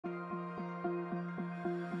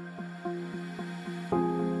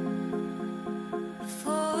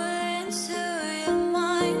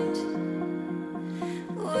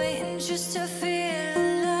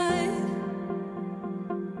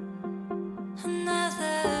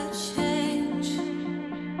another change.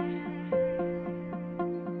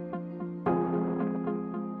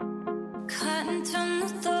 Cutting from the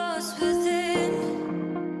thoughts within,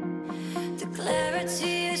 the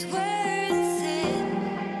clarity is wearing thin.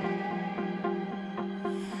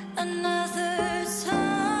 Another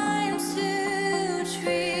time to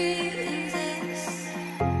dream this,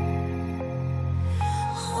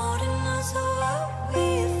 holding on to what we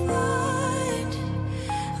find.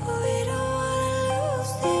 We don't wanna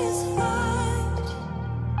lose this fight.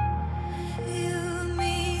 You,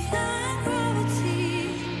 me, and gravity.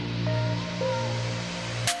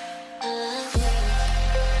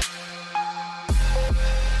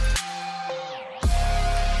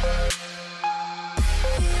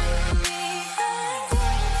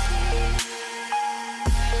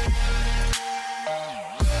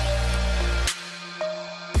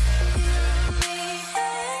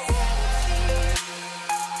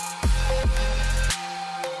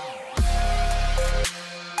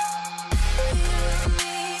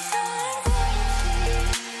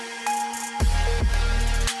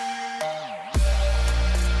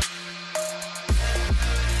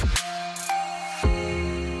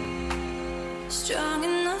 Strong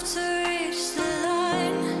enough to reach the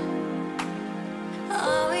line.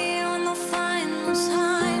 Are we on the final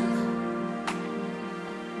time?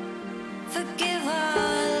 Forgive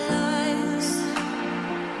our lies,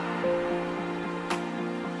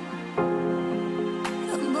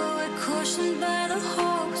 but we're cautioned by the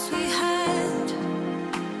hopes we had,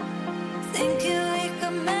 thinking we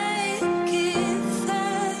could make it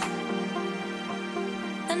fair.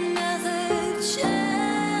 Another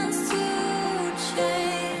chance to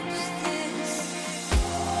change this,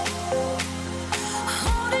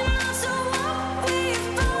 holding on to what we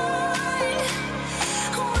find.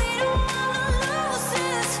 We don't wanna lose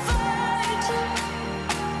this fight.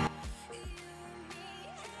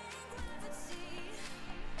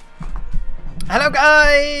 Hello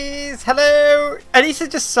guys! Hello! Elisa's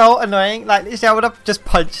just so annoying. Like, literally I would have just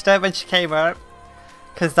punched her when she came up,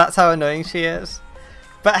 because that's how annoying she is.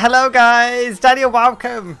 But hello guys! Daniel,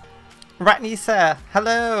 welcome! Ratnisa,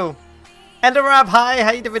 hello! Enderab, hi!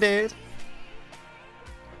 How you doing, dude?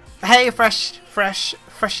 Hey, Freshy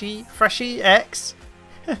X!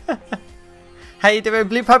 How you doing?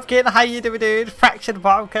 Blue Pumpkin, how you doing, dude? Fraction,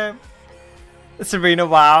 welcome! Serena,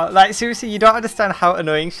 wow. Like, seriously, you don't understand how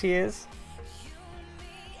annoying she is.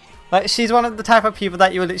 Like, she's one of the type of people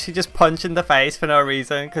that you will literally just punch in the face for no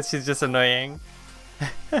reason, because she's just annoying.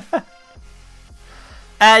 You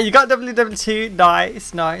got WW2,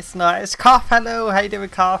 nice. Cough, hello, how you doing,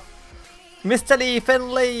 Cough? Mr. Lee,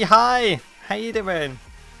 Finley, hi, how you doing?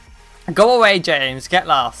 Go away, James, get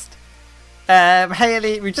lost. Hey,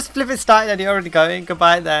 Elite, we just flipping started and you're already going,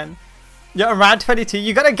 goodbye then. You're around 22,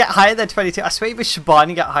 you gotta get higher than 22, I swear you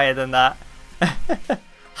Shabani get higher than that.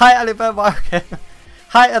 Hi, Oliver, welcome.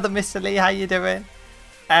 Hi, other Mr. Lee, how you doing?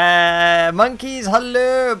 Monkeys,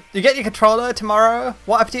 hello. You get your controller tomorrow?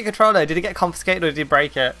 What happened to your controller? Did it get confiscated or did you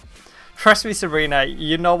break it? Trust me, Serena,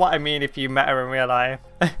 you know what I mean if you met her in real life.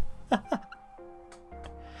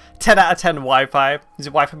 10 out of 10 Wi-Fi. Is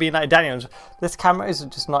it Wi-Fi being like Daniel's? This camera is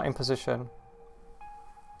just not in position.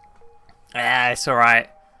 Yeah, it's alright.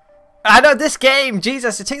 I know this game,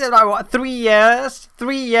 Jesus, it takes like what, 3 years?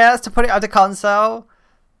 3 years to put it on the console?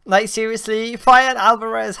 Like, seriously? Fire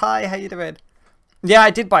Alvarez, hi, how you doing? Yeah, I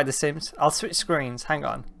did buy The Sims. I'll switch screens, hang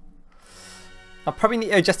on. I'll probably need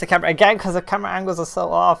to adjust the camera again because the camera angles are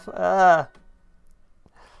so off.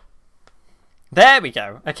 There we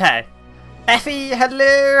go, okay. Effie,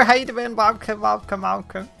 hello, how you doing? Welcome.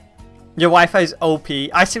 Your Wi-Fi is OP.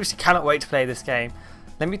 I seriously cannot wait to play this game.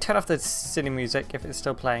 Let me turn off the silly music if it's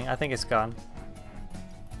still playing. I think it's gone.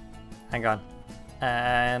 Hang on.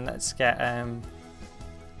 And let's get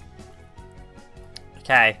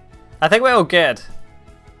okay. I think we're all good.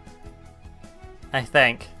 I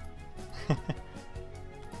think.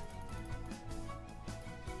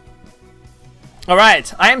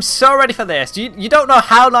 Alright, I am so ready for this. You don't know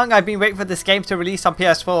how long I've been waiting for this game to release on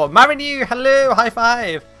PS4. Marinu, hello, high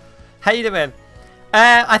five. How you doing?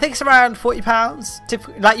 I think it's around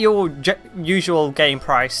 £40, like your usual game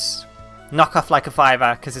price. Knock off like a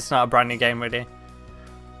 £5 because it's not a brand new game really.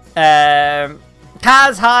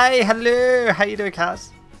 Kaz, hi, hello, how you doing, Kaz?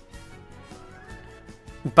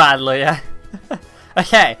 Bad lawyer.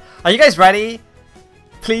 Okay, are you guys ready?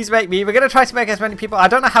 Please make me. We're going to try to make as many people. I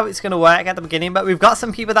don't know how it's going to work at the beginning, but we've got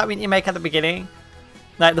some people that we need to make at the beginning.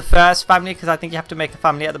 Like the first family, because I think you have to make a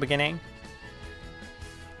family at the beginning.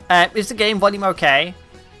 Is the game volume okay?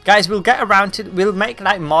 Guys, we'll get around to... We'll make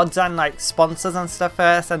like mods and like sponsors and stuff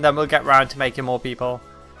first, and then we'll get around to making more people.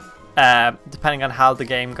 depending on how the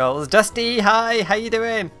game goes. Dusty, hi, how you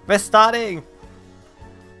doing? We're starting.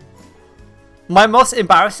 My most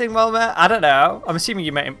embarrassing moment? I don't know. I'm assuming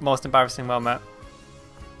you meant most embarrassing moment.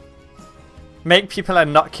 Make people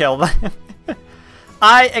and not kill them.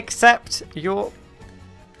 I accept your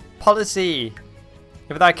policy.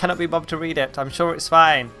 Even though I cannot be bothered to read it, I'm sure it's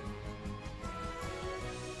fine.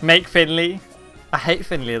 Make Finley. I hate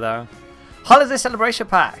Finley though. Holiday celebration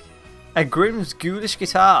pack. A Grimm's ghoulish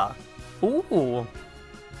guitar. Ooh.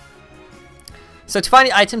 So to find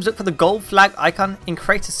the items, look for the gold flag icon in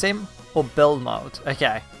Creator Sim or build mode.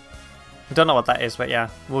 Okay. I don't know what that is, but yeah,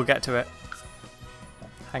 we'll get to it.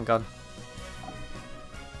 Hang on.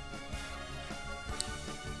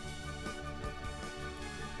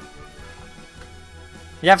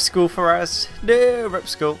 You have school for us? No, rip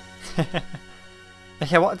school.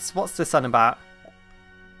 Okay, what's this on about?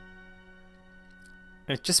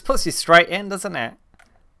 It just puts you straight in, doesn't it?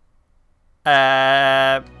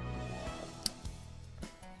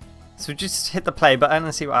 So just hit the play button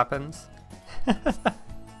and see what happens.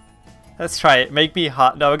 Let's try it. Make me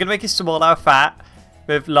hot. No, we're gonna make you small or fat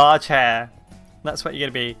with large hair. That's what you're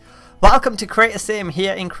gonna be. Welcome to Create a Sim.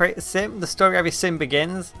 Here in Create a Sim, the story of your sim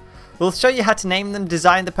begins. We'll show you how to name them,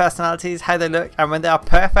 design the personalities, how they look, and when they are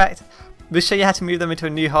perfect, we'll show you how to move them into a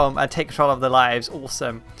new home and take control of their lives.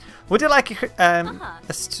 Awesome. Would you like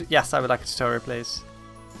yes, I would like a tutorial, please.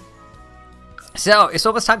 So, it's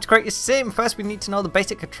almost time to create a sim. First, we need to know the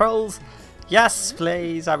basic controls. Yes,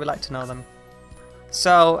 please, I would like to know them.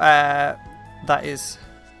 So, that is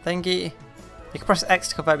thingy. You can press X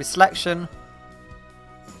to confirm your selection.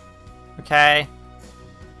 Okay.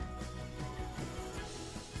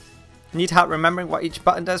 Need help remembering what each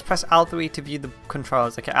button does? Press L3 to view the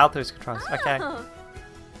controls. Okay, L3 is controls. Okay.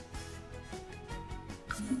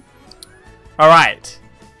 Alright.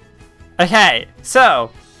 Okay,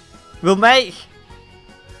 so I'm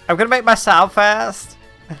gonna make myself first.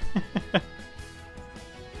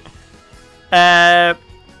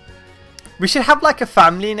 We should have like a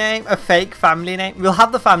family name, a fake family name. We'll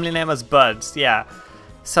have the family name as Buds, yeah.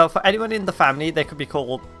 So for anyone in the family, they could be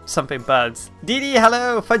called something Buds. Didi,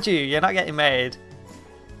 hello, Fudgy, you're not getting made.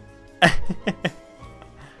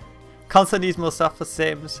 Console needs more stuff for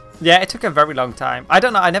Sims. Yeah, it took a very long time. I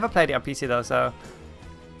don't know, I never played it on PC though, so.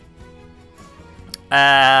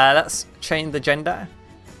 Let's change the gender.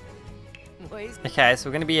 Okay, so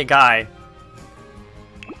we're gonna be a guy.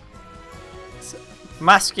 So,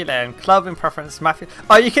 masculine, clothing preference,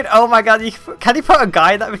 oh, you can, oh my god, can you put a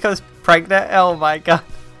guy that becomes pregnant? Oh my god.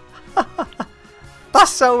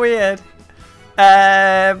 That's so weird.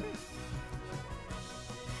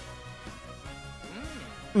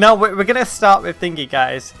 No, we're gonna start with thingy,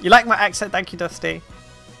 guys. You like my accent? Thank you, Dusty.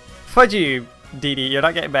 Fudge you, Didi, you're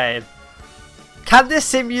not getting made. Can this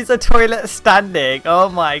sim use a toilet standing? Oh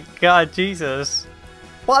my god, Jesus.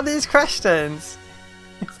 What are these questions?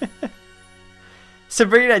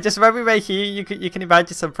 Sabrina, just when we make you can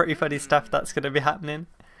imagine some pretty funny stuff that's gonna be happening.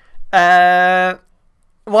 Wagwan,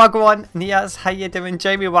 Niaz, how you doing?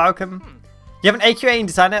 Jamie, welcome. You have an AQA in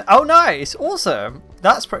designer? Oh nice, awesome.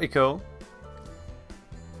 That's pretty cool.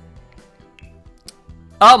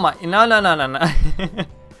 Oh my, no.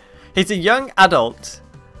 He's a young adult.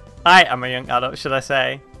 I am a young adult, should I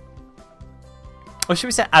say? Or should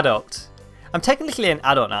we say adult? I'm technically an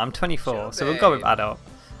adult now, I'm 24, so we'll go with adult.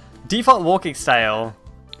 Default walking style.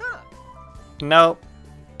 Nope.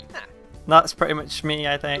 That's pretty much me,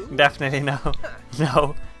 I think. Definitely no.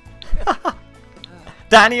 No.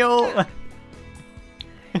 Daniel!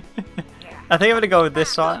 I think I'm gonna go with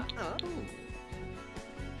this one.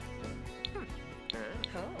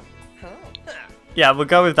 Yeah, we'll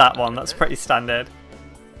go with that one. That's pretty standard.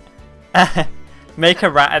 Make a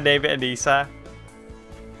rat and name it Anissa.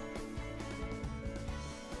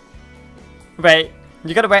 Wait,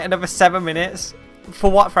 you gotta wait another 7 minutes.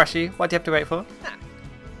 For what, Freshie? What do you have to wait for?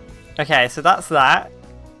 Okay, so that's that.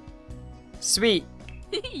 Sweet.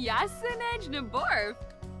 Yasinaj Naborf.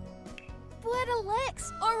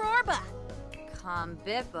 Blitalex Aurorba.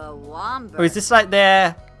 Combipa Wamba. Oh, is this like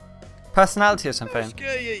their personality or something?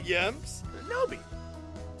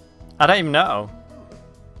 I don't even know.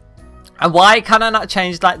 And why can I not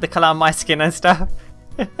change like the colour of my skin and stuff?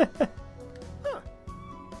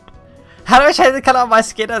 How do I change the colour of my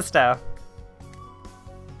skin and stuff?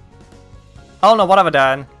 Oh no, what have I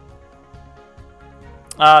done?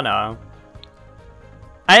 Oh no.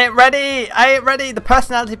 I ain't ready! I ain't ready! The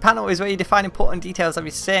personality panel is where you define important details of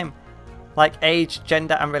your sim. Like age,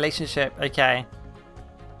 gender and relationship. Okay.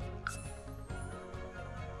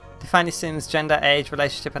 Define your sim's gender, age,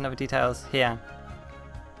 relationship and other details. Here.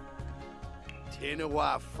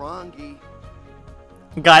 Tinawa Frongi.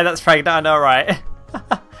 Guy that's pregnant, I know, right?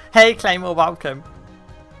 Hey, Claymore, welcome.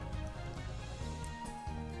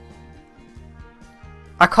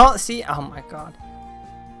 I can't see. Oh my god.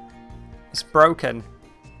 It's broken.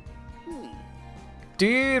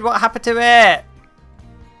 Dude, what happened to it?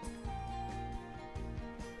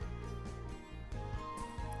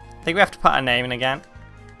 I think we have to put our name in again.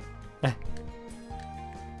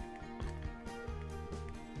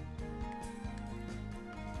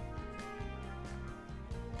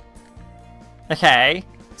 Okay.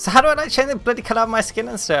 So how do I like change the bloody colour of my skin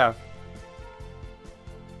and stuff?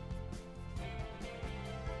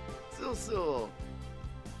 So.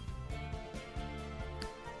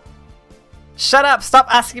 Shut up! Stop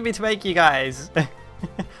asking me to make you guys.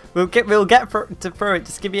 we'll get through it.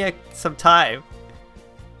 Just give me some time.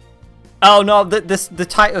 Oh no, the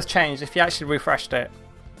title's changed. If you actually refreshed it,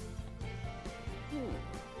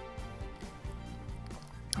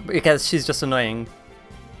 because she's just annoying.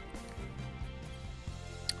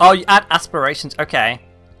 Oh, you add aspirations. Okay,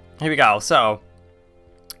 here we go. So,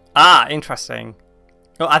 interesting.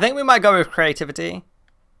 Well, I think we might go with creativity.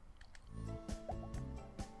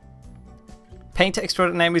 Painter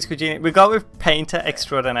extraordinaire, musical genius. We go with painter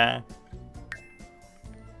extraordinaire.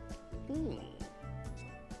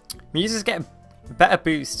 Muses get a better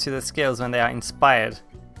boost to their skills when they are inspired.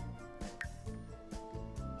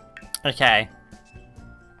 Okay.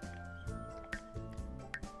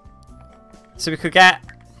 So we could get...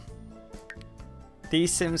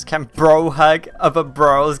 These Sims can bro hug other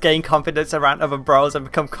bros, gain confidence around other bros, and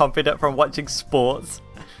become confident from watching sports.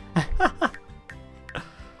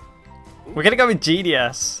 We're gonna go with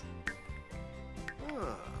genius.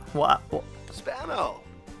 What? Spano.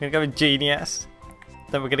 We're gonna go with genius.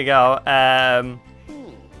 Then we're gonna go.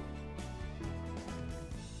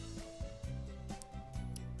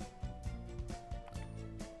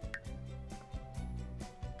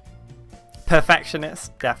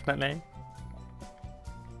 Perfectionist, definitely.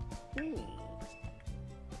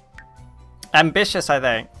 Ambitious, I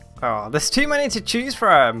think. Oh, there's too many to choose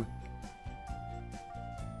from.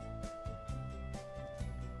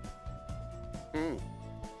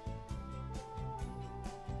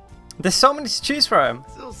 There's so many to choose from.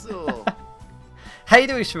 So. How you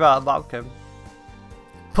doing, Cheval? Welcome.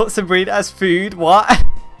 Put some breed as food. What?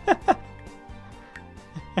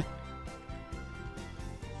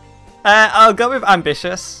 I'll go with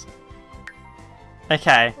ambitious.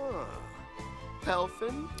 Okay.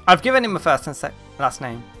 Pelfin. I've given him a first and last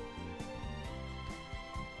name.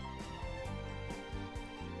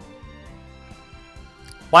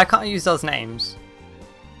 Why can't I use those names?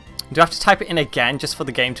 Do I have to type it in again just for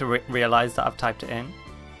the game to realize that I've typed it in?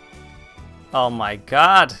 Oh my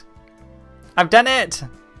god. I've done it!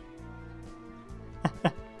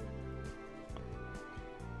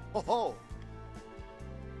 Oh.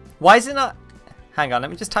 Why is it not... Hang on, let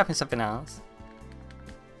me just type in something else.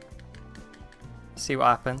 See what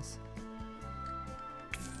happens.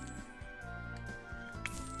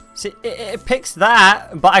 See, it picks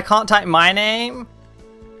that, but I can't type my name.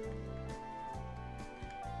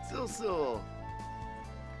 So.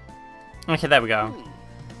 Okay, there we go.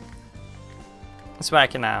 It's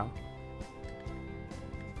working now.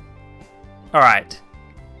 Alright.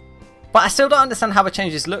 But I still don't understand how it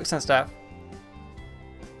changes looks and stuff.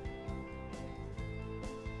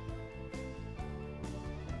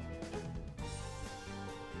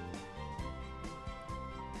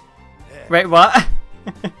 Wait, what?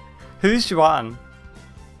 Who's Juan?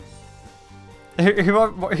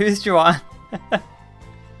 Who's Juan?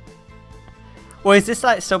 Or is this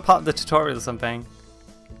like still part of the tutorial or something?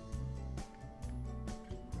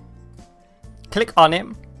 Click on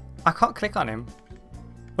him? I can't click on him.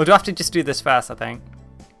 Or do I have to just do this first, I think?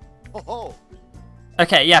 Oh.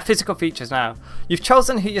 Okay, yeah, physical features now. You've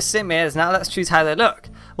chosen who your sim is, now let's choose how they look.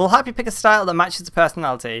 We'll help you pick a style that matches the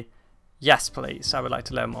personality. Yes, please, I would like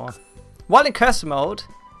to learn more. While in cursor mode,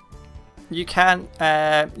 you can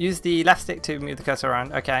use the left stick to move the cursor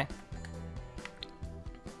around. Okay.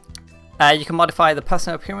 You can modify the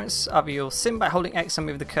personal appearance of your sim by holding X and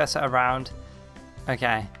move the cursor around.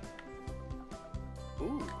 Okay.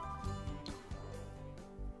 Ooh.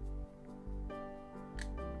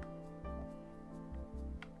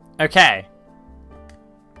 Okay.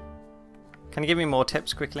 Can you give me more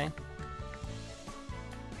tips quickly?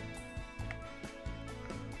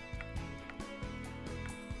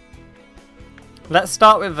 Let's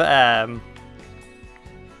start with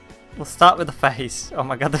we'll start with the face. Oh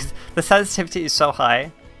my god, the sensitivity is so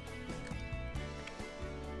high.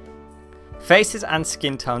 Faces and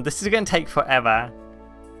skin tone. This is going to take forever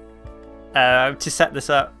to set this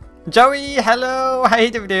up. Joey, hello. How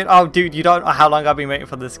you doing, dude? Oh, dude, you don't know how long I've been waiting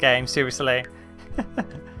for this game. Seriously.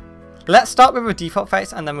 Let's start with a default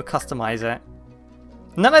face and then we'll customize it.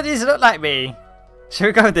 None of these look like me. Should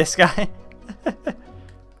we go with this guy?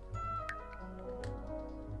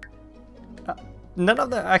 None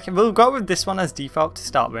of them. Okay, we'll go with this one as default to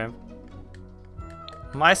start with.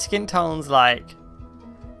 My skin tone's like...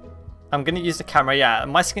 I'm gonna use the camera, yeah.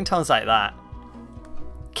 My skin tone's like that.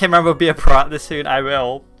 Kimra will be a pro at this soon, I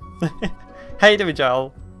will. How you doing,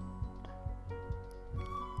 Joel?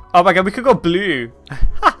 Oh my god, we could go blue.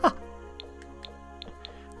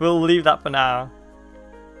 We'll leave that for now.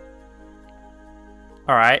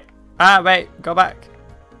 Alright. Ah, wait, go back.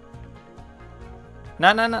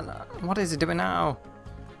 No. What is it doing now?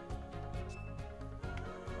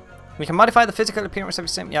 We can modify the physical appearance of a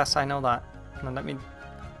sim. Yes, I know that. Now let me...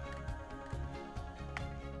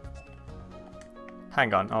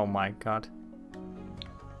 Hang on. Oh my god.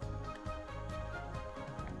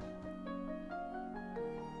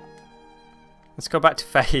 Let's go back to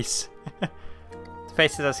face.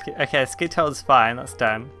 Face is our skin. Okay, skin tone's fine. That's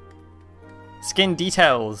done. Skin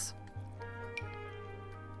details.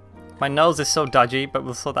 My nose is so dodgy, but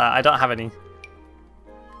we'll sort that out. I don't have any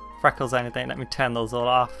freckles or anything. Let me turn those all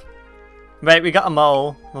off. Wait, we got a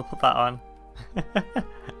mole. We'll put that on.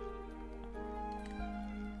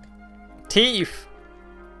 Teeth.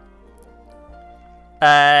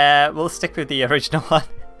 We'll stick with the original one.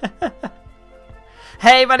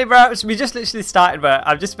 Hey, buddy bros. We just literally started, but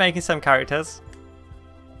I'm just making some characters.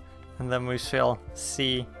 And then we shall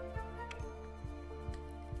see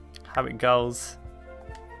how it goes.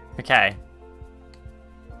 Okay.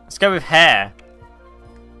 Let's go with hair.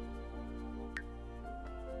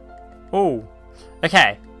 Oh.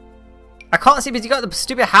 Okay. I can't see because you got the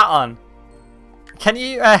stupid hat on. Can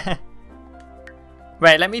you...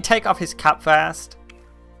 Wait, let me take off his cap first.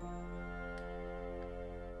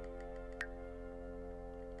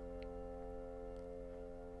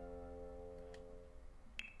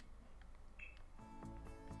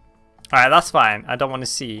 Alright, that's fine. I don't want to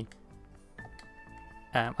see.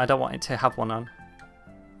 I don't want it to have one on.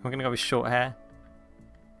 We're going to go with short hair.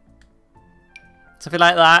 Something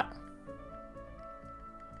like that.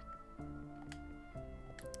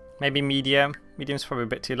 Maybe medium. Medium's probably a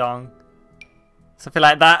bit too long. Something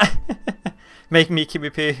like that. Make me keep me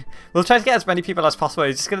poo. We'll try to get as many people as possible.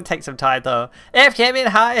 It's just going to take some time though. If came in,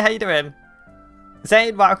 hi, how you doing?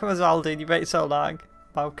 Zayn, welcome as well, dude. You waited so long.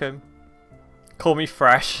 Welcome. Call me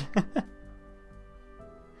fresh.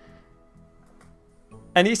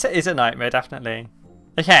 Anissa is a nightmare, definitely.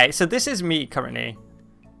 Okay, so this is me currently.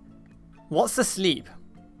 What's the sleep?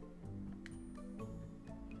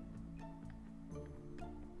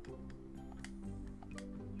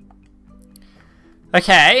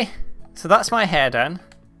 Okay, so that's my hair done.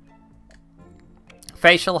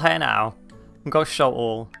 Facial hair now. I'm going to show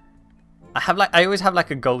all. I always have like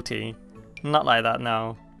a goatee. Not like that,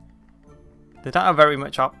 no. They don't have very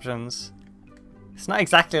much options. It's not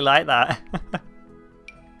exactly like that.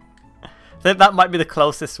 I think that might be the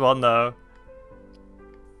closest one though.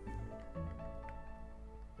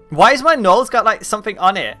 Why has my nose got like something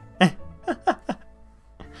on it?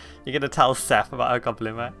 You're gonna tell Seth about her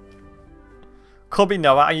compliment. Call me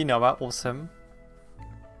Noah, are you Noah? Awesome.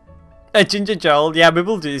 Ginger Joel, yeah, we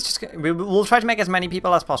will do this. We'll try to make as many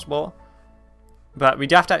people as possible. But we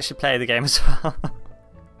do have to actually play the game as well.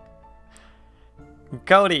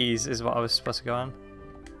 Goatees is what I was supposed to go on.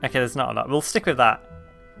 Okay, there's not a lot. We'll stick with that.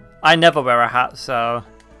 I never wear a hat, so...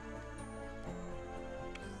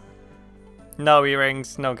 No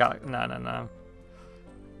earrings, no... No.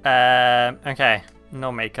 Okay,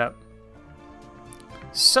 no makeup.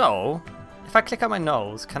 So, if I click on my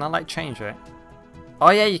nose, can I like change it?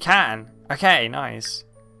 Oh yeah, you can. Okay, nice.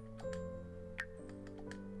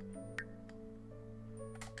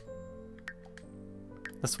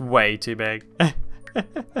 That's way too big. I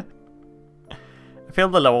feel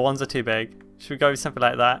the lower ones are too big. Should we go with something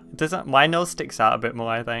like that? It doesn't. My nose sticks out a bit more,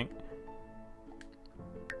 I think.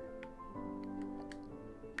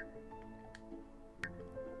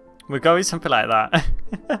 We'll go with something like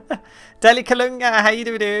that. Deli Kalunga, how you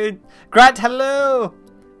doing, dude? Grant, hello!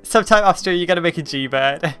 Sometime after you're gonna make a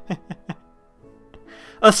G-bird.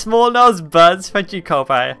 A small nose buds for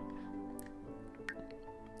G-Copa.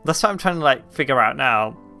 That's what I'm trying to like figure out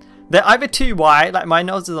now. They're either too wide, like my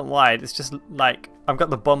nose isn't wide, it's just like I've got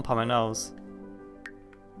the bump on my nose.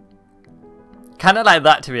 Kind of like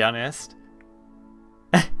that, to be honest.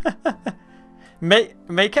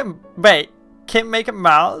 make him, wait, Kim, make a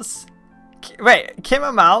mouse. Wait, Kim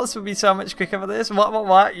and Mouse would be so much quicker for this.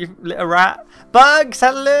 What? You little rat. Bugs,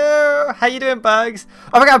 hello. How you doing, Bugs?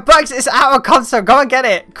 Oh my god, Bugs, it's out of console. Go and get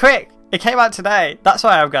it. Quick. It came out today. That's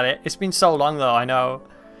why I've got it. It's been so long though, I know.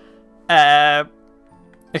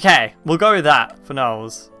 Okay, we'll go with that for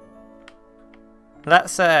Knowles.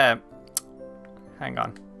 Let's, hang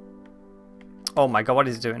on. Oh my god, what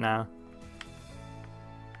is it doing now?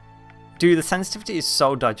 Dude, the sensitivity is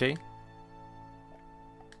so dodgy.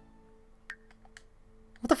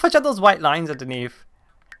 What the fudge are those white lines underneath?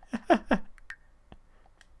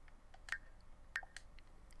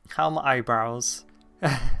 How are my eyebrows?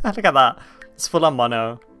 Look at that. It's full on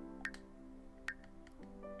mono.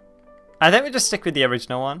 I think we just stick with the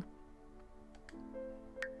original one.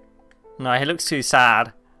 No, he looks too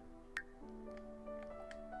sad.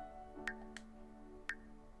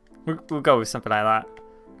 We'll go with something like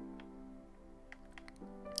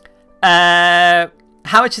that.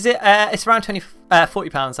 How much is it? It's around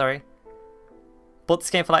 £40, sorry. Bought this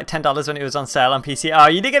game for like $10 when it was on sale on PC. Oh,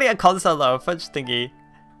 you did get it on console though, fudge thingy.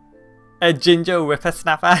 A ginger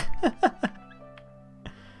whippersnapper.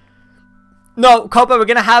 No, Cobra, we're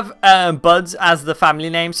going to have Buds as the family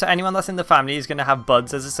name. So anyone that's in the family is going to have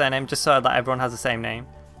Buds as a surname, just so that everyone has the same name.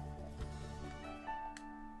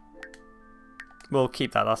 We'll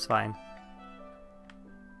keep that, that's fine.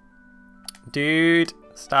 Dude,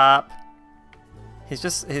 stop.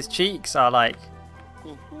 His cheeks are like...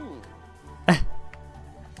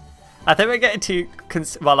 I think we're getting too...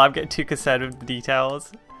 I'm getting too concerned with the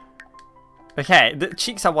details. Okay, the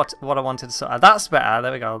cheeks are what I wanted to sort out. That's better,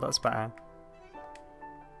 there we go, that's better.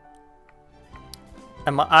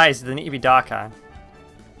 And my eyes, they need to be darker.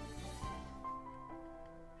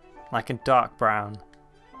 Like a dark brown.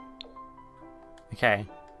 Okay.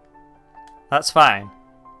 That's fine.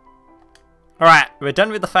 Alright, we're done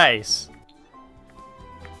with the face.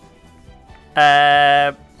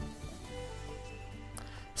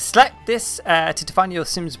 Select this to define your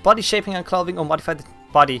Sim's body shaping and clothing, or modify the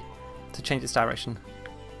body to change its direction.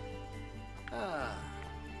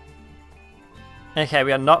 Okay,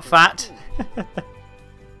 we are not fat. I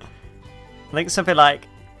think something like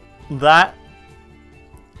that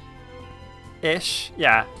ish.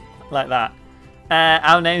 Yeah, like that.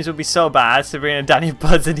 Our names will be so bad. Sabrina, Danny,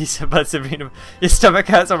 Buds, and Issa, but Sabrina, your stomach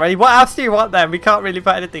hurts already. What else do you want then? We can't really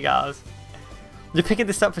put anything else. You're picking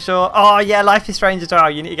this up for sure. Oh yeah, Life is Strange as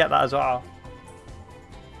well. You need to get that as well.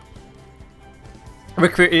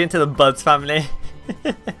 Recruited into the Buds family.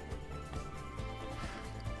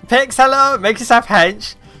 Pix, hello. Make yourself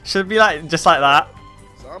hench. Should be like just like that.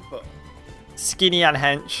 Zampa. Skinny and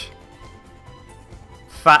hench.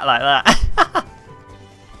 Fat like that.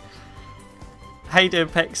 How you doing,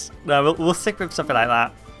 Pix? No, we'll stick with something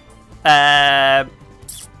like that.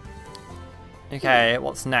 Okay,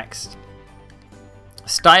 what's next?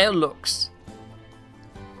 Style looks.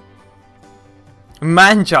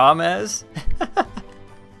 Manjamas.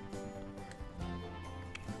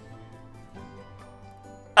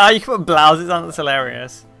 Oh, you can put blouses on. That's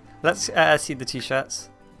hilarious. Let's see the t-shirts.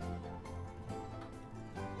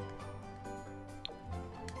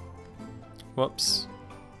 Whoops.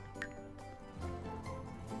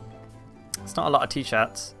 It's not a lot of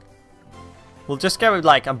t-shirts. We'll just go with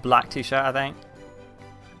like a black t-shirt, I think.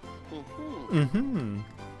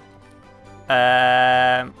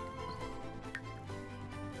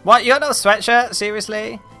 What? You got no sweatshirt?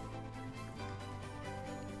 Seriously?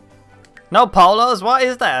 No polos? What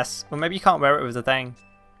is this? Well, maybe you can't wear it with the thing.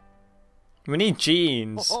 We need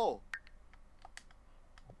jeans.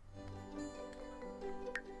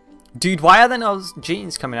 Dude, why are there no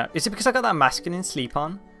jeans coming out? Is it because I got that masculine sleep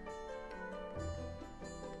on?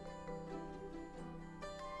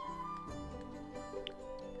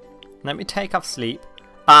 Let me take off sleep.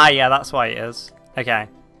 Ah, yeah, that's why it is. Okay.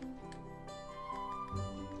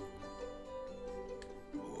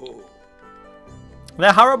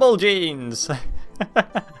 They're horrible jeans.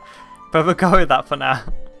 But we'll go with that for now.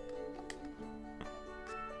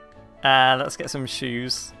 Let's get some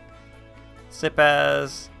shoes.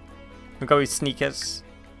 Slippers. We'll go with sneakers.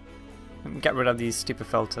 Get rid of these stupid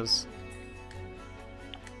filters.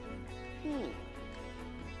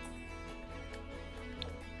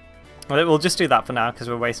 Well, we'll just do that for now because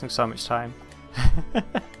we're wasting so much time.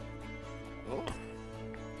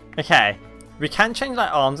 Okay. We can change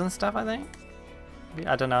like arms and stuff, I think.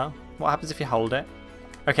 I don't know. What happens if you hold it?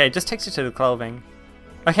 Okay, it just takes you to the clothing.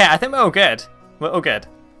 Okay, I think we're all good. We're all good.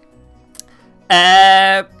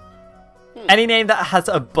 Any name that has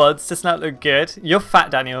a buds does not look good. You're fat,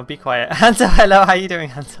 Daniel. Be quiet. Hanto, hello. How you doing,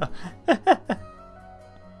 Hanto?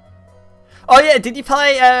 Oh yeah, did you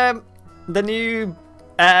play the new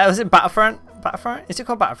Was it Battlefront? Battlefront? Is it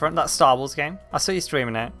called Battlefront? That Star Wars game? I saw you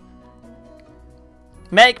streaming it.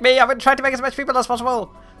 Make me! I've been trying to make as much people as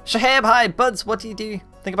possible! Shahab, hi! Buds, what do you do?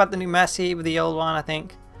 Think about the new Mercy with the old one, I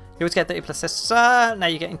think. You always get 30 plus SR, now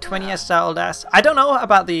you're getting 20 SR old S. I don't know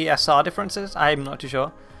about the SR differences, I'm not too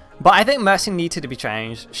sure. But I think Mercy needed to be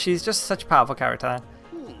changed. She's just such a powerful character.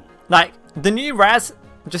 Like, the new res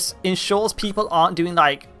just ensures people aren't doing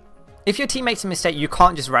like... If your team makes a mistake, you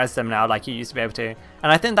can't just res them now like you used to be able to.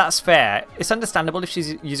 And I think that's fair. It's understandable if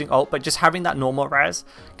she's using ult, but just having that normal res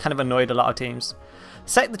kind of annoyed a lot of teams.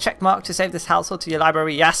 Set the check mark to save this household to your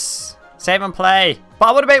library. Yes! Save and play. But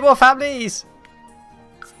I want to make more families!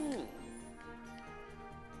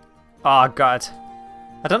 Oh god.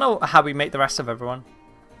 I don't know how we make the rest of everyone.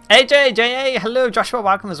 AJ, JA, hello, Joshua,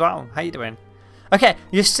 welcome as well. How you doing? Okay,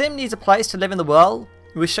 your sim needs a place to live in the world.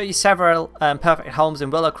 We'll show you several perfect homes in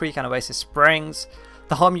Willow Creek and Oasis Springs.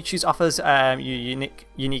 The home you choose offers you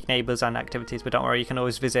unique neighbours and activities, but don't worry, you can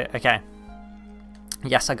always visit. Okay.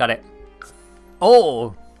 Yes, I got it.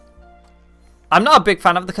 Oh! I'm not a big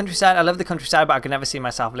fan of the countryside. I love the countryside, but I could never see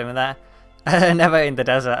myself living there. Never in the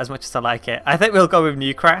desert, as much as I like it. I think we'll go with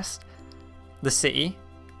Newcrest, the city.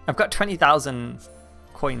 I've got 20,000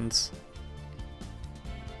 coins.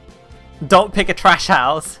 Don't pick a trash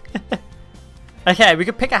house. Okay, we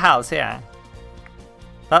could pick a house here.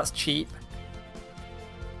 That's cheap.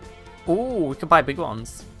 Ooh, we could buy big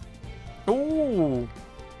ones. Ooh.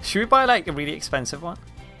 Should we buy like a really expensive one?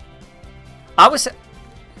 I was...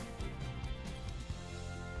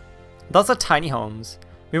 Those are tiny homes.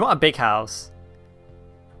 We want a big house.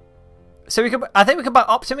 So we could... I think we could buy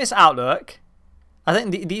Optimist Outlook. I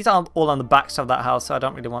think these are all on the backs of that house, so I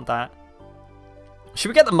don't really want that. Should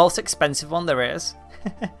we get the most expensive one there is?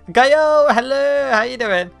 Gayo, hello, how you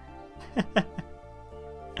doing?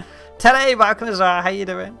 Tere, welcome as well, how you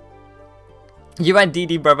doing? You and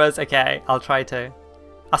DD brothers, okay, I'll try to.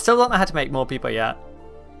 I still don't know how to make more people yet.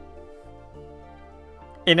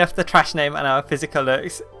 Enough the trash name and our physical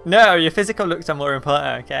looks. No, your physical looks are more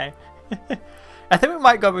important, okay? I think we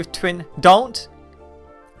might go with twin. Don't.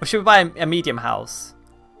 Or should we buy a medium house?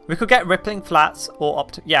 We could get rippling flats or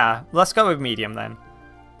yeah, let's go with medium then.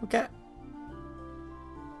 Okay.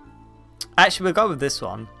 Actually, we'll go with this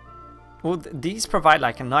one. Well, these provide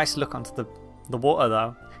like a nice look onto the water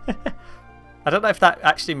though. I don't know if that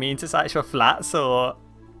actually means it's actual flats or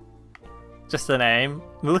just the name.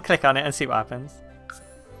 We'll click on it and see what happens.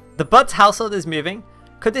 The Bud's household is moving.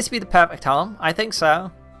 Could this be the perfect home? I think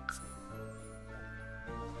so.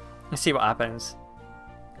 Let's see what happens.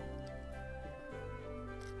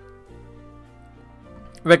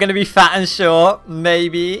 We're going to be fat and short,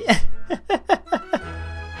 maybe.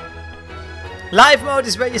 Live mode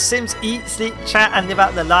is where your Sims eat, sleep, chat and live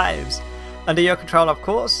out their lives. Under your control, of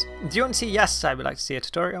course. Do you want to see? Yes, I would like to see a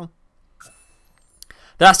tutorial.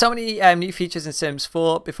 There are so many new features in Sims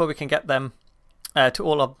 4. Before we can get them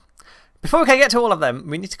Before we can get to all of them,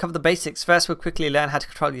 we need to cover the basics. First, we'll quickly learn how to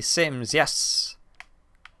control your Sims. Yes.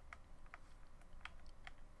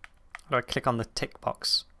 How do I click on the tick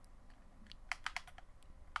box?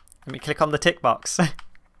 Let me click on the tick box.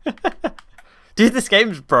 Dude, this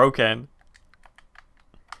game's broken.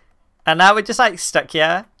 And now we're just like stuck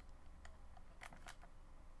here.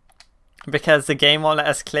 Because the game won't let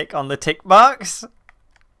us click on the tick box.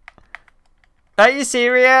 Are you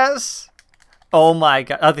serious? Oh my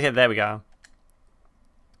god. Okay, there we go.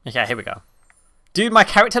 Okay, here we go. Dude, my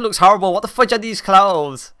character looks horrible. What the fudge are these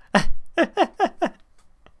clothes?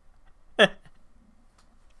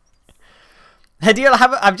 Hadiel,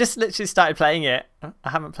 I've just literally started playing it. I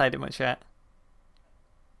haven't played it much yet.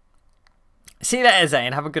 See you later,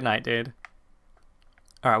 Zane. Have a good night, dude.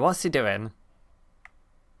 Alright, what's he doing?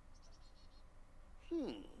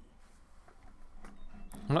 I'm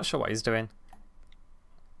not sure what he's doing.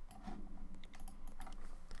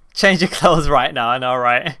 Change your clothes right now, I know,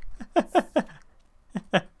 right?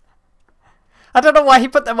 I don't know why he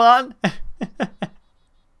put them on.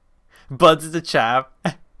 Bud's the chap.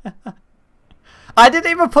 I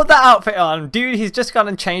didn't even put that outfit on. Dude, he's just gone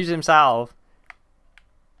and changed himself.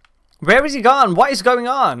 Where is he gone? What is going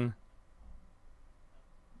on?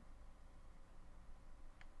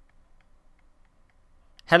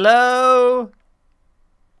 Hello?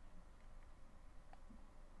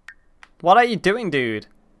 What are you doing, dude?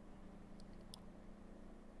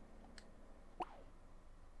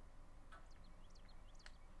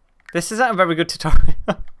 This isn't a very good tutorial.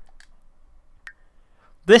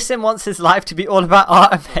 This sim wants his life to be all about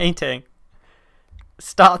art and painting.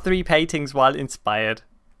 Start 3 paintings while inspired.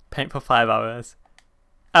 Paint for 5 hours.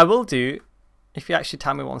 I will do, if you actually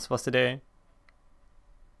tell me what I'm supposed to do.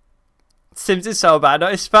 Sims is so bad. No,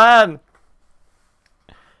 it's fun.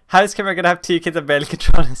 How's Kimmer gonna have 2 kids and barely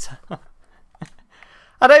control himself?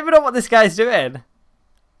 I don't even know what this guy's doing.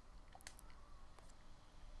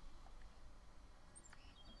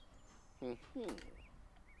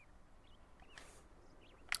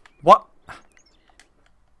 What?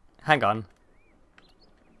 Hang on.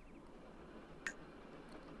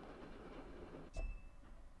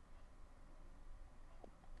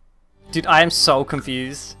 Dude, I am so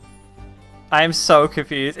confused. I am so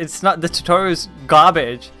confused. It's not, the tutorial's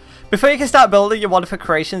garbage. Before you can start building your wonderful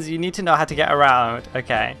creations, you need to know how to get around.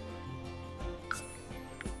 Okay.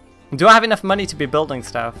 Do I have enough money to be building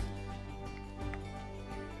stuff?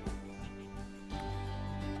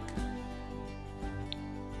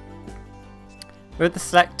 With the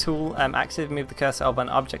select tool, actively move the cursor over an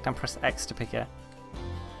object and press X to pick it.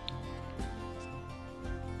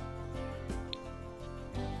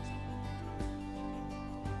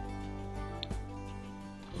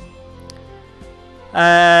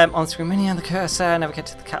 On screen menu on the cursor, navigate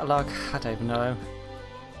to the catalogue. I don't even know.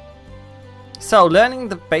 So, learning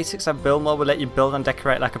the basics of build mode will let you build and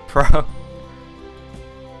decorate like a pro.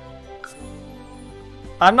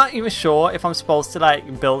 I'm not even sure if I'm supposed to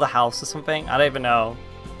like build a house or something. I don't even know.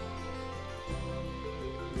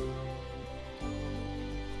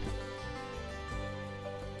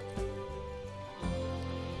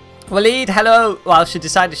 Waleed, hello. Well, she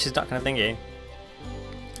decided she's not gonna thingy.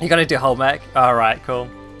 You gotta do homework. Alright, cool.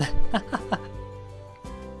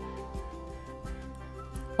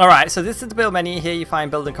 Alright, so this is the build menu. Here you find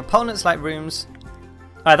building components like rooms.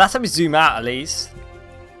 Alright, that's how we zoom out at least.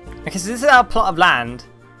 Okay, so this is our plot of land.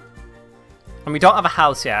 And we don't have a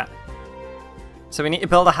house yet. So we need to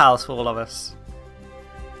build a house for all of us.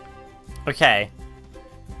 Okay.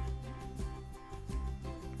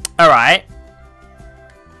 Alright.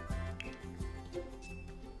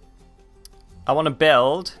 I want to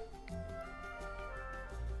build.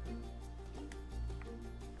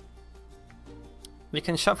 We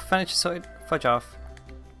can shop for furniture sorted. Fudge off.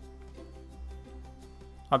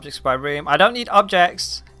 Objects by room. I don't need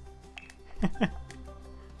objects.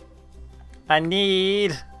 I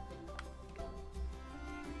need...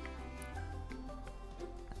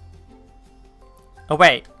 Oh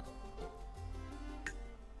wait.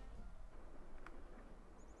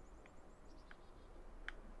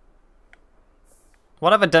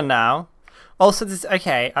 What have I done now? Also, this,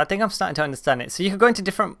 okay, I think I'm starting to understand it. So you can go into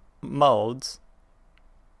different modes.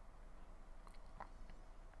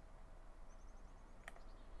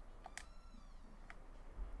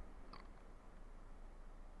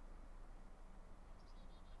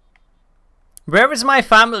 Where is my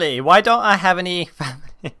family? Why don't I have any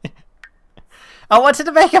family? I wanted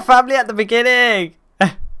to make a family at the beginning.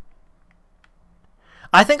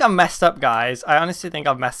 I think I'm messed up, guys. I honestly think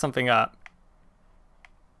I've messed something up.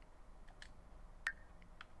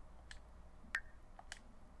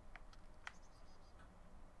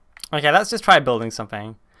 Okay, let's just try building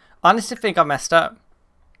something. I honestly think I messed up.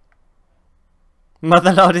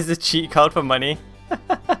 Motherlode is a cheat code for money.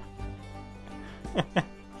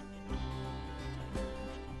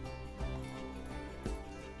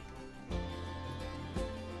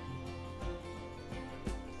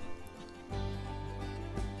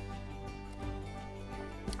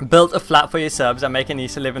 Build a flat for your subs and make a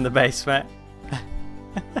niece to live in the basement.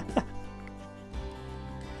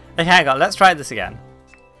 Okay, hang on, let's try this again.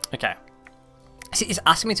 Okay. See, it's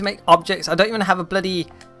asking me to make objects. I don't even have a bloody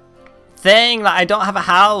thing. Like, I don't have a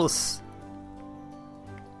house.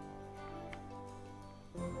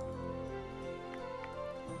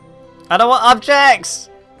 I don't want objects.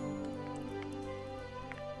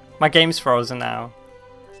 My game's frozen now.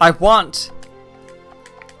 I want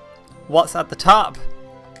what's at the top.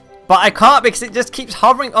 But I can't because it just keeps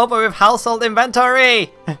hovering over with household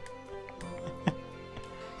inventory.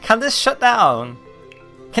 Can this shut down?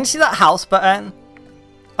 Can you see that house button?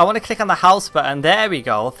 I want to click on the house button. There we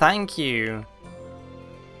go. Thank you.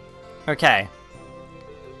 Okay.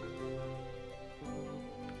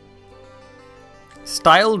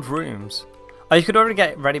 Styled rooms. Oh, you could already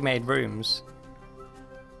get ready-made rooms.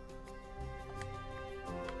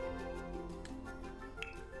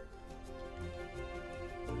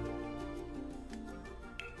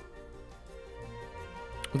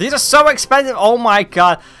 These are so expensive. Oh my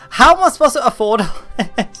god. How am I supposed to afford all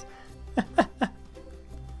this?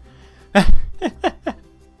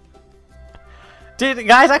 Dude,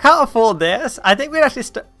 guys, I can't afford this. I think we'd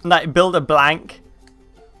actually like build a blank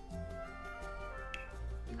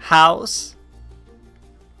house.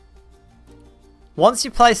 Once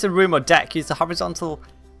you place a room or deck, use the horizontal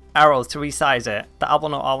arrows to resize it. The elbow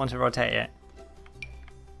or R1 to rotate it.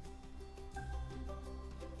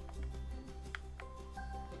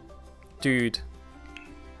 Dude.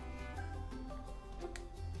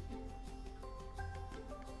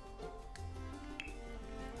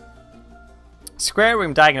 Square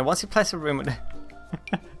room diagonal. Once you place a room...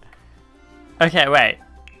 Okay, wait.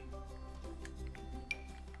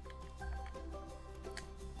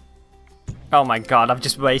 Oh my god, I've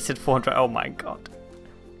just wasted 400. Oh my god.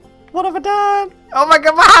 What have I done? Oh my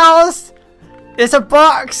god, my house! It's a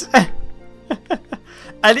box!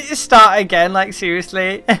 I need to start again, like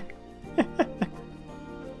seriously.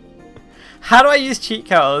 How do I use cheat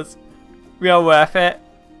codes? Real worth it.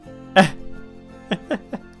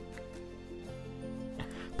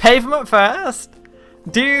 Pavement first?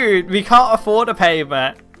 Dude, we can't afford a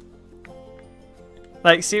pavement.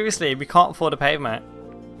 Like seriously, we can't afford a pavement.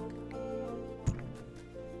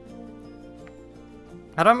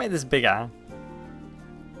 How do I make this bigger?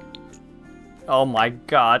 Oh my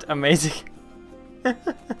god, amazing.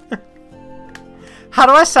 How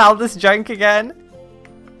do I sell this junk again?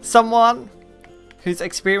 Someone who's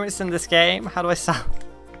experienced in this game, how do I sell?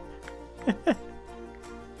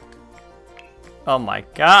 Oh my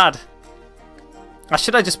god. I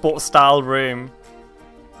should have just bought a styled room.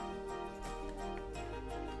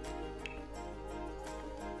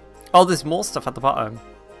 Oh, there's more stuff at the bottom.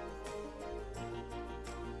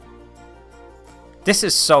 This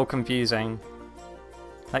is so confusing.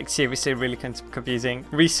 Like seriously, really confusing.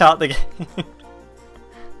 Restart the game.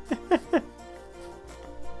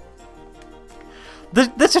 The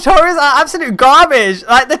tutorials are absolute garbage.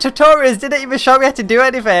 Like the tutorials didn't even show me how to do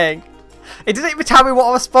anything. It didn't even tell me what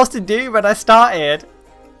I was supposed to do when I started.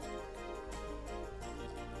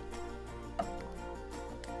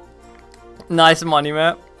 Nice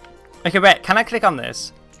monument. Okay, wait, can I click on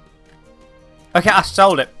this? Okay, I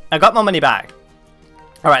sold it. I got my money back.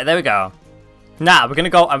 Alright, there we go. Now we're gonna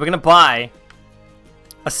go and we're gonna buy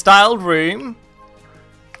a styled room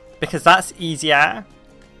because that's easier.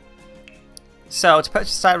 So to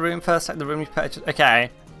purchase a styled room first, like the room you purchased. Okay.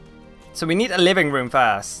 So we need a living room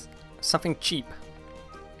first. Something cheap.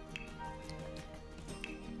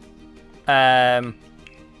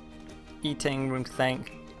 Eating room to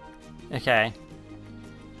think. Okay.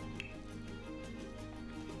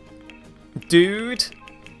 Dude.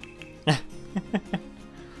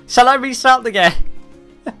 Shall I restart the game?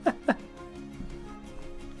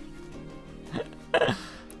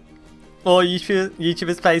 Or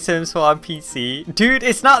YouTubers play Sims 4 on PC. Dude,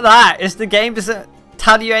 it's not that. It's the game doesn't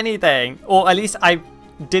tell you anything. Or at least I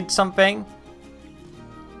did something.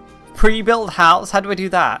 Pre-built house. How do I do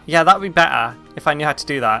that? Yeah, that would be better if I knew how to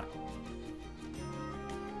do that.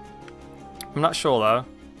 I'm not sure though.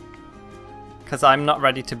 Because I'm not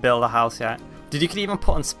ready to build a house yet. Dude, you could even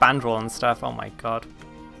put on spandrel and stuff. Oh my god.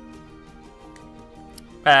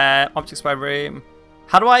 Objects by room.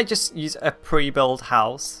 How do I just use a pre-built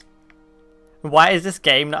house? Why is this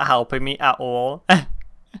game not helping me at all?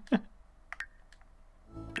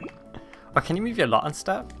 Oh, can you move your lot and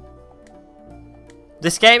stuff?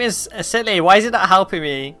 This game is silly. Why is it not helping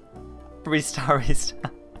me? Restart.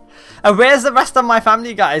 And where's the rest of my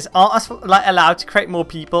family, guys? Aren't us like allowed to create more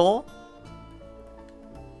people?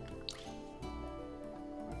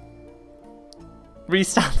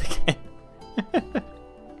 Restart the game.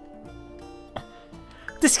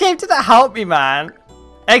 This game didn't help me, man.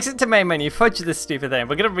 Exit to main menu. Fudge this stupid thing.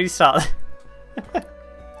 We're gonna restart.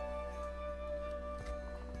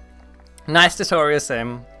 Nice tutorial,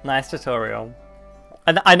 Sim. Nice tutorial.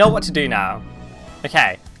 And I know what to do now.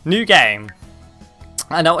 Okay, new game.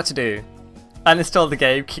 I know what to do. Uninstall the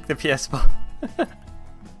game. Kick the PS4.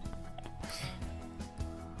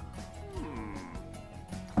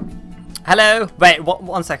 Hello. Wait.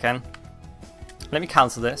 One second. Let me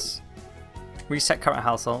cancel this. Reset current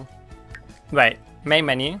household. Wait. Main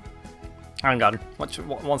menu. Hang on.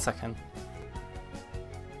 One second.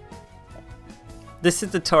 This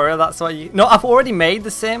is the tutorial. That's why you. No, I've already made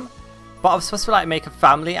the sim, but I was supposed to like make a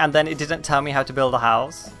family, and then it didn't tell me how to build a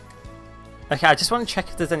house. Okay, I just want to check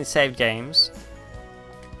if there's any saved games.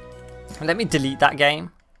 Let me delete that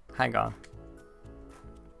game. Hang on.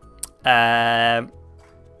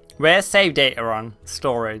 Where's save data on?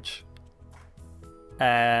 Storage.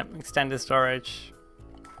 Extended storage.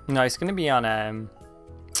 No, it's going to be on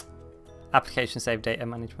application save data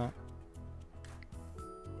management.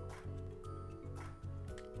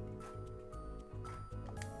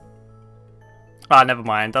 Oh, never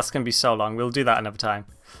mind. That's going to be so long. We'll do that another time.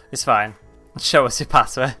 It's fine. Show us your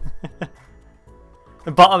password.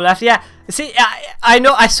 The bottom left, yeah. See, I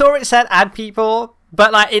know. I saw it said add people,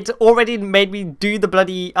 but like it already made me do the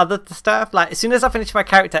bloody other stuff. Like as soon as I finished my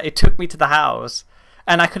character, it took me to the house,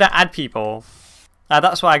 and I couldn't add people.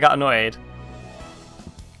 That's why I got annoyed.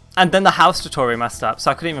 And then the house tutorial messed up,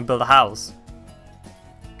 so I couldn't even build a house.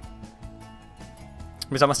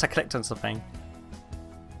 Because I must have clicked on something.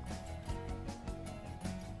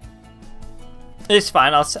 It's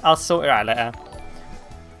fine, I'll sort it out later.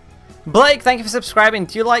 Blake, thank you for subscribing.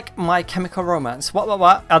 Do you like My Chemical Romance? What?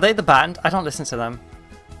 Are they the band? I don't listen to them.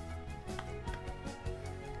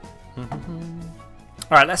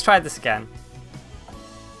 Alright, let's try this again.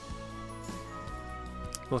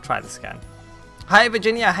 We'll try this again. Hi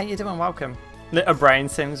Virginia, how you doing? Welcome. Little brain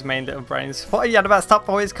sims, main little brains. What are you on about? Stop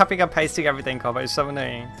always copying and pasting everything, Cobo. It's so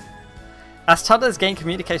annoying. As toddlers gain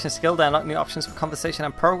communication skill, they unlock new options for conversation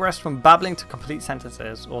and progress from babbling to complete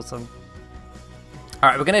sentences. Awesome.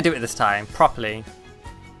 Alright, we're going to do it this time, properly.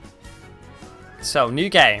 So, new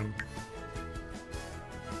game.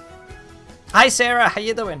 Hi Sarah, how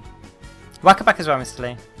you doing? Welcome back as well, Mr.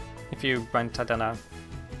 Lee. If you went, I don't know.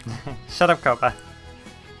 Shut up, Cobra.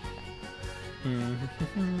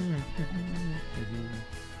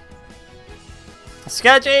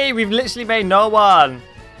 Scourgy, we've literally made no one.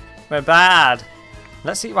 We're bad.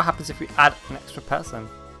 Let's see what happens if we add an extra person.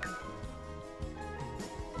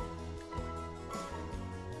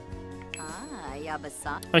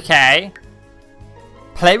 Okay.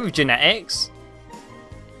 Play with genetics.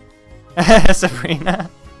 Sabrina.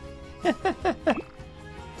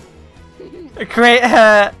 Create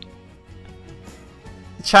her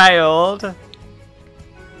child.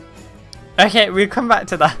 Okay, we'll come back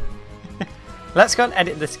to that. Let's go and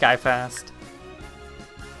edit this guy first.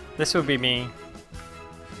 This will be me.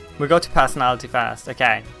 We'll go to personality first.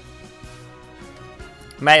 Okay.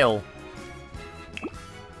 Male.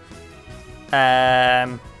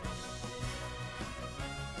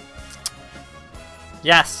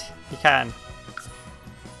 Yes, you can.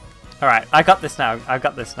 Alright, I got this now. I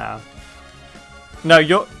got this now. No,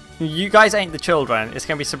 you guys ain't the children. It's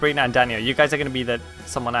gonna be Sabrina and Daniel. You guys are gonna be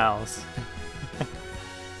someone else.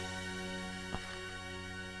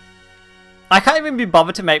 I can't even be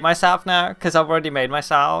bothered to make myself now because I've already made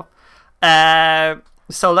myself.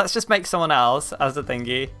 So let's just make someone else as the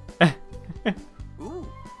thingy. Ooh.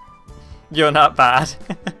 You're not bad.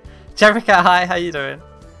 Jerica, hi, how you doing?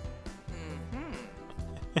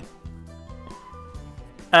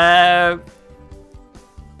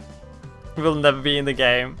 We'll never be in the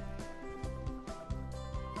game.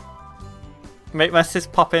 Make my sis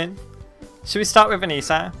pop in. Should we start with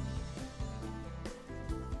Anissa?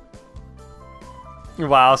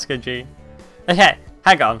 Wow, Skudgy. Okay,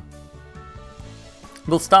 hang on.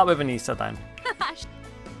 We'll start with Anissa then.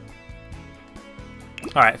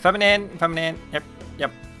 Alright, feminine.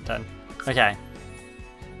 Yep, done. Okay.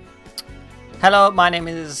 Hello, my name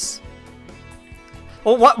is...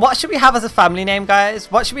 Oh, what should we have as a family name, guys?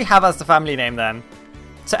 What should we have as the family name then?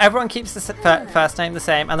 So everyone keeps the first name the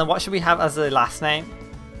same, and then what should we have as the last name?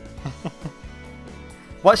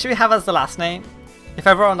 What should we have as the last name? If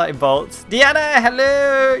everyone like votes. Deanna,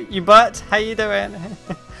 hello! You butt, how you doing?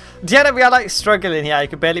 Deanna, we are like struggling here. I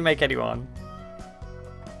could barely make anyone.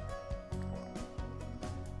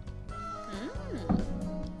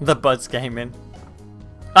 The Buds Gaming.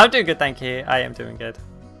 I'm doing good, thank you. I am doing good.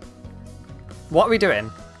 What are we doing?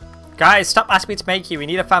 Guys, stop asking me to make you. We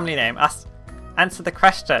need a family name. Answer the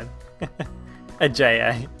question. A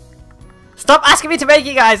J.A. Stop asking me to make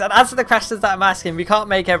you guys and answer the questions that I'm asking. We can't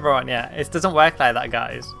make everyone yet. It doesn't work like that,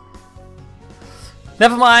 guys.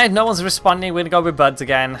 Never mind. No one's responding. We're going to go with Buds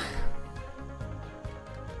again.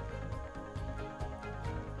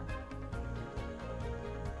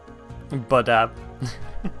 Budab.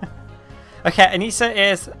 Okay, Anissa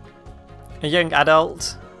is a young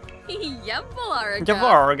adult.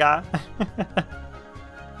 Yavarga.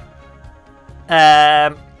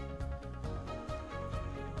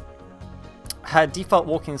 Her default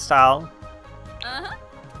walking style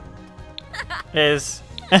is...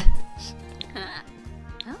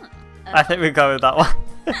 I think we'll go with that one.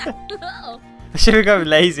 Should we go with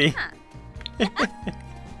lazy?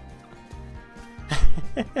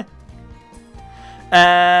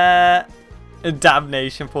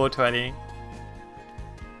 Damnation 420.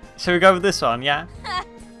 Should we go with this one, yeah?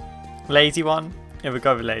 Lazy one? Yeah, we'll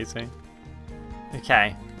go with lazy.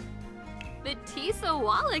 Okay. Batisa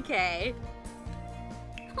Wallake.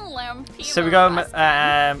 So we go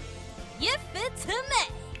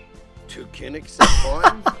To Kinnick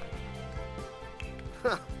Sabon.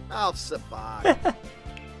 I'll survive.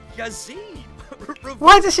 Yazim.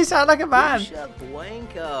 Why does she sound like a man?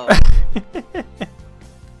 Blanco.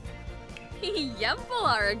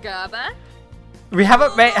 We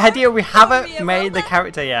haven't made Hadia, we haven't made the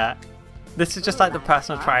character yet. This is just like the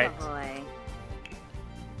personal trait.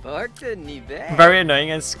 Very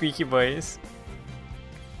annoying and squeaky voice.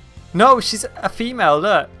 No, she's a female,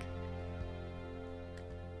 look.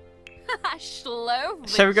 Shlo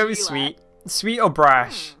Shall we go with Vajula. sweet? Sweet or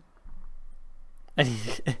brash?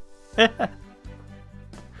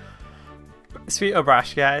 Sweet or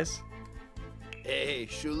brash, guys? Hey,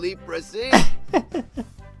 Shuli Brazil.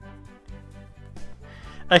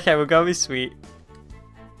 Okay, we'll go with sweet.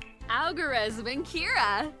 Algorithm and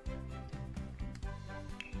Kira.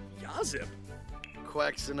 Yazip.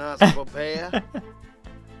 Quaxanaspopeia.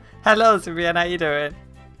 Hello, Sabrina, how you doing?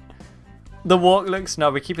 The walk looks... No,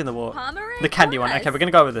 we're keeping the walk. Pomeroy The candy one. Taurus. Okay, we're going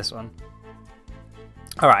to go with this one.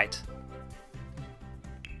 Alright.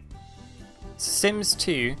 Sims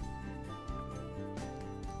 2.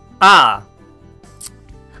 Ah.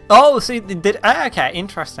 Oh, so they did... okay,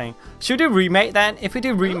 interesting. Should we do remake then? If we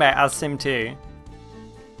do remake as Sim 2.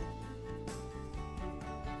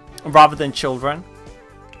 Rather than children.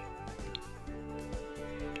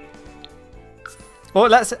 Or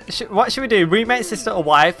let's... what should we do? Remake sister or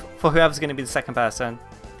wife for whoever's going to be the second person.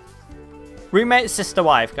 Remake sister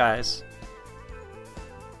wife, guys.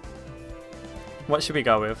 What should we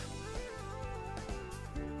go with?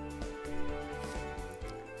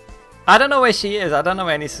 I don't know where she is. I don't know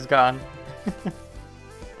where Anissa's gone.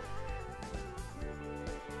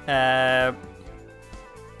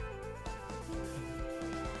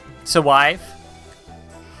 So wife.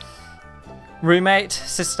 Roommate,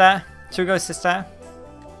 sister. Should we go sister?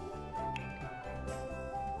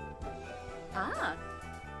 Ah.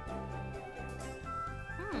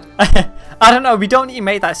 I don't know. We don't need to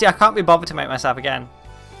make that. See, I can't be bothered to make myself again.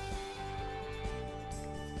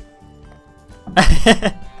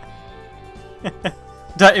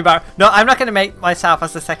 Don't embarrass. No, I'm not going to make myself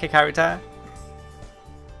as the second character.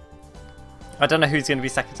 I don't know who's going to be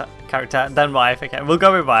second character. Then wife. Okay, we'll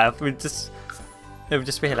go with wife. It would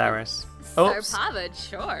just be hilarious. Oops. Sarpava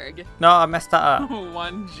Chorg. No, I messed that up.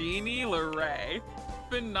 One genie Leray.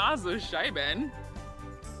 Benazo Scheiben.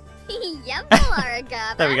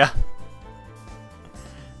 There we go.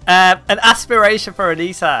 An aspiration for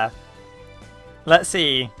Anissa. Let's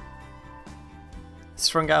see.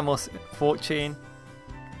 Stronger, more fortune.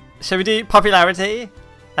 Shall we do popularity?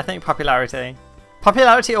 I think popularity.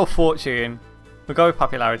 Popularity or fortune? We'll go with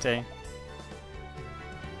popularity.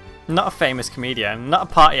 Not a famous comedian. Not a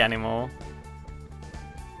party animal.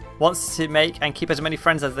 Wants to make and keep as many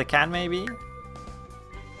friends as they can, maybe?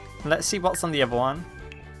 Let's see what's on the other one.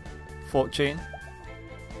 Fortune.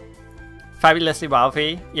 Fabulously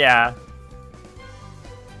wealthy. Yeah.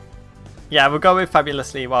 Yeah, we'll go with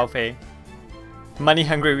fabulously wealthy. Money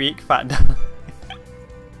hungry weak fat dog.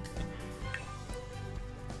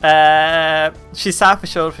 She's sad for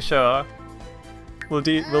sure.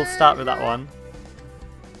 We'll start with that one.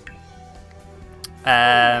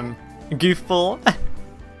 Goofball.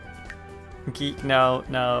 Geek,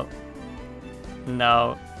 no.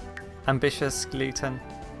 Ambitious, gluten.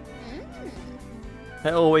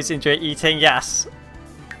 I always enjoy eating, yes.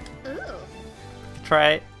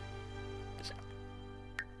 Try.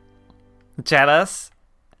 Jealous.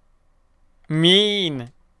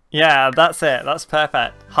 Mean. Yeah, that's it. That's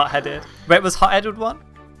perfect. Hot-headed. Wait, was hot-headed one?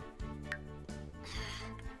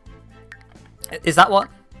 Is that one?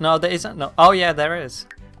 No, there isn't. No. Oh yeah, there is.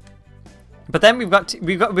 But then we've got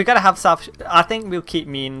to have self. I think we'll keep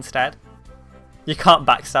mean instead. You can't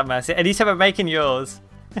backstab Mercy. At least we're making yours.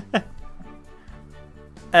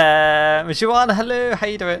 Joanna, hello. How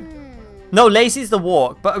you doing? No, lazy's the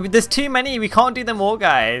walk, but there's too many. We can't do them all,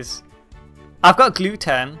 guys. I've got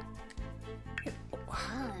gluten.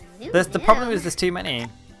 The problem is there's too many.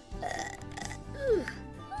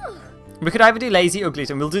 We could either do lazy or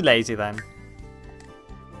gluten. We'll do lazy then.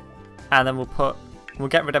 And then we'll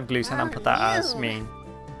get rid of gluten and put that as mean.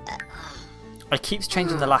 It keeps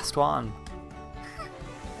changing the last one.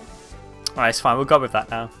 Alright, it's fine. We'll go with that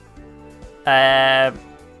now.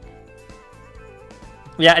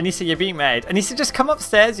 Yeah, Anissa, you're being made. Anissa, just come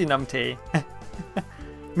upstairs, you numpty.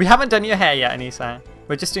 We haven't done your hair yet, Anissa.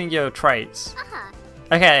 We're just doing your traits.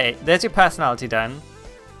 Okay, there's your personality done.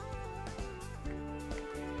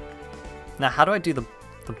 Now, how do I do the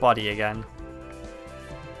body again?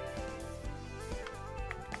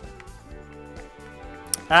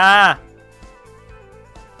 Ah!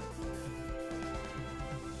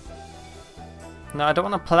 No, I don't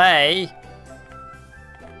want to play.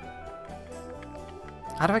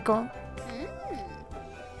 How do I go?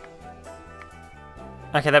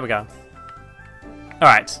 Okay, there we go.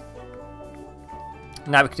 Alright.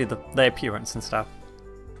 Now we can do the appearance and stuff.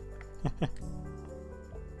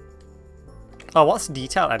 Oh, what's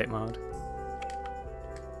detail edit mode?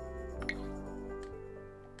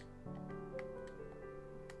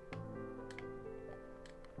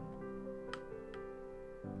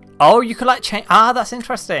 Oh, you could like change. Ah, that's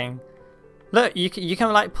interesting. Look, you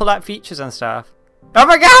can like pull out features and stuff. Oh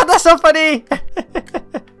my god, that's so funny.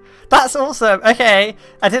 That's awesome. Okay,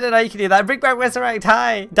 I didn't know you could do that. Big Bang Resurrect,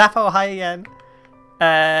 hi. Dapo, hi again.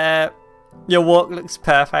 Your walk looks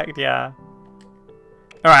perfect, yeah.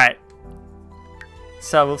 Alright.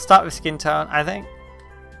 So we'll start with skin tone, I think.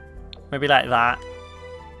 Maybe like that.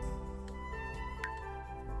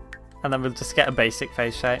 And then we'll just get a basic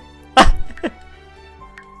face shape.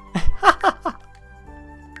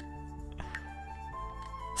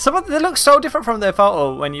 Some of they look so different from their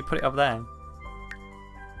photo when you put it up there.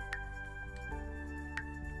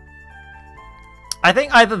 I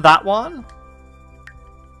think either that one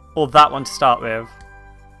or that one to start with.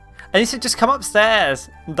 And you should just come upstairs.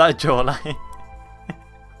 That jawline.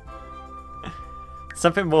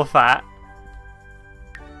 Something more fat.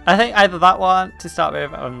 I think either that one to start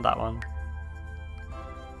with or that one.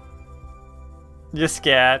 You're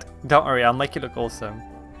scared. Don't worry, I'll make it look awesome.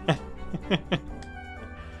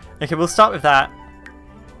 Okay, we'll start with that.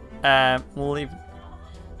 We'll leave.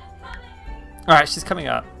 Alright, she's coming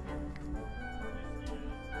up.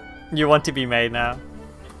 You want to be made now.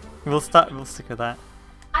 We'll stick with that.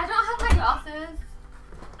 I don't have my glasses.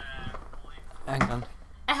 Hang on.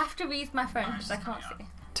 I have to read my phone because I can't see.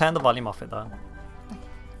 Turn the volume off it though.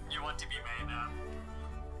 You want to be made now.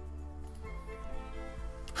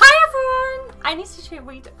 Hi everyone! I need to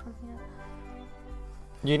read it from here.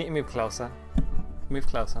 You need to move closer. Move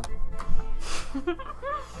closer.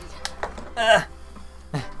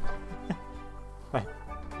 Wait.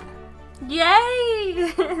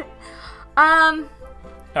 Yay!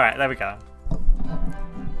 Alright, there we go.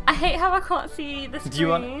 I hate how I can't see the screen. Do you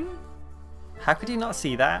want... How could you not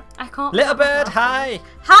see that? I can't. Little bird, hi!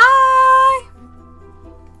 Hi!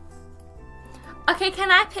 Okay,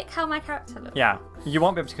 can I pick how my character looks? Yeah, you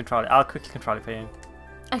won't be able to control it. I'll quickly control it for you.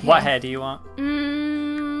 Okay. What hair do you want?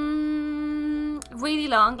 Really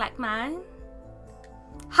long, like mine.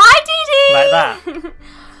 Hi, Dee Dee! Like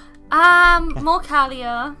that? More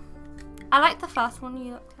curlier. I like the first one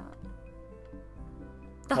you looked at.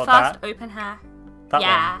 The What, first that? open hair. That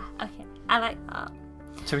yeah, okay. I like that. one?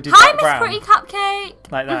 Shall we do Hi, that Miss brown? Pretty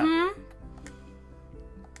Cupcake! Like that?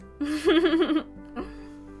 Mhm.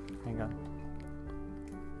 Hang on.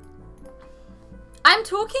 I'm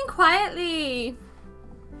talking quietly.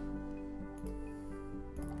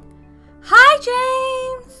 Hi,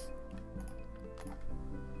 James!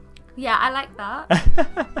 Yeah, I like that.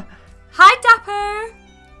 Hi, Dapper!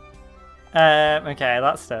 Okay,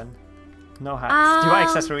 that's done. No hats. Do you want Um,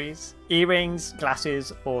 accessories? Earrings,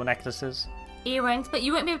 glasses, or necklaces? Earrings, but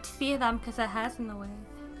you won't be able to see them because her hair's in the way.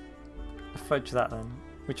 Fudge that then.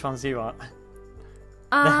 Which ones do you want?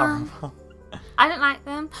 They're horrible. I don't like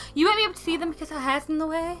them. You won't be able to see them because her hair's in the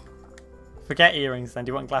way. Forget earrings then.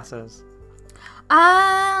 Do you want glasses?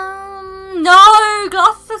 No!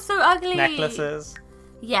 Glasses are so ugly. Necklaces?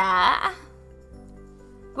 Yeah.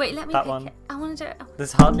 Wait, let me That pick one. it. I want to do it.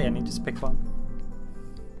 There's hardly any. Just pick one.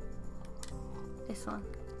 This one.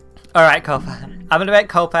 Alright, Copad. I'm gonna make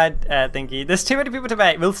Copad thingy. There's too many people to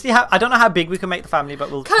make. We'll see how. I don't know how big we can make the family, but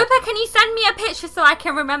we'll. Copa, can you send me a picture so I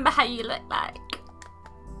can remember how you look like?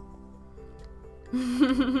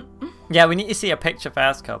 Yeah, we need to see a picture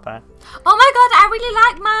first, Copad. Oh my god, I really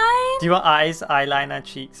like mine. Do you want eyes, eyeliner,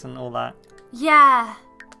 cheeks, and all that? Yeah.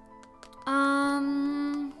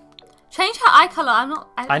 Change her eye color.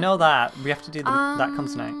 I know that. We have to do the. That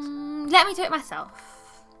comes next. Let me do it myself.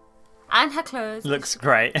 And her clothes. Looks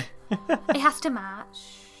great. It has to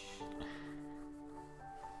match.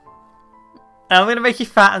 I'm gonna make you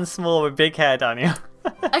fat and small with big hair, Daniel.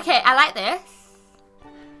 Okay, I like this.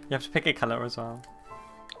 You have to pick a colour as well.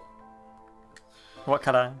 What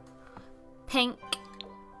colour? Pink.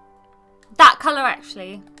 That color,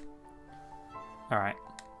 actually. Alright.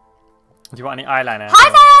 Do you want any eyeliner? Hi,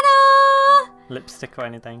 Diana! Lipstick or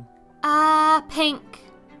anything? Pink.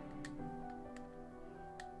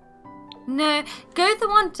 No, go the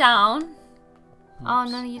one down. Oops. Oh,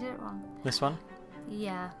 no, you did it wrong. This one?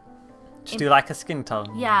 Yeah. Just do like a skin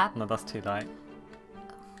tone? Yeah. No, that's too light.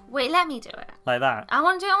 Wait, let me do it. Like that? I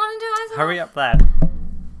want to do it myself. Hurry up there.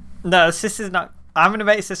 No, sis is not. I'm gonna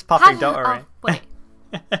make sis popping, don't worry. Oh, wait.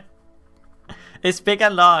 It's big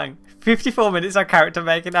and long. 54 minutes of character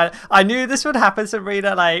making. I knew this would happen,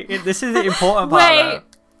 Sabrina. Like, this is the important part. Wait.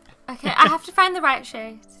 Okay, I have to find the right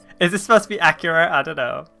shade. Is this supposed to be accurate? I don't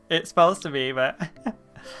know. It's supposed to be, but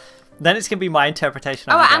then it's gonna be my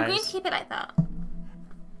interpretation. Oh, of it, I'm going to keep it like that.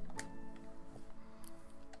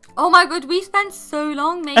 Oh my god, we spent so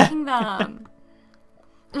long making them.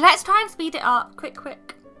 Let's try and speed it up. Quick.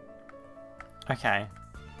 Okay.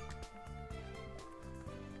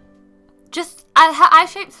 Just, her eye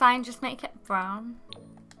shape's fine, just make it brown.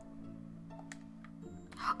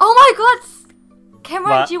 Oh my god!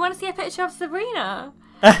 Cameron, What? do you want to see a picture of Sabrina?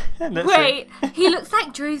 Let's Wait, he looks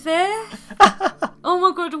like Joseph. Oh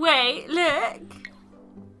my god, wait, look.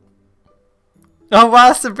 Oh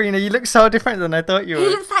wow, Sabrina, you look so different than I thought you He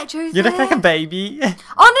would. looks like Joseph. You look like a baby.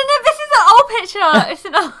 Oh no, this is an old picture. It's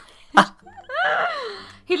an old picture.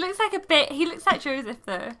 He looks like a bit. He looks like Joseph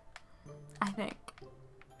though. I think.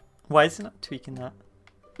 Why is it not tweaking that?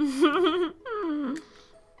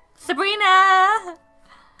 Sabrina.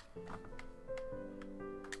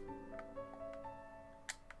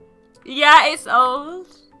 Yeah, it's old.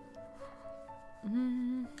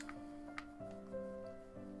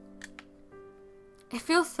 It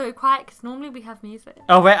feels so quiet because normally we have music.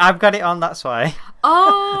 Oh wait, I've got it on, that's why.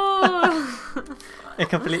 Oh. I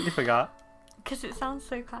completely forgot. Because it sounds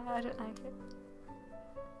so quiet, I don't like it.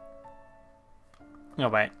 Oh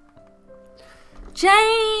wait.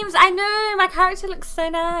 James, I know, my character looks so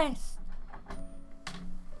nice.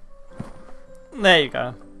 There you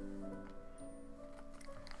go.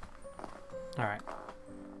 Alright.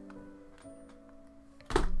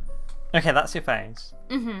 Okay, that's your face.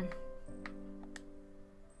 Mhm.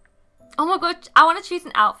 Oh my god, I want to choose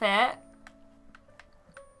an outfit.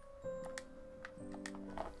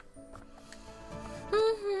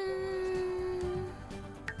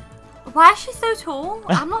 Why is she so tall?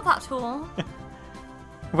 I'm not that tall.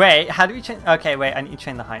 Wait, how do we change? Okay, wait, I need to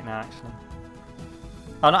change the height now actually.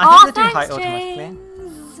 Oh no, I think they're doing height automatically.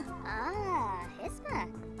 James. Ah, Hisma.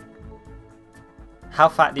 How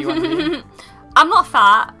fat do you want to be? I'm not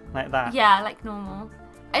fat. Like that? Yeah, like normal.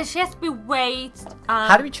 And she has to be way.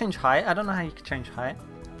 How do we change height? I don't know how you can change height.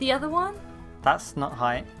 The other one? That's not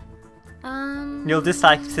height. Um. You'll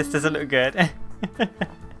dislike if this doesn't look good.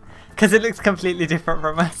 Because it looks completely different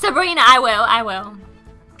from us. Sabrina, I will.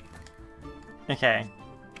 Okay.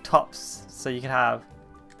 Tops. So you can have...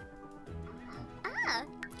 Ah,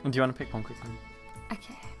 Do you want to pick one quickly?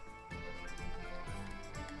 Okay.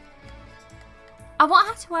 I want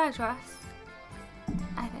her to wear a dress.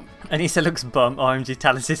 I think. Anissa looks bum. OMG,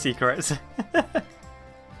 tell us your secrets. I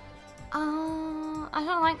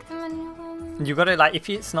don't like them, any of them. You gotta, like, if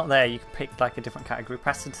it's not there, you can pick, like, a different category.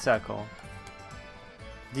 Press the circle.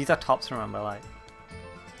 These are tops, remember, like.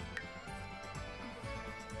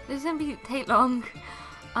 This is gonna take long.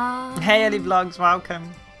 Hey, Ellie Vlogs, welcome.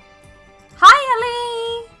 Hi,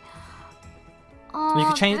 Ellie! Oh, You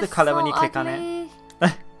can change the that's colour when so you click on it.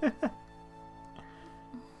 ugly.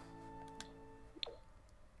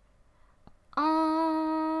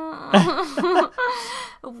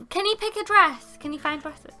 Can you pick a dress? Can you find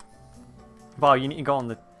dresses? Well, you need to go on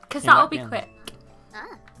the... Because in that'll that be bin. quick.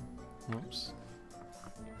 ah. Oops.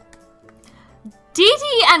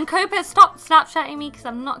 Didi and Copa, stop Snapchatting me because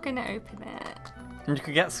I'm not going to open it. And you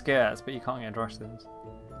could get skirts, but you can't get dresses.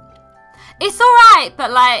 It's alright,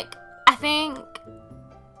 but like, I think...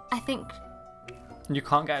 You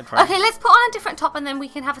can't get a dress. Okay, let's put on a different top and then we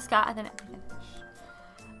can have a skirt and then it can finish.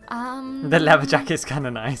 The leather jacket's kind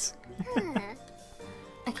of nice.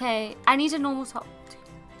 Okay, I need a normal top.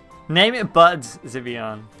 Name it Buds,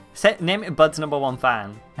 Zivion. Name it Buds #1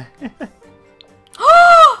 fan.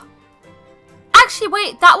 Actually,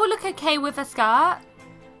 wait, that will look okay with a skirt.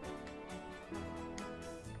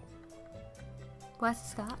 Where's the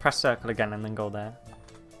skirt? Press circle again and then go there.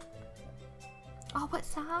 Oh,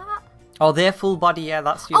 what's that? Oh, they're full body, yeah,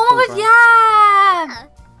 that's your Oh full my god, body. yeah!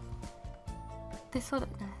 This will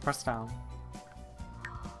look nice. Press down.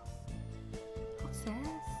 What's this?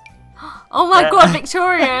 Oh my Yeah. god,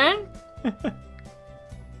 Victorian!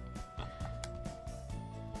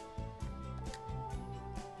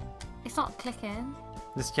 It's not clicking.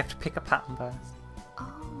 Just you have to pick a pattern first.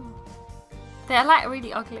 Oh. They're like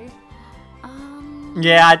really ugly.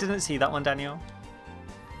 Yeah, I didn't see that one, Daniel.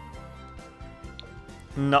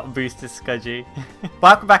 Not boosted Scudgy.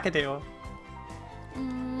 Welcome back, Adil.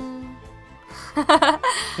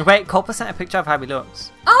 Wait, Copa sent a picture of how he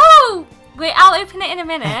looks. Oh! Wait, I'll open it in a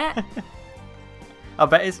minute. I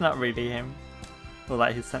bet it's not really him. Or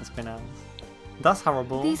like his sense spinels. That's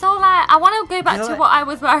horrible. These are like, I want to go back These are to like- what I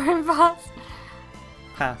was wearing first.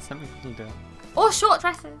 Pass, let me quickly do it. Or short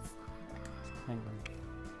dresses. Hang on.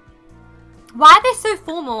 Why are they so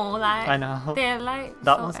formal? Like, I know. they're like.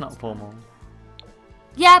 That so one's not extra. formal.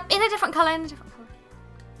 Yeah, in a different colour,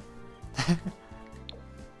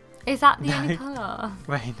 Is that the only No. colour?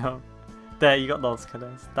 Wait, no. There, you got those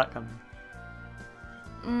colours. That colour.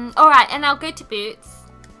 Alright, and I'll go to boots.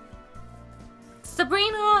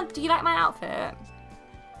 Sabrina, do you like my outfit?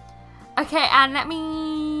 Okay, and let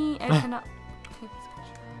me open up.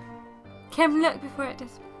 Kim, look before it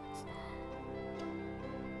disappears.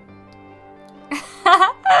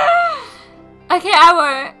 Okay,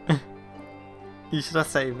 I won't. You should have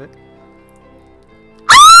saved it.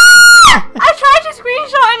 I tried to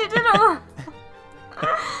screenshot and it didn't work.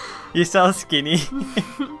 You're so skinny.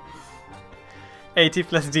 80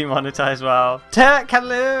 plus demonetized, wow. Turk,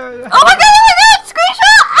 hello! Oh my god, screenshot!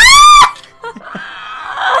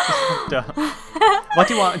 What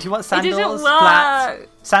do you want? Do you want didn't sandals, work. flats?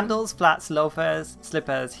 Sandals, flats, loafers,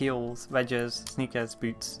 slippers, heels, wedges, sneakers,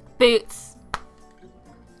 boots. Boots.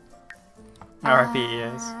 RIP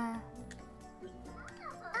ears.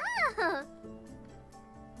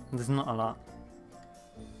 There's not a lot.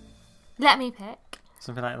 Let me pick.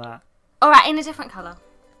 Something like that. Alright, in a different colour.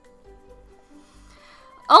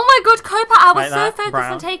 Oh my god, Copa, I was Like so that? focused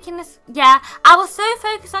Brown? on taking this. Yeah, I was so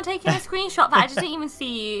focused on taking a screenshot that I just didn't even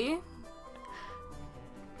see you.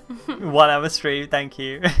 1 hour stream, thank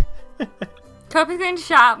you. Copa's going to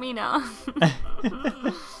shout at me now.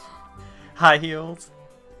 High heels.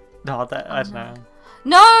 No, that, I don't know.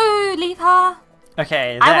 No, leave her.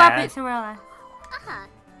 Okay, I wear there. boots in real life.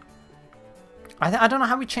 I don't know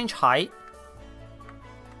how we change height.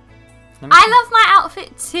 Let me see. I love my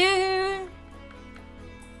outfit too.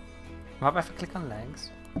 What about if I click on legs?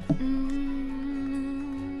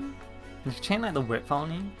 Mm, You can change like the width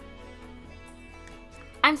only.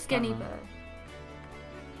 I'm skinny, Uh-huh.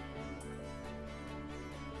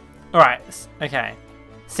 though. Alright, okay.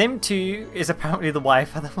 Sim 2 is apparently the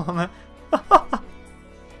wife at the moment.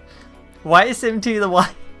 Why is Sim 2 the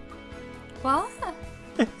wife? What?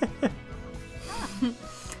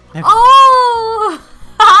 Oh!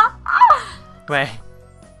 Wait.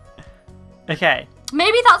 Okay.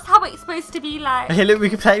 Maybe that's how it's supposed to be like. Okay, look, we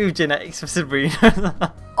can play with genetics for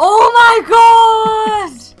Sabrina. Oh my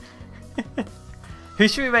god! Who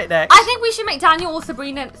should we make next? I think we should make Daniel or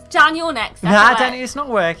Sabrina. Daniel next. Nah, definitely. Danny, it's not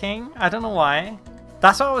working. I don't know why.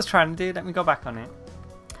 That's what I was trying to do. Let me go back on it.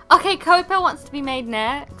 Okay, Copa wants to be made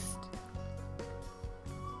next.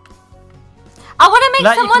 I want to make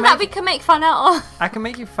Like, you someone can that make- we can make fun out of. I can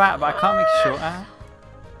make you fat, but I can't make you shorter.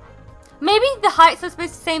 Maybe the heights are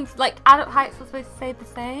supposed to same, like adult heights are supposed to stay the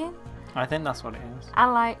same. I think that's what it is.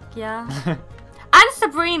 And like, yeah. And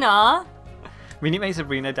Sabrina, We need to make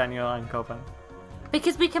Sabrina, Daniel, and Copa.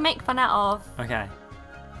 because we can make fun out of Okay,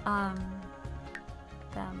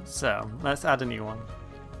 them. so let's add a new one.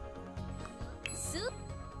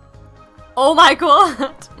 Oh my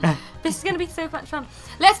god, this is gonna be so much fun.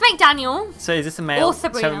 Let's make Daniel. So is this a male? Or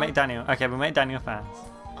Sabrina. Shall we make Daniel? Okay, we'll make Daniel first.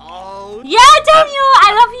 Oh, Yeah, Daniel,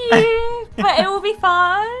 I love you, but it will be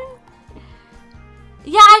fun.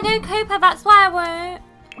 Yeah, I know Copa. That's why I won't.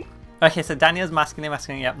 Okay, so Daniel's masculine.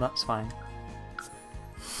 Yep, that's fine.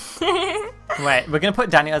 Wait, we're gonna put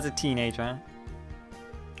Daniel as a teenager.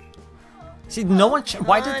 See, no one.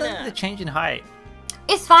 Why did they change in height?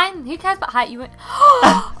 It's fine. Who cares about height? You won't.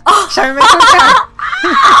 Shall we make him a child?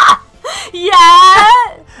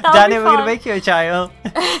 Yeah. Daniel, we're gonna make you a child.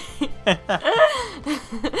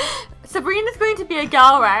 Sabrina's going to be a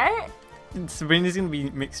girl, right? Sabrina's gonna be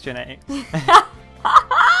mixed genetics.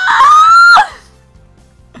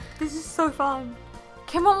 This is so fun.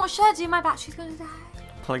 Come on, what should I do? My battery's gonna die.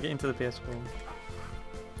 Plug it into the PS4.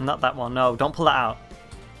 Not that one. No, don't pull that out.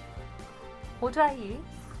 What do I use?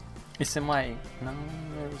 It's in my. No,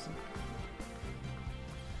 where is it?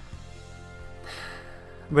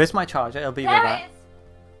 Where's my charger? It'll be with There that. it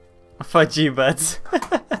is. For G-Buds.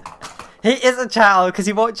 He is a child because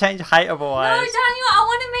he won't change height No, otherwise. Daniel, I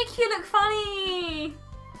want to make you look funny.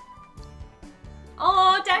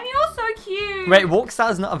 Oh, Daniel's so cute. Wait,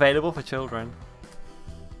 Walkstar's not available for children.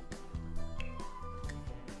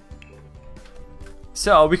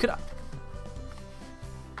 So we could.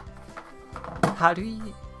 How do we?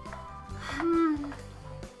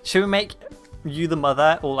 Should we make you the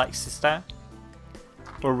mother or like sister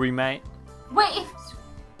or roommate? Wait,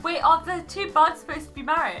 are the two buds supposed to be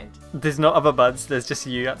married? There's no other buds. There's just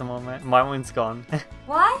you at the moment. My one's gone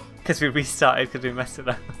Why? because we restarted because we messed it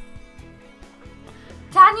up.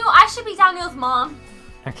 Daniel, I should be Daniel's mom.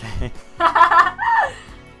 Okay. Because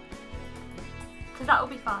that will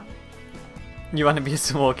be fun. You want to be a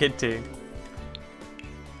small kid too?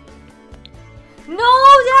 No,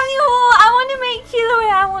 Daniel, I want to make you the way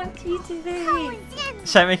I want you to be.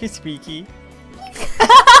 Shall I make you squeaky?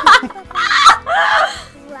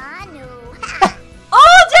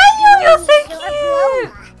 Oh, Daniel, you're so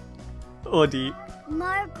cute. Or deep?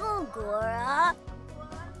 Marco Gora.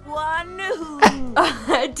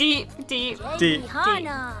 Wanu. Deep. Deep.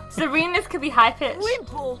 Hana. Sabrina's could be high pitched.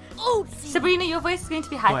 Wimple. Oh, Sabrina, your voice is going to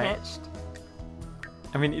be high pitched.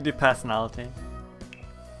 I mean, you do personality.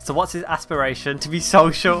 So what's his aspiration? To be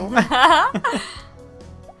social?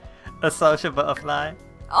 A social butterfly.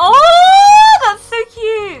 Oh, that's so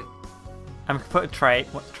cute. I'm gonna put a trait.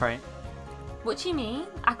 What trait? What do you mean?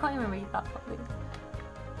 I can't even read that properly.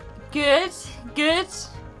 Good, good.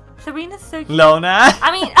 Serena's so cute. Lona.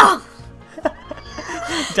 I mean, oh.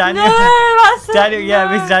 Daniel. No, that's so Daniel, yeah,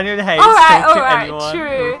 no. Miss Daniel hates Alright, talk to alright, anyone.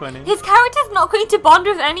 true. Funny. His character's not going to bond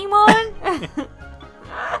with anyone.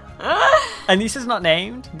 Anissa's not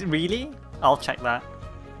named? Really? I'll check that.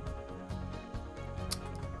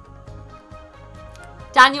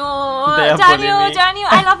 Daniel, They are bullying Daniel, me. Daniel,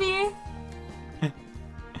 I love you.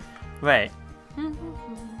 Wait.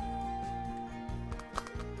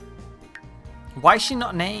 Why is she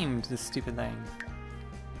not named? This stupid thing.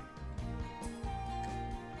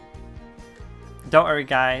 Don't worry,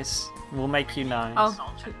 guys. We'll make you nice. Oh,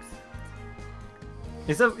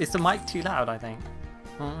 Is the mic too loud? I think.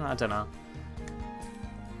 I don't know.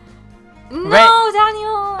 no, Wait.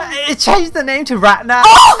 Daniel. It changed the name to Ratna.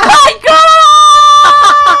 Oh my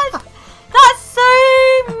god! That's so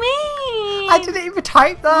mean. I didn't even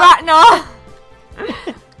type that. Ratna.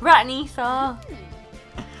 Ratnisa.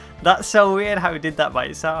 That's so weird how it did that by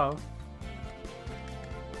itself.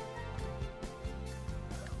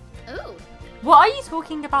 Ooh. What are you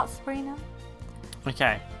talking about, Sabrina?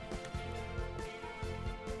 Okay.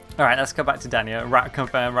 Alright, let's go back to Daniel. Rat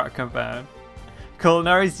confirm, rat confirm. Cool,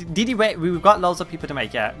 no worries. Didi, wait, we've got loads of people to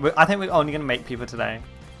make yet. I think we're only going to make people today.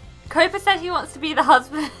 Copa said he wants to be the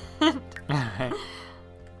husband. Alright.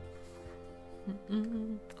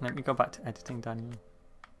 Let me go back to editing Daniel.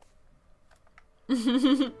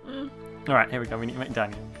 Alright, here we go. We need to make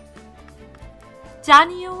Daniel.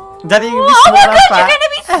 Daniel. Daniel, you're gonna be Oh small my and god, fat. you're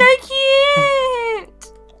gonna be so cute.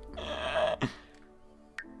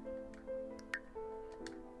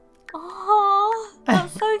 Oh,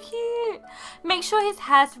 that's so cute. Make sure his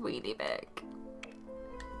hair's really big.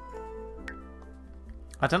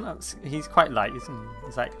 I don't know. He's quite light, isn't he?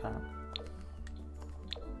 He's like that.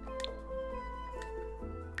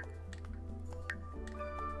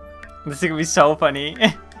 This is gonna be so funny.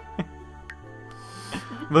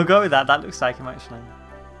 We'll go with that. That looks like him actually.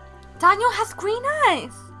 Daniel has green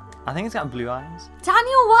eyes. I think he's got blue eyes.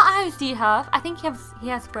 Daniel, what eyes do you have? I think he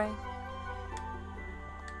has grey.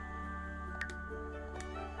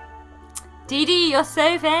 Didi, you're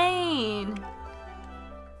so vain.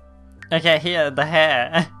 Okay, here, the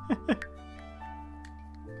hair.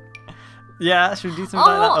 Yeah, should we do something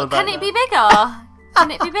like that? Oh, can it be bigger?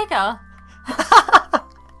 Can it be bigger?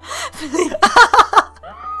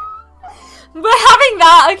 We're having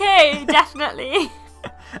that, okay, definitely.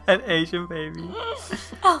 An Asian baby.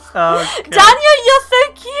 Oh. Okay. Daniel, you're so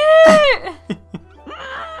cute!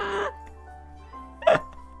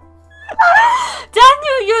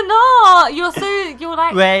 Daniel, you're not! You're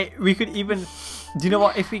like... Wait, we could even... Do you know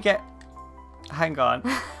what? If we get... Hang on.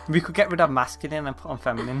 We could get rid of masculine and put on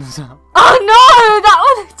feminine as well. Oh no! That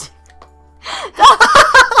would...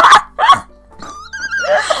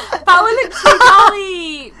 That would look too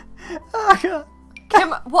golly! Oh,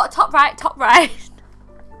 God. What? Top right? Top right.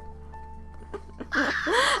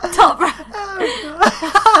 Top right.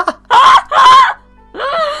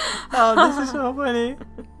 Oh, this is so funny.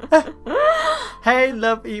 Hey,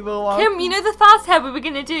 love evil one. Kim, you know the first hair we were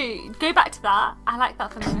gonna do? Go back to that. I like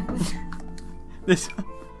that for me. This one.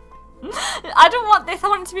 I don't want this. I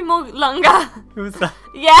want it to be more longer. Who's that?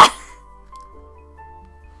 Yeah.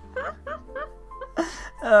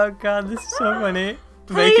 Oh god, this is so funny.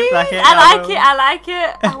 Please. Make it black hair. I like it. I like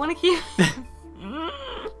it. I want to keep.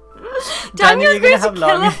 Daniel, Daniel's you're going gonna to have kill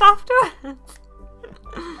long. us afterwards.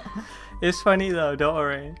 It's funny though, don't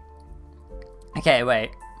worry. Okay,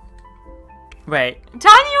 wait. Wait.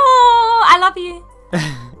 Daniel, I love you.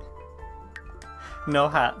 No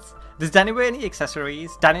hats. Does Daniel wear any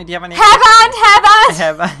accessories? Daniel, do you have any Hairband, hairband.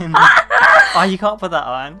 hairband? Oh, you can't put that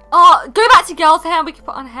on. Oh, go back to girls' hair and we can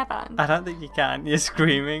put on a hairband. I don't think you can. You're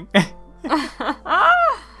screaming.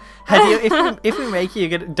 If we make you,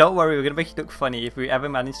 don't worry, we're gonna make you look funny if we ever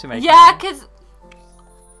manage to make Yeah, you. because...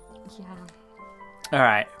 Yeah.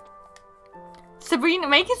 Alright. Sabrina,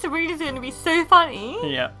 making Sabrina's going to be so funny.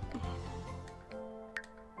 Yeah.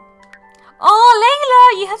 Oh,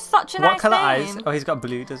 Layla, you have such a What nice colour name. eyes? Oh, he's got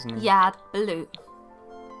blue, doesn't he? Yeah, blue.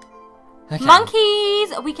 Okay.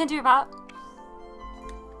 Monkeys, we can do that.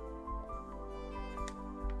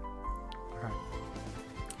 Right.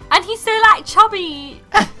 And he's so like chubby.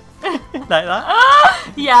 Like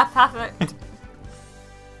that? Yeah, perfect.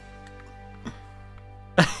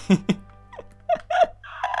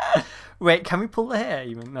 Wait, can we pull the hair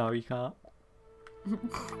even? No, you can't.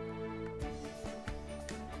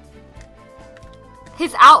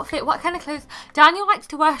 His outfit, what kind of clothes? Daniel likes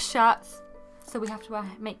to wear shirts. so we have to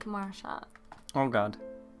make him wear a shirt. Oh god.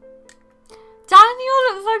 Daniel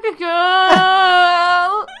looks like a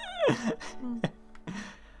girl.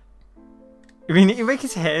 We need to make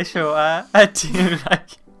his hair shorter. I do like.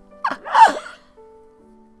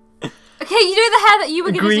 Okay, you know the hair that you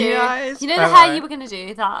were gonna Green do. eyes? You know the hair Alright. you were gonna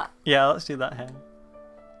do that. Yeah, let's do that hair.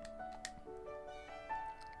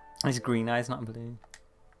 It's green eyes, not blue.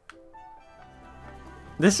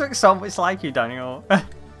 This looks so much like you, Daniel.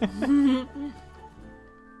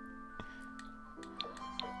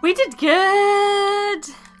 We did good.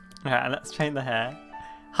 Alright, let's change the hair.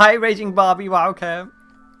 Hi, Raging Barbie, welcome.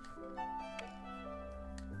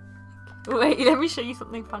 Wait, let me show you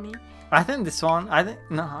something funny. I think this one.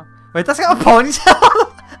 No. Wait, that's got a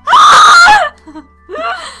ponytail.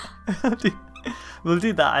 We'll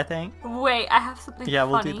do that, I think. Wait, I have something Yeah,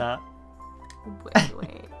 we'll funny. do that.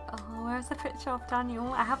 Wait. Oh, where's the picture of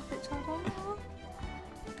Daniel? I have a picture of Daniel.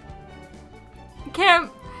 Okay,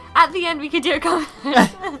 at the end we could do a comment. See,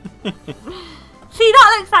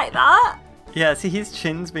 that looks like that. Yeah, see, his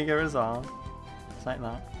chin's bigger as well. It's like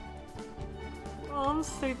that. Oh, I'm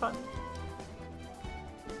so funny.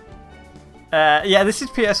 Yeah, this is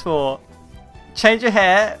PS4. Change your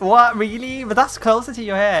hair. What, really? But that's closer to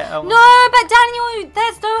your hair. Oh. No, but Daniel,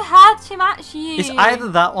 there's no hair to match you. It's either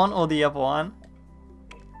that one or the other one.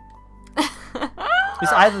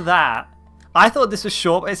 It's either that. I thought this was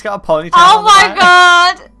short, but it's got a ponytail. Oh on the my back.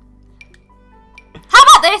 god. How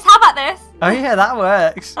about this? How about this? Oh yeah, that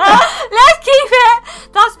works. Let's keep it.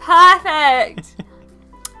 That's perfect.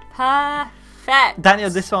 Perfect. Daniel,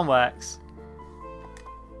 this one works.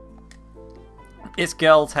 It's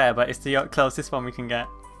girl's hair, but it's the closest one we can get.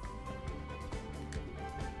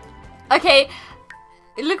 Okay,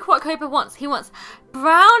 look what Cobra wants. He wants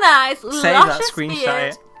brown eyes, Save that, luscious screenshot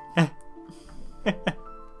beard. it.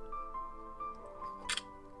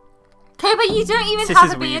 Cobra, you don't even This have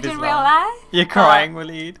is a beard weird as in well. real life. You're crying,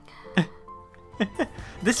 Waleed.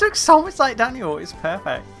 This looks so much like Daniel. It's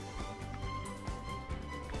perfect.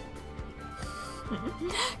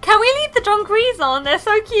 Can we leave the dungarees on? They're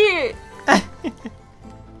so cute.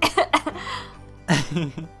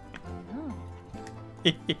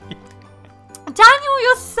 Daniel,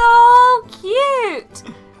 you're so cute.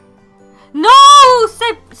 No,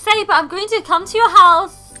 Saber, I'm going to come to your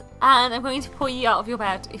house and I'm going to pull you out of your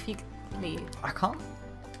bed if you leave. I can't.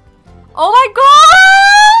 Oh my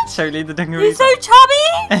god! So leave the dungarees. He's so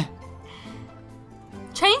chubby.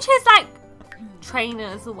 Change his like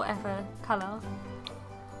trainers or whatever colour.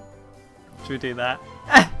 Should we do that?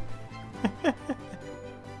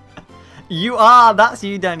 You are. That's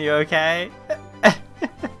you, Daniel. Okay.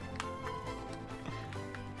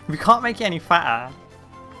 We can't make it any fatter.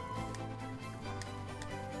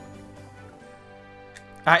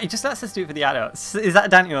 Alright, he just lets us do it for the adults. Is that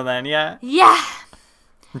Daniel then? Yeah. Yeah.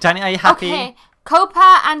 Daniel, are you happy? Okay.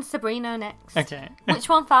 Copa and Sabrina next. Okay. Which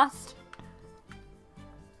one first?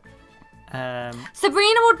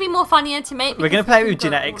 Sabrina would be more funnier to make. We're gonna because play we with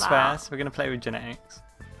can go genetics all out. first. We're gonna play with genetics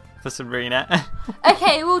for Sabrina.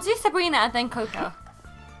 Okay, we'll do Sabrina and then Copa.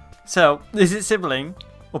 So, is it sibling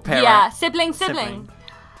or parent? Yeah, sibling.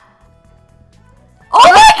 Oh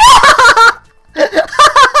my god!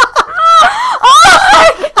 Oh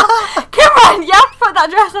my god! Cameron, you have to put that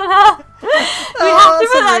dress on her. We have to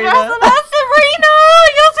put that dress on her. Sabrina,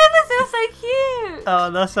 your twin is so cute. Oh,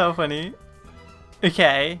 that's so funny.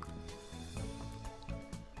 Okay.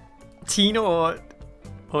 Teen or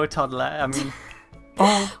toddler? I mean,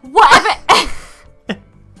 oh. Whatever.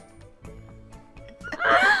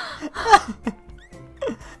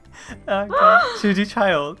 Oh god. Should we do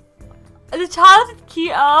child? The child is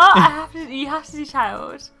cuter. You have to do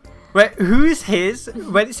child. Wait, who's his?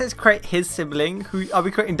 When it says create his sibling, who are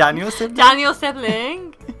we creating? Daniel's sibling? Daniel's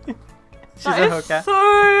sibling. She's That a is hooker.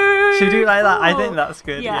 So Should we do it like that? I cool. think that's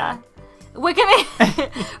good. Yeah. We're going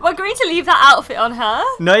to leave that outfit on her.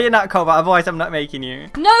 No, you're not, Cobra. Otherwise, I'm not making you.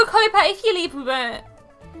 No, Copa, if you leave, we won't.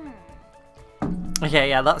 Okay,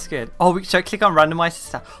 yeah, that's good. Oh, should I click on randomize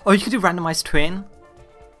stuff? Oh, you could do randomized twin.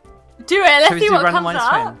 Do it. Let's Should we see do what comes randomized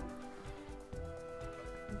up. twin?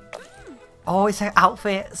 Oh, it's like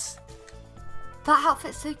outfits. That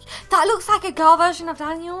outfit's so cute. That looks like a girl version of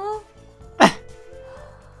Daniel.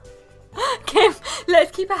 Kim,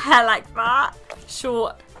 let's keep her hair like that.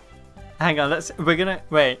 Short. Hang on, let's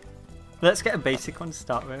get a basic one to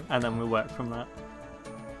start with, and then we'll work from that.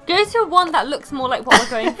 Go to one that looks more like what we're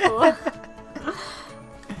going for.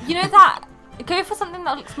 You know that? Go for something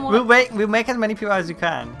that looks more like... We'll make as many people as we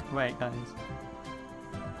can. Wait, guys.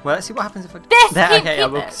 Well, let's see what happens if I... This! There, Keep okay, yeah,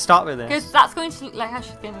 we'll it. start with Because this. that's going to look like how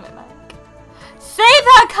she's going to look like.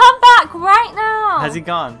 Saber, come back right now! Has he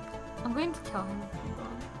gone? I'm going to kill him.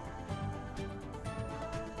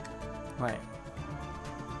 Wait.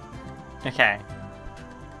 Okay.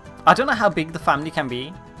 I don't know how big the family can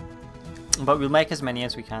be, but we'll make as many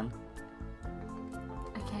as we can.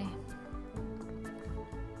 Okay.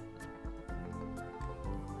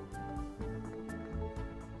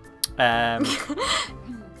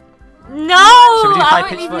 No! Should we do I high won't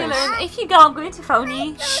pitched leave you voice? alone. If you go, I'm going to phone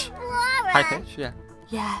you. High pitch, yeah.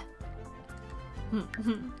 Yeah.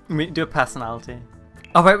 We do a personality.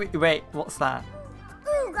 Oh wait, what's that?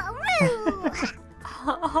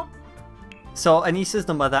 So Anissa's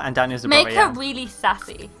the mother and Daniel's the Make brother. her really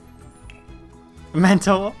sassy.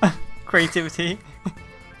 Mental creativity.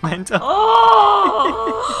 Mental.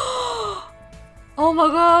 Oh! Oh my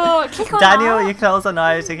god. Click on Daniel, that. your clothes are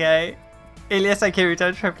nice, okay? Ilias and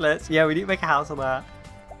Kirito triplets. Yeah, we need to make a house of that.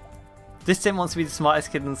 This Tim wants to be the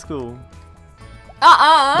smartest kid in school.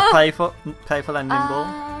 Playful and nimble.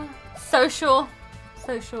 Social.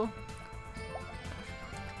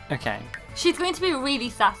 Okay. She's going to be really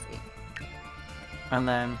sassy. And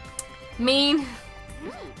then Mean.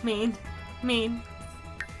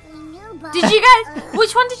 Did you guys...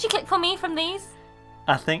 Which one did you click for me from these?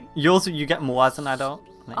 I think yours you get more as an adult.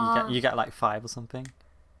 Like you get like 5 or something.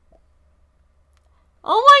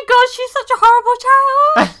 Oh my god, she's such a horrible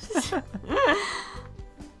child.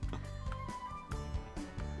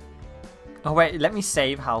 Oh wait, let me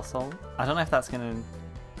save household. I don't know if that's gonna...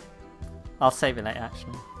 I'll save it later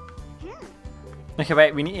actually. Okay,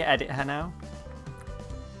 wait, we need to edit her now.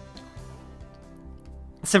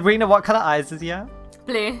 Sabrina, what colour eyes does he have?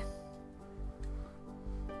 Blue.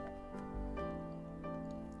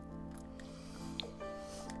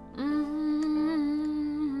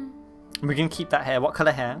 We're gonna keep that hair. What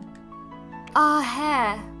colour hair?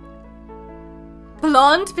 Hair.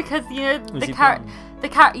 Blonde, because you know Is he the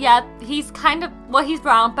carrot. Yeah, he's kind of he's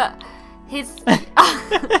brown, but his but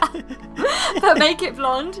make it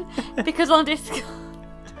blonde because on Discord.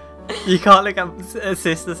 You can't look at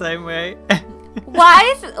sis the same way.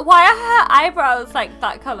 Why are her eyebrows like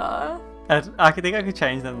that colour? I think I could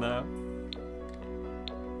change them though.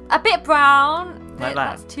 A bit brown. Like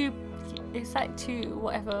that? That's too. It's like too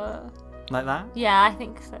whatever. Like that? Yeah, I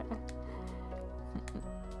think so.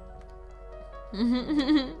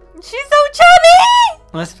 She's so chubby!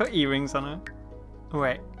 Let's put earrings on her. Oh,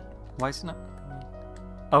 wait. Why is it not?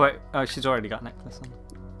 Oh wait. Oh, she's already got a necklace on.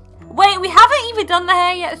 Wait, we haven't even done the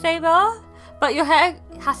hair yet, Saber. But your hair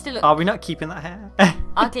has to look Are we not keeping that hair?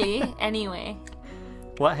 ugly anyway.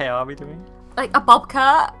 What hair are we doing? Like a bob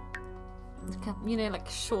cut. Like a, you know, like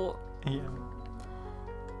short. Yeah.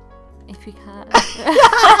 If you can.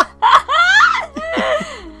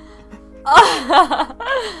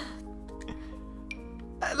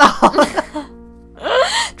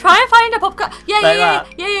 Try and find a bob cut. Yeah.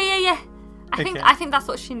 I think that's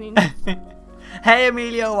what she needs. Hey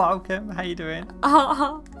Emilio, welcome. How you doing?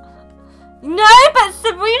 No, but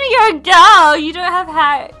Sabrina, you're a girl. You don't have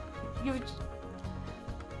hair.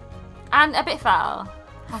 And a bit foul.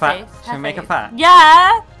 Her Fat? face, Should we make her face. fat?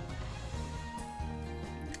 Yeah.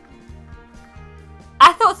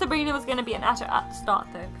 I thought Sabrina was going to be an actor at the start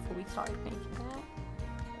though, before we started making it.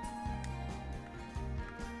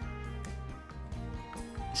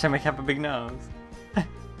 Should I make up a big nose?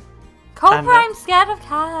 Cobra, I'm scared of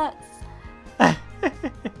cats.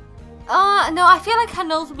 No, I feel like her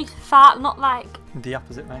nose would be fat, not like... The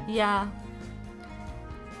opposite way. Yeah.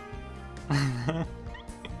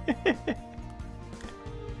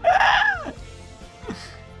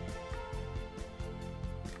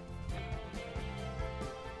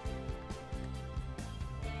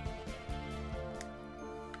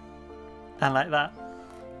 And like that.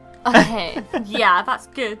 Okay, yeah, that's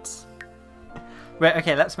good. Wait,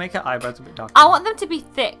 okay, let's make her eyebrows a bit darker. I want them to be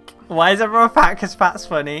thick. Why is everyone fat? Because fat's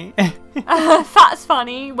funny. Fat's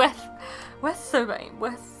funny. We're so vain.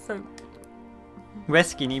 We're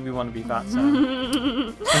skinny, we want to be fat, so. Oh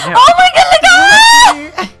my god, look at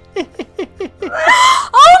her!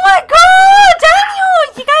 Oh my god,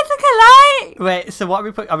 Daniel! You guys look alike! Wait, so what are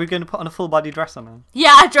we put? Are we going to put on a full body dress on her?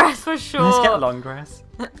 Yeah, a dress for sure. Let's get a long dress.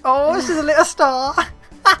 Oh, she's a little star.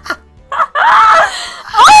 Oh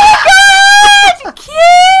my god!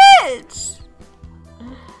 Cute!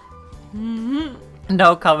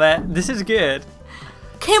 No comment. This is good.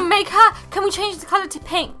 Can we change the colour to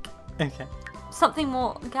pink? Okay. Something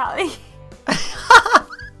more galley.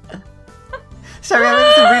 Sorry, I'm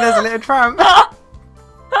meant to read as a little tramp.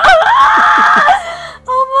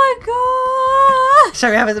 Oh my god!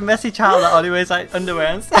 Sorry, I have a messy child that only wears like underwear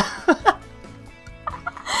and stuff.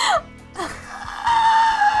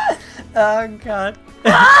 I Oh god.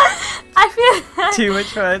 I feel like... Too much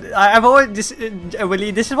fun. I've always just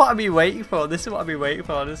Willie. This is what I've been waiting for. This is what I've been waiting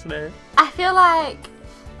for, honestly. I feel like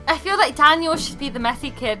Daniel should be the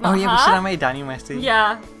messy kid, not Oh yeah, her. we should have made Daniel messy.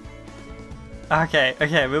 Yeah. Okay,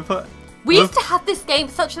 we'll put. We used to have this game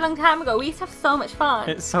such a long time ago. We used to have so much fun.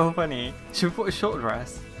 It's so funny. Should we put a short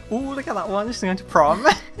dress? Oh, look at that one. She's going to prom.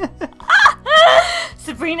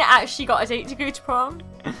 Sabrina actually got a date to go to prom.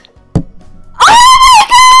 Oh my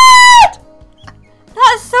god!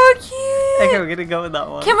 That's so cute. Okay, we're gonna go with that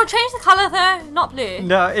one. Can we change the colour though? Not blue.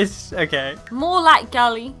 No, it's okay. More like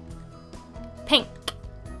girly. Pink.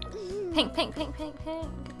 Pink, pink, pink, pink, pink,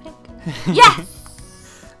 pink.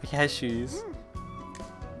 Yes! Okay, her shoes.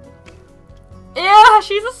 Ew, her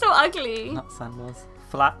shoes are so ugly. Not sandals.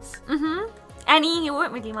 Flats. Any, it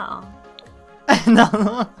won't really matter.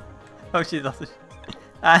 No. Oh, she's also.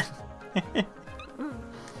 And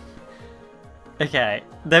okay,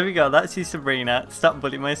 there we go. That's you, Sabrina. Stop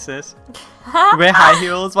bullying my sis. Wear high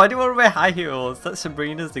heels. Why do you want to wear high heels? That's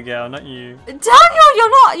Sabrina's the girl, not you. Daniel,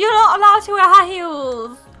 you're not allowed to wear high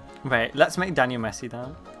heels. Wait, let's make Daniel messy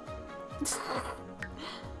then.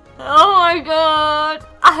 Oh my god.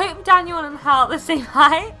 I hope Daniel and her are the same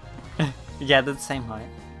height. Yeah, they're the same height.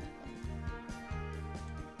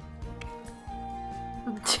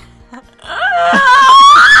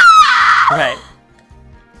 Right.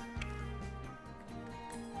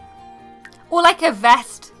 Or like a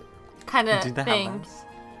vest kind Do of they have thing. those?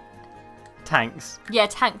 Tanks. Yeah,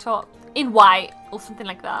 tank top in white or something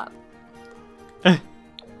like that.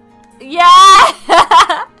 Yeah.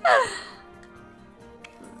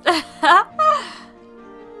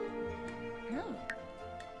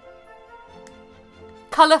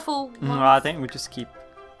 Colourful. No, I think we just keep.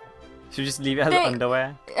 Should we just leave it as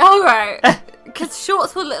underwear? All right, because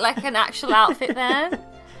shorts will look like an actual outfit then.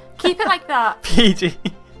 Keep it like that. PG.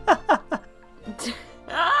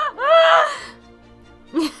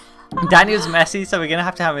 Daniel's messy, so we're gonna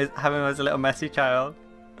have to have him as a little messy child.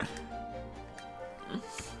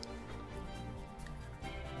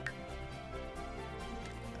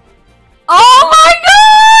 Oh my god!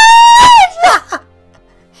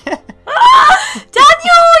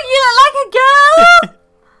 Daniel, you look like a girl.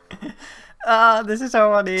 Ah, this is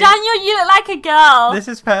so funny. Daniel, you look like a girl. This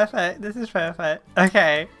is perfect. This is perfect.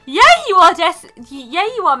 Okay. Yeah, you are. Yeah,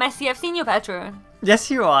 you are messy. I've seen your bedroom. Yes,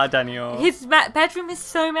 you are, Daniel. His bedroom is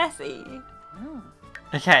so messy.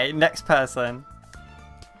 Okay, next person.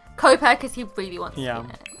 Copa, because he really wants to Yeah. be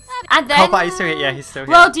next. And then... Copa, he's still here. Yeah, he's still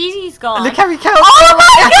here. Well, Dee Dee's gone. Look how he counts. Oh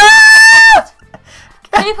my god!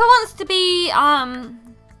 Copa wants to be, Can't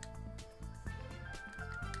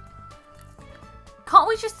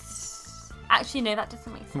we just... Actually, no, that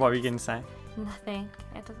doesn't make sense. What were you going to say? Nothing.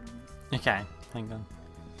 It doesn't. Okay, hang on.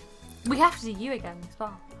 We have to do you again as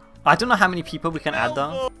well. I don't know how many people we can add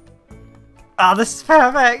though. Oh, this is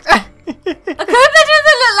perfect. Copa doesn't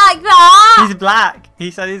look like that! He's black.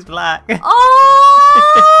 He said he's black.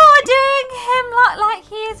 Oh, doing him look like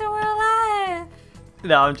he is in real life.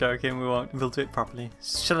 No, I'm joking. We won't. We'll do it properly.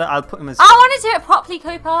 I'll put him as. I want to do it properly,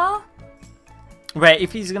 Copa. Wait,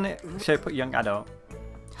 if he's gonna should I put young adult?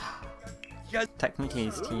 Technically,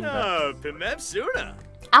 he's teen. But...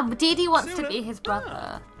 And Dee Dee wants to be his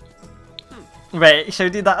brother. Wait, should we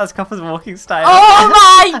do that as Copper's walking style? Oh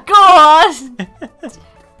my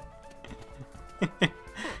god!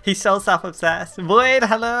 He's so self-obsessed. Void,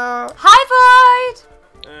 hello. Hi,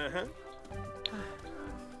 Void.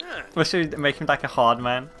 Or should we make him like a hard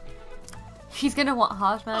man? She's gonna want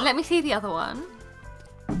hard man. Let me see the other one.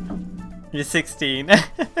 You're 16.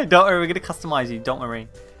 Don't worry, we're gonna customize you. Don't worry.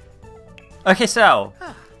 Okay, so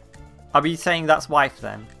are we saying that's wife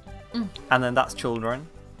then, and then that's children?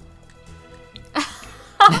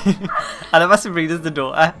 And then Sabrina's the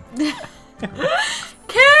daughter. Kim,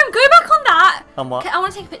 go back on that. On what? I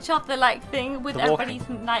want to take a picture of the like thing with The everybody's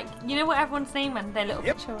like, you know what everyone's name and their little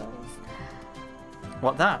picture was.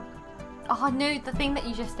 What that? Oh no, the thing that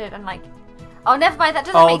you just did and like, oh never mind, that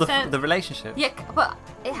doesn't make sense. The relationship. Yeah, but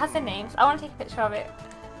it has their names. I want to take a picture of it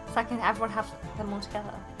so I can everyone have them all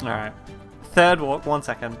together. All right. Third walk. 1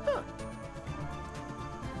 second.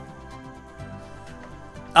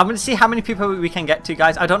 I'm gonna see how many people we can get to,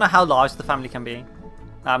 guys. I don't know how large the family can be.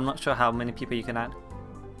 I'm not sure how many people you can add.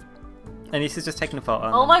 And this is just taking a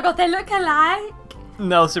photo. Oh my god, they look alike.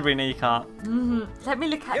 No, Sabrina, you can't. Let me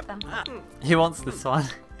look at them. He wants this one.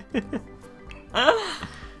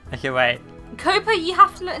 Okay, wait. Copa, you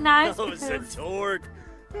have to look nice. Because...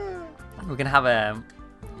 We're gonna have a.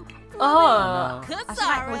 Oh, no. I just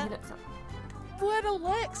like the way he looks up.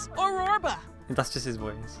 That's just his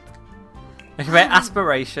voice. Okay, wait.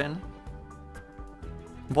 Aspiration.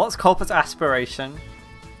 What's Copa's aspiration?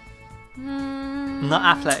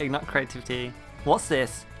 Not athletic, not creativity. What's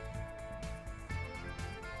this?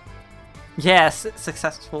 Yes,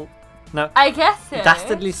 successful. No. I guess so.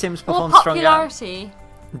 Dastardly Sims Or perform stronger. popularity.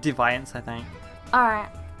 Defiance, I think. Alright.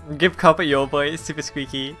 Give Copper your boy, it's super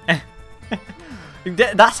squeaky.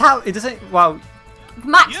 That's how it doesn't. Wow,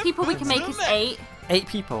 Max Yep, people we can make is 8. 8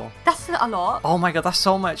 people. That's a lot. Oh my god, that's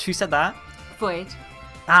so much. Who said that? Void.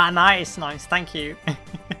 Ah, nice, nice. Thank you.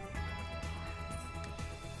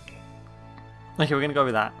 Okay, we're gonna go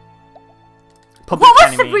with that. Public What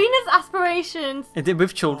was enemy. Sabrina's aspirations?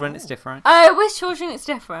 With children, it's different. Oh, with children it's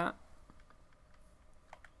different.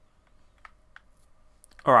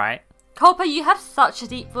 All right. Culpa, you have such a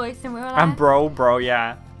deep voice in real life. And bro,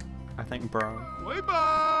 yeah. I think bro.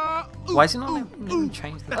 Why Why is it not letting me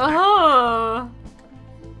change this? Oh.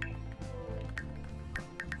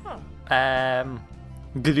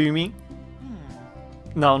 Gloomy.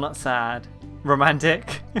 No, not sad.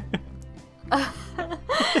 Romantic.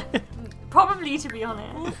 Probably, to be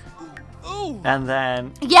honest. And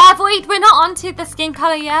then Yeah, Void, we're not onto the skin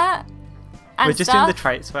colour yet. And we're just stuff. doing the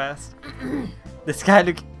traits first. This guy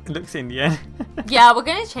looks Indian. Yeah, we're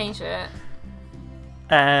gonna change it.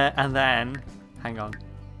 And then, hang on.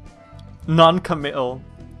 Non-committal.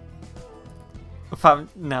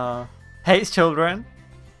 No. Hates children.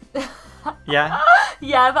 Yeah.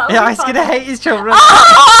 Yeah, that would Yeah, be he's fun. gonna hate his children.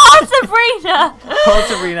 Oh, Sabrina! Poor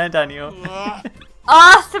Sabrina, Daniel.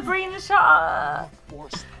 Oh, Sabrina, shut up.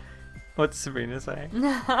 What's Sabrina say?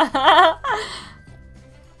 Um,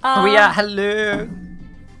 Oh yeah, hello.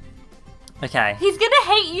 Okay. He's gonna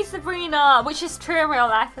hate you, Sabrina, which is true in real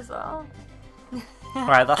life as well.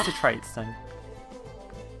 Alright, that's the traits then.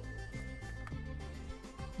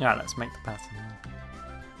 Alright, let's make the person.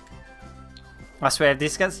 I swear, if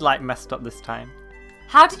this gets like messed up this time.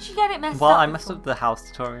 How did you get it messed up? Well, I messed before? up the house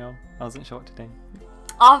tutorial. I wasn't sure what to do.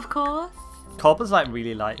 Of course. Corpus like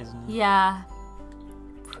really light, isn't it? Yeah.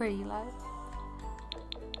 Pretty low.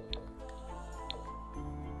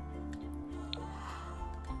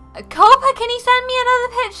 Copa, can you send me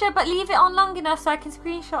another picture but leave it on long enough so I can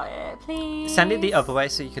screenshot it, please? Send it the other way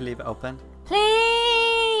so you can leave it open.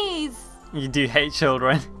 Please! You do hate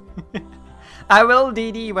children. I will,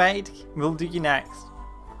 DD, wait. We'll do you next.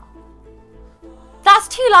 That's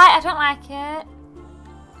too light, I don't like it.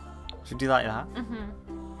 Should you like that?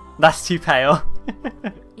 Mm-hmm. That's too pale.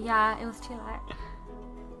 Yeah, it was too light.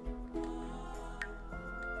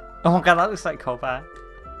 Oh my god, that looks like Cobra.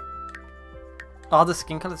 Oh, the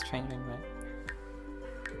skin color's changing, right?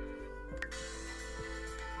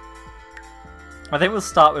 I think we'll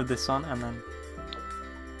start with this one and then...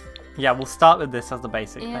 Yeah, we'll start with this as the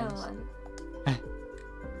basic Ew. things.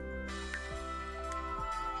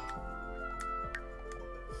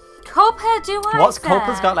 Copa, do I What's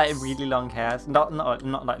Copa's got like really long hair? Not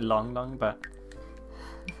like long, but...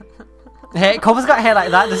 Hey, Copa's got hair like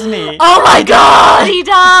that, doesn't he? Oh my god, he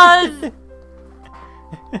does!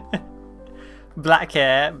 Black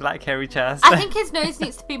hairy chest. I think his nose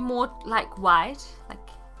needs to be more like wide. Like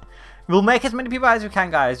We'll make as many people as we can,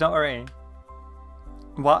 guys. Don't worry.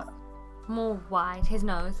 What? more wide, his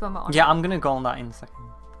nose when we're on. Yeah, I'm gonna go on that in a second.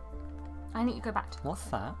 I need to go back to What's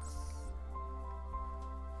that?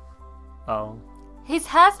 Oh, his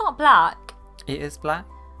hair's not black. it is black.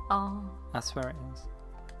 Oh. I swear it is.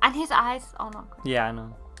 And his eyes are not good. Yeah, I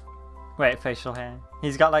know. Wait, facial hair.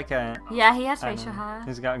 He's got like a. Yeah, he has I facial know. hair.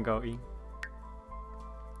 He's got a goatee.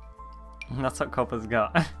 That's what Copa's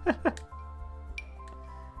got.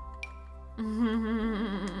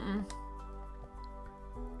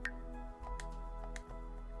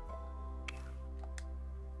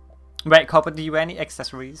 Wait, Copa, do you wear any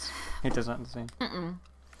accessories? He doesn't, does he? Mm-mm.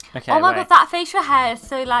 Okay, Oh my wait. god, that facial hair is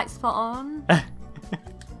so like spot on.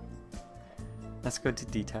 Let's go to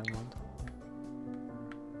detail mode.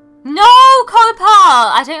 No, Copa!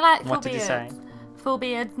 I don't like full What did beard. you say? Full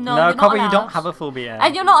beard. No, No, you're Copa, not you don't allowed. have a full beard.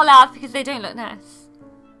 And you're not allowed because they don't look nice.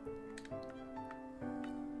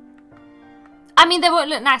 I mean, they won't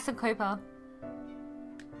look nice on Copa.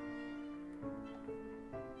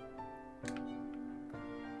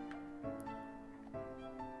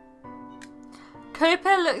 Copa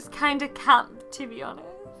looks kind of camp, to be honest.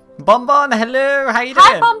 Bonbon, hello, how you doing?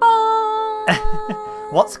 Hi,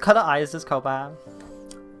 Bonbon! What colour eyes does Copa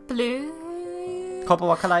have? Blue. Copa,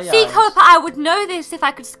 what colour See, eyes? Copa, I would know this if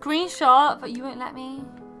I could screenshot, but you won't let me.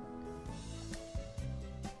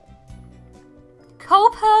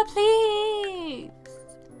 Copa, please.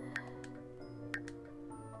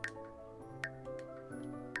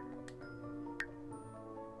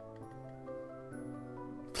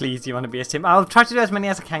 Please, do you want to be a sim? I'll try to do as many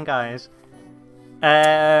as I can, guys.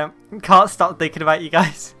 Can't stop thinking about you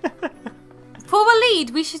guys. lead.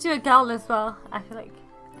 We should do a girl as well. I feel like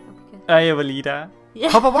that'd be good. Oh, you're a leader. Yeah.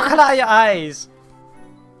 Copper, what colour are your eyes?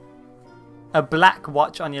 A black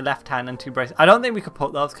watch on your left hand and 2 bracelets. I don't think we could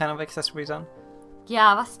put those kind of accessories on.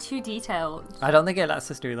 Yeah, that's too detailed. I don't think it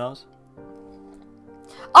lets us do those.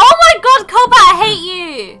 Oh my god, Cobra, I hate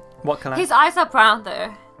you! What colour? His eyes are brown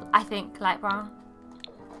though. I think, light brown.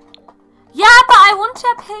 Yeah, but I want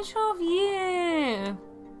a picture of you.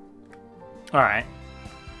 Alright.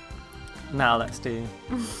 Now let's do...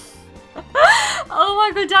 Oh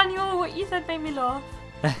my god, Daniel, what you said made me laugh.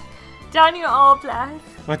 Daniel, oh bless.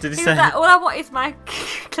 What did he He say? was like, all I want is my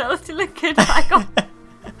clothes to look good back on.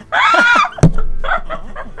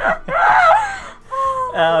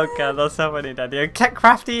 Oh god, that's so funny, Daniel.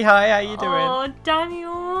 Crafty, hi, how you doing? Oh,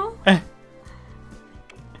 Daniel.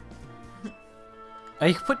 Oh,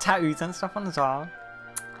 you can put tattoos and stuff on as well.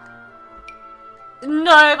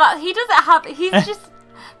 No, but he doesn't have. He's just.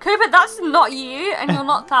 Cooper, that's not you, and you're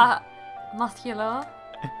not that muscular.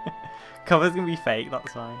 Cover's gonna be fake,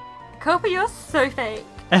 that's why. Cooper, you're so fake.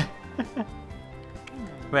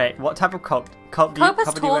 Wait, what type of coat do you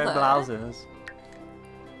Copa's do you wear tall, though. blouses?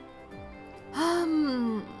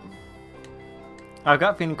 I've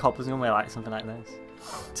got a feeling Copa's gonna wear like something like this.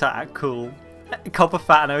 To act cool. Copa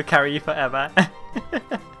fat and I'll carry you forever.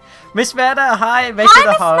 Miss Murder, hi, make it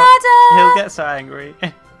a hug. He'll get so angry.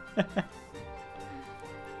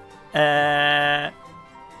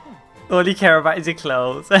 All you care about is your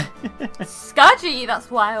clothes. Scudgy, that's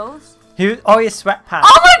wild. Who? Oh, your sweatpants.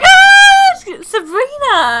 Oh my gosh!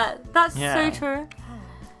 Sabrina! That's Yeah. so true.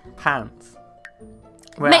 Pants.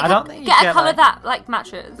 Wait, I don't think you get a colour like... that like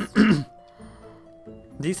matches.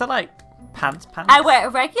 These are like pants. I wear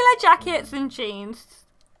regular jackets and jeans.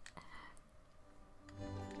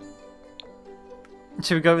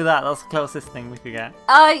 Should we go with that? That's the closest thing we could get.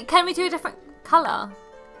 Can we do a different colour?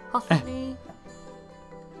 Possibly.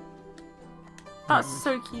 That's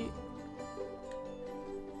so cute.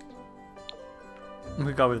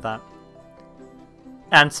 We'll go with that.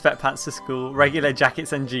 And sweatpants to school, regular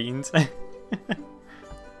jackets and jeans. They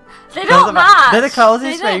don't match. They're the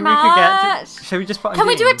closest They thing don't we could get. match. Should we just put on Can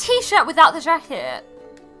we do a jeans? t-shirt without the jacket?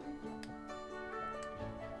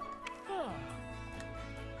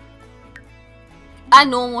 A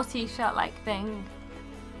normal t-shirt like thing.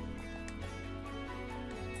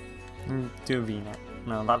 Do a v-neck.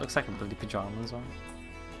 No, that looks like a bloody pajamas one.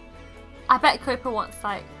 I bet Cooper wants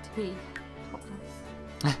like to be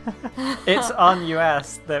topless. It's on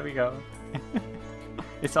US. There we go.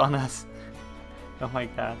 It's on us. Oh my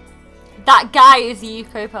god. That guy is you,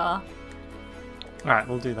 Cooper. Alright,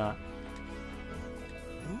 we'll do that.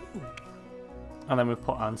 And then we'll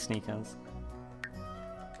put on sneakers.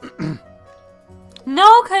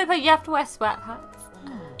 No, Cooper, you have to wear sweatpants.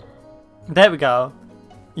 There we go.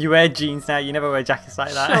 You wear jeans now, you never wear jackets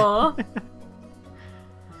like that. Sure.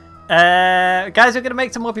 Guys, we're gonna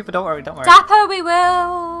make some more people, don't worry, don't worry. Dapper, we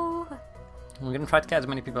will. We're gonna try to get as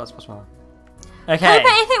many people as possible. Okay.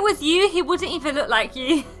 Cooper, if it was you, he wouldn't even look like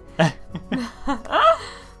you. I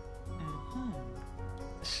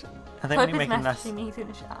think Cooper's we're making this. messaging me, he's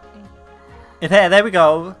gonna shout at me. There we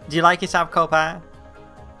go. Do you like yourself, Copa?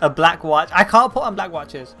 A black watch. I can't put on black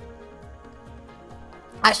watches.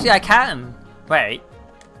 Actually, I can. Wait.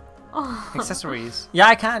 Oh. Accessories. Yeah,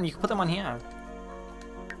 I can. You can put them on here.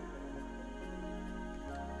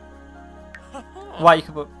 Why you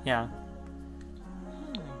could put... Yeah.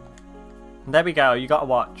 There we go. You got a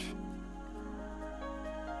watch.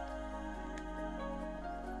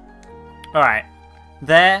 Alright.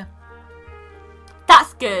 There.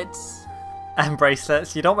 That's good. And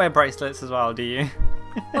bracelets. You don't wear bracelets as well, do you?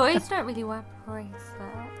 Boys don't really wear bracelets.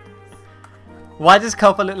 Why does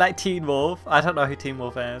Copa look like Teen Wolf? I don't know who Teen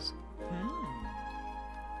Wolf is.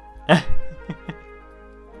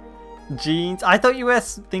 Jeans. I thought you were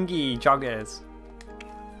thingy joggers.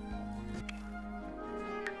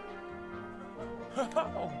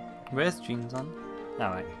 Where's jeans on?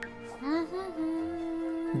 Alright.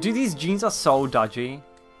 Dude, these jeans are so dodgy.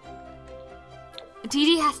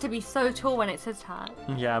 Dee has to be so tall when it says that.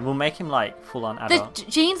 Yeah, we'll make him like full on The adult.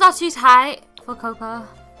 jeans are too tight for Copa.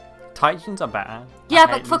 Tight jeans are better. Yeah, I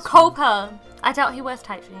but hate for these Copa, I doubt he wears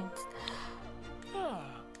tight jeans.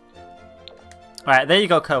 Alright, there you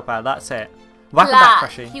go, Copa. That's it. Welcome back,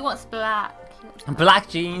 Black. Freshie. He wants black. Black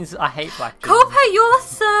jeans. I hate black jeans. Copa, you're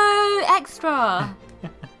so extra.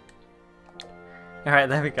 Alright,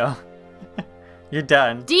 there we go. You're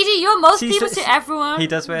done. Dee, you're most See, people so- to everyone. He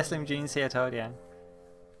does wear slim jeans here, I told you.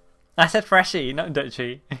 I said Freshie, not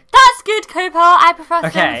Dutchy. That's good, Copa. I prefer slim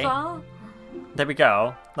Okay. as well. There we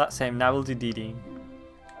go. That's him. Now we'll do Dee.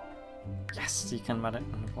 Yes, you can run it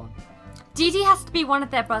on the phone. Dee has to be one of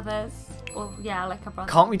their brothers. Or, yeah, like a brother.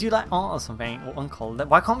 Can't we do like aunt or something? Or uncle?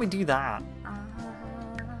 Why can't we do that?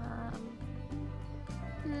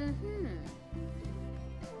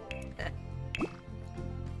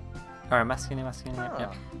 Alright, masculine,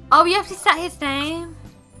 yep. Oh, we have to set his name.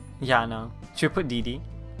 Yeah, I know. Should we put Dee?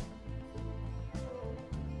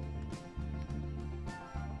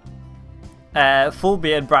 Full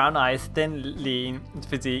beard, brown eyes, thin, lean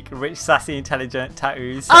physique, rich, sassy, intelligent,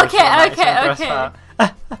 tattoos. Okay.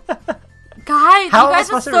 Guys, How you am I guys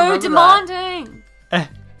are supposed to so remember demanding.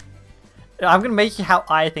 I'm gonna make you how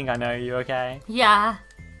I think I know you, okay? Yeah.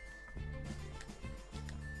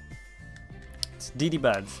 It's Dee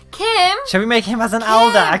Buds. Kim. Shall we make him as an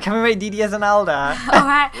elder? Can we make Dee as an elder?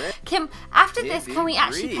 Alright. Kim, after this, can we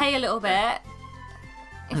actually play a little bit?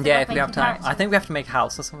 Yeah, if we have time. I think we have to make a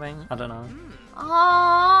house or something. I don't know.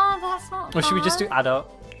 Oh, that's not Or should we just do adult?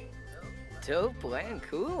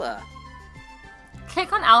 Kula.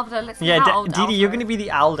 Click on Elder. Let's see Yeah, how old Dee, Elder you're is. gonna be the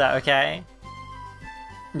elder, okay?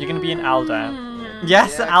 You're gonna be an elder.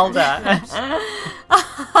 Yes, Yeah, elder.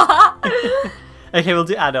 Okay, we'll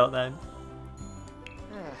do adult then.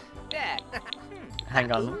 Hang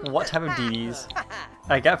on, what type of Dee?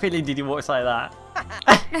 I get a feeling Dee walks like that.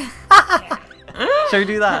 Shall we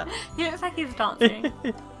do that? He looks like he's dancing.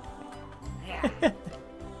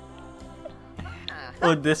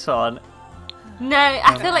 Or this one? No,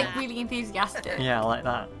 I feel like really enthusiastic. Yeah, like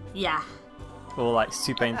that. Yeah. Or like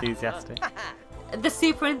super enthusiastic. The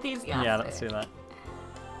super enthusiastic. Yeah, let's do that.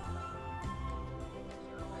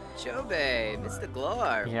 Chobe, Mr.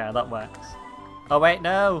 Glor. Yeah, that works. Oh wait,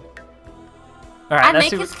 no. Alright, And let's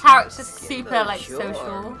make do his character super like Sure.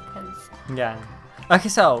 social. Cause... Yeah. Okay,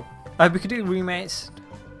 so we could do roommates.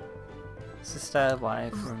 Sister,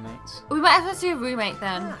 wife, roommates. We might have to do a roommate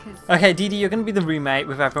then, because Okay, Dee, you're gonna be the roommate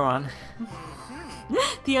with everyone.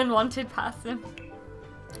 the unwanted person.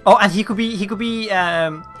 Oh, and he could be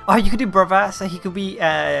oh, you could do brother, so he could be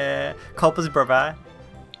Culpa's brother.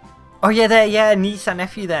 Oh yeah, niece and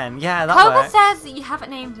nephew then. Yeah, that Cobra works. says that you haven't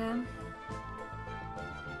named him.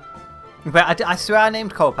 But I swear I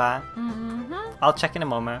named Culpa. Mm-hmm. I'll check in a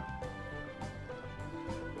moment.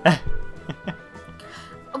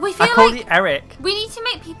 We feel I called like you Eric. we need to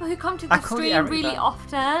make people who come to I the called you stream Eric really then.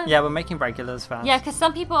 often. Yeah, we're making regulars first. Yeah, because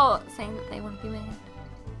some people are saying that they want to be made.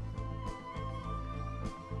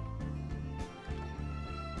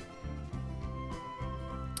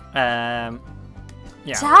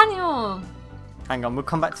 Yeah. Daniel! Hang on, we'll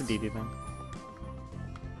come back to Dee then.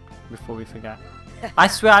 Before we forget. I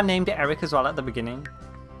swear I named it Eric as well at the beginning.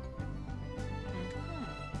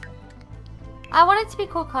 I want it to be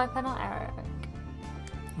called Coco, not Eric.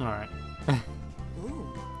 Alright.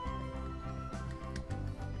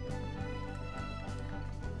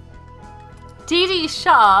 Dee,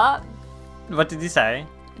 shut up. What did you say?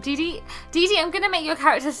 Dee, I'm gonna make your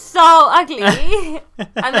character so ugly.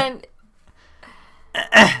 And then...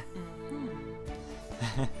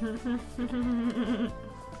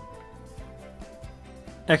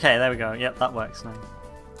 Okay, there we go. Yep, that works now.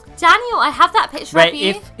 Daniel, I have that picture of Wait,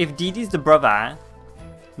 you. if Didi's the brother,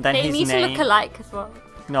 then They his need name... to look alike as well.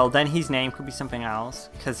 No, then his name could be something else,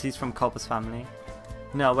 because he's from Copa's family.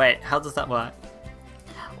 No, wait, how does that work?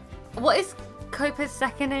 What is Copa's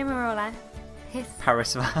second name in real life? His...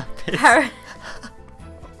 Paris.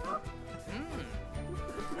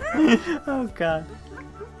 Oh god.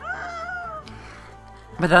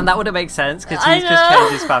 But then that wouldn't make sense, because I he's just know.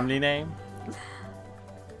 changed his family name.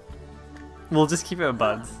 We'll just keep it with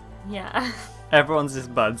Buds. Yeah. Everyone's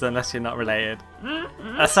just Buds unless you're not related.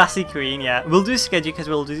 A sassy queen, yeah. We'll do schedule because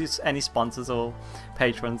we'll do any sponsors or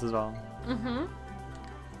patrons as well.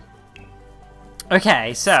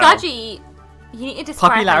 Okay, so Scudgy, you need to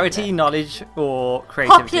describe popularity, him. knowledge, or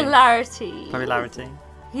creativity. Popularity.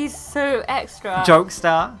 He's so extra.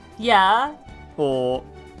 Jokestar, Yeah. or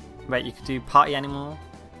wait, you could do party animal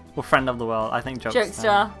or friend of the world. I think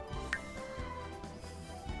jokestar.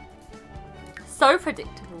 So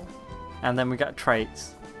predictable. And then we got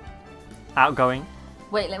traits. Outgoing.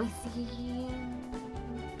 Wait, let me see.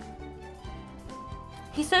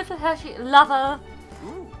 He's so flirty. Lover.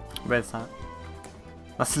 Where's that?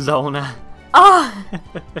 That's loner. Oh!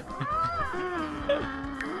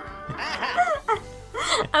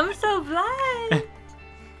 I'm so blind.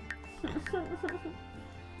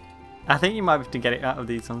 I think you might have to get it out of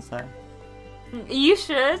these ones though. You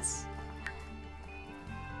should.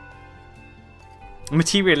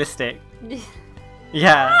 Materialistic.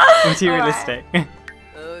 Yeah, materialistic.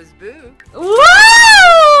 O's boo. Woo!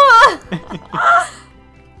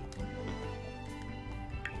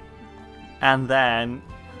 And then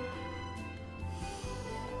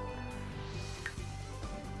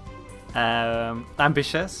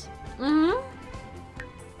Ambitious. Mm-hmm.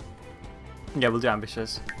 Yeah, we'll do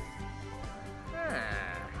ambitious.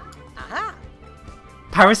 Aha!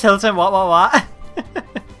 Paris Hilton, what?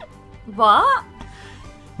 What?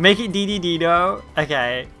 Make it Didi Dido.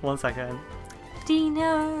 Okay, 1 second.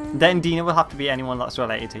 Dino. Then Dina will have to be anyone that's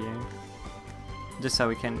related to you. Just so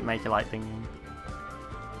we can make a light thingy.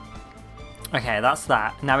 Okay, that's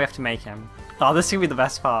that. Now we have to make him. Oh, this is gonna be the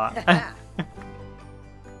best part.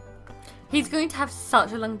 He's going to have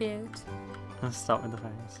such a long beard. Let's start with the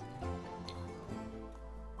face.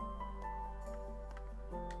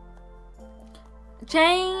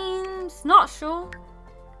 James, not sure.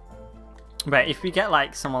 Wait, if we get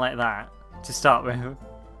like someone like that to start with.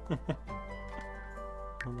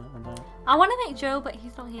 I want to make Joe, but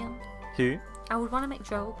he's not here. Who? I would want to make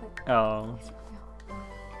Joe, but Oh.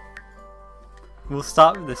 We'll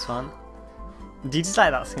start with this one. Do you just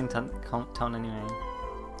like that skin tone anyway?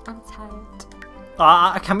 I'm tired.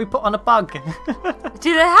 Can we put on a bug?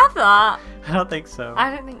 Do they have that? I don't think so.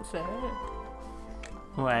 I don't think so.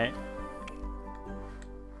 Wait.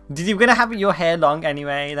 Did you gonna have your hair long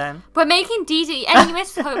anyway then? We're making Didi, and you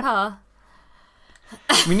missed Hope.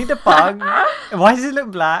 We need a bug. Why does it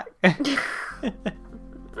look black?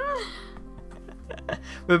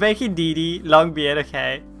 We're making Didi, long beard,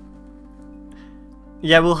 okay.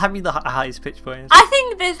 Yeah, we'll have you the highest pitch voice. I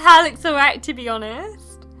think this hair looks alright, to be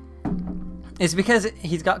honest. It's because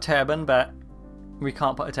he's got turban, but we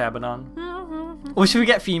can't put a turban on. Or should we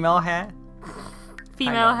get female hair?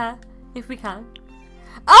 Female hair, if we can.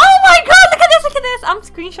 Oh my god, look at this, I'm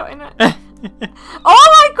screenshotting it. Oh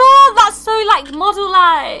my god, that's so like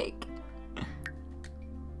model-like.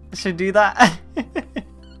 Should do that.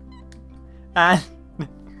 And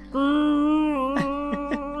oh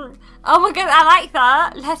my god, I like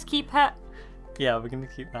that. Let's keep it. yeah, we're gonna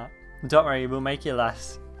keep that. Don't worry, we'll make it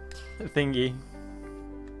last thingy.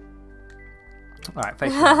 Alright,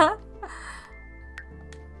 face it.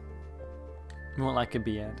 You want like a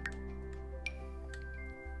beard.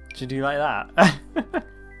 Should you like that?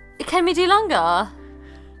 Can we do longer?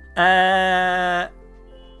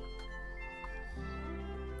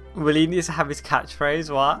 Will he need to have his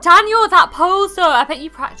catchphrase? What? Daniel, that pose though, I bet you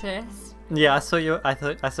practice. Yeah, I saw your. I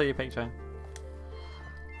saw your picture.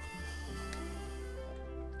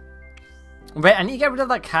 Wait, I need to get rid of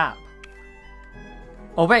that cap.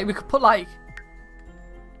 Oh wait, we could put like.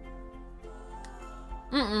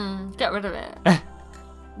 Get rid of it.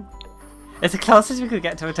 It's the closest we could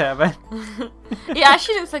get to a turban. It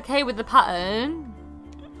actually looks okay with the pattern.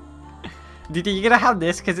 Did you gonna have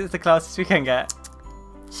this because it's the closest we can get?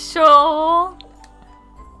 Sure.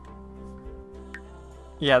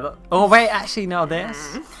 Yeah. Oh wait, actually no,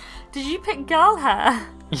 this. Did you pick girl hair?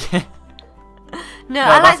 Yeah. No, No,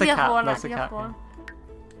 I like that's the a other cat, one. that's I like a the cat, other one.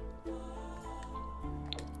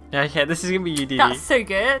 Yeah. Okay, this is gonna be you, Didi. That's so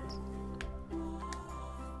good.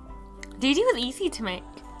 Didi was easy to make.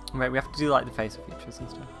 Wait, we have to do like the facial features and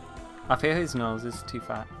stuff. I feel his nose is too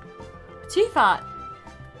fat. Too fat.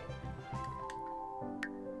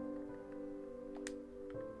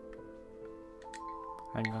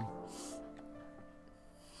 Hang on.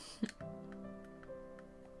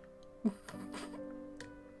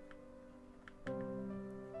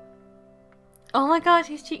 Oh my god,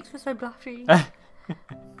 his cheeks were so bluffy.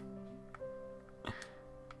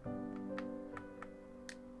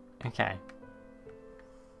 Okay.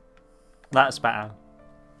 That's better.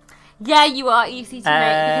 Yeah, you are easy to make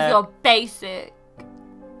because you're basic.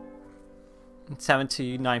 7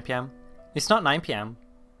 to 9 p.m. It's not 9 p.m.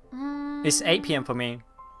 It's 8 p.m. for me.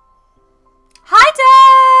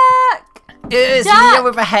 Hi, Duck! It's Duck! Leah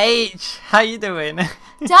with a H. How you doing?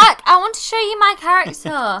 Duck, I want to show you my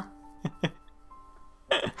character.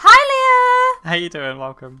 Hi, Leah! How you doing?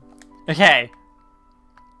 Welcome. Okay.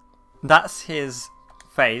 That's his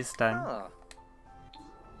face then. Oh.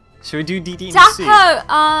 Should we do Didi in the suit?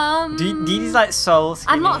 Daco, Didi's like so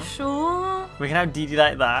skinny. I'm not sure. We can have Didi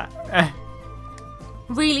like that.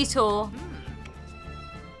 Really tall.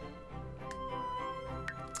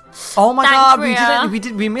 Oh my Thanks, god,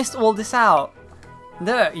 Ria. we missed all this out.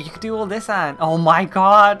 Look, you could do all this and oh my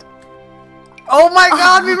god. Oh my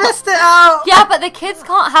god, we missed it out. Yeah, but the kids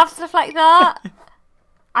can't have stuff like that.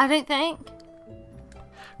 I don't think.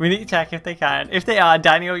 We need to check if they can. If they are,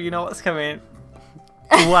 Daniel, you know what's coming.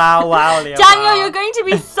 Wow, Leah. Daniel, wow. you're going to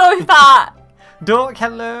be so fat. Dork,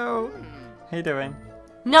 hello. How you doing?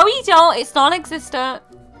 No, you don't. It's non-existent.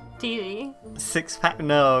 Didi. 6-pack.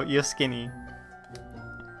 No, you're skinny.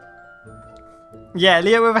 Yeah,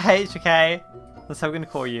 Leah with a H, okay? That's how we're gonna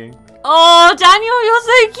call you. Oh, Daniel, you're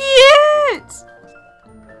so cute.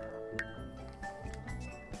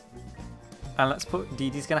 And let's put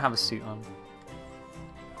Dee Dee's gonna have a suit on.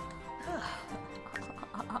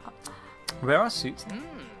 Where are suits?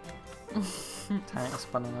 Tiny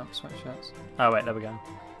spanning up sweatshirts. Oh wait, there we go.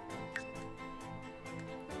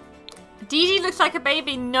 Dee Dee looks like a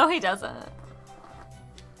baby. No, he doesn't.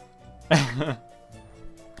 We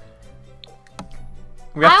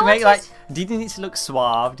have I to make want like Dee Dee needs to look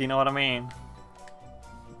suave. Do you know what I mean?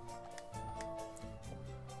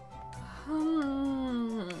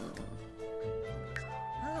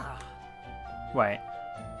 Wait.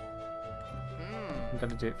 I'm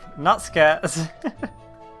gonna do it. Not scared.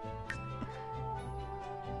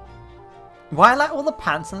 Why like all the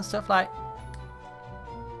pants and stuff like?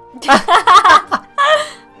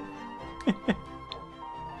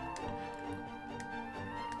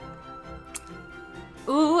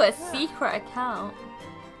 Ooh, a secret account.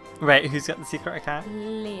 Wait, who's got the secret account?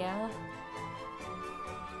 Leah.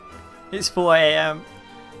 It's 4 AM.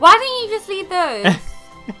 Why don't you just leave those?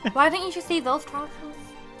 Why don't you just leave those trousers?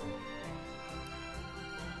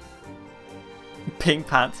 Pink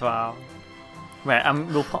pants, wow. Wait,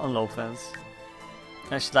 we'll put on loafers.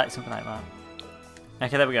 I should like something like that.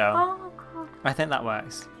 Okay, there we go. Oh god. I think that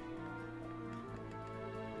works.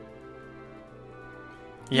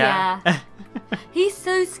 Yeah. He's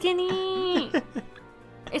so skinny.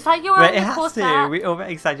 It's like you're Wait, on it the has corset. to. We over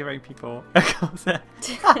exaggerate people.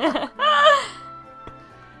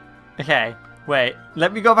 Okay, wait.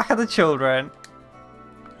 Let me go back at the children.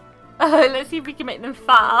 Oh, let's see if we can make them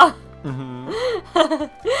fatter. Mm-hmm.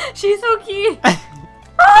 She's so cute.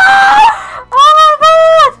 Oh my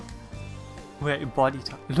god! Wait, body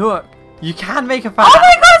type. Look, you can make a fat. Oh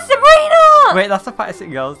my god, Sabrina! Wait, that's the fattest it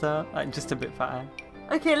goes though. Like just a bit fatter.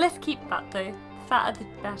 Okay, let's keep that though. Fatter the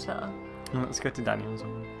better. Let's go to Daniel's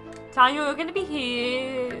one. Daniel, you're gonna be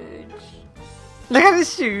huge. Look at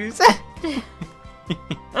his shoes. Daniel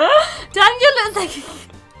looks like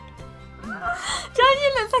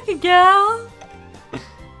Daniel looks like a girl.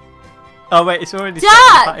 Oh wait, it's already Dad!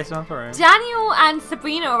 the fattest one for him. Daniel and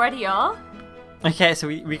Sabrina already are. Okay, so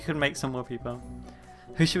we could make some more people.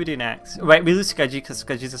 Who should we do next? Wait, we do Skudgy because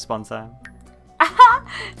Skudgy's a sponsor.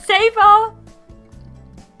 Saber.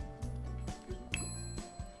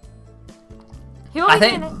 Who are I we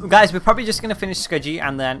think, doing? guys, we're probably just going to finish Skudgy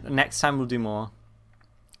and then next time we'll do more.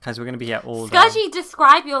 Because we're going to be here all day. Skudgy,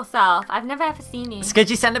 describe yourself. I've never ever seen you.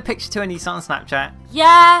 Skudgy, send a picture to Anissa on Snapchat.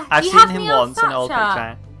 Yeah, I've you seen have him me on once, an old Snapchat.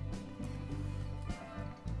 picture.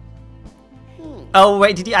 Oh,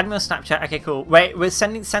 wait, did you add me on Snapchat? Okay, cool. Wait, we're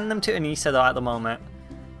send them to Anissa though at the moment.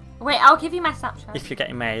 Wait, I'll give you my Snapchat. If you're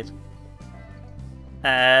getting made.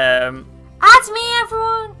 Add me,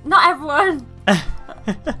 everyone. Not everyone.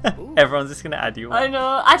 Everyone's just going to add you. I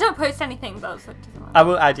know. I don't post anything though, so it doesn't matter. I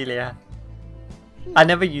will add you, Leah. I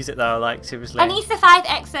never use it though, like, seriously. Anissa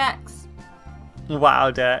 5XX.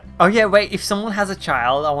 Wow, dude. Oh yeah, wait, if someone has a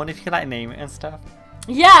child, I wonder if you could, like, name it and stuff.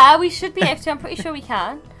 Yeah, we should be able to. I'm pretty sure we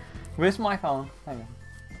can. Where's my phone? Hang on.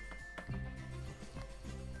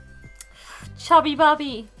 Chubby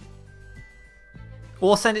Bubby.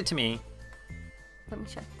 Or send it to me. Let me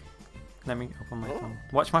check. Let me open my phone.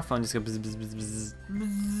 Watch my phone just go bzz bzz bzz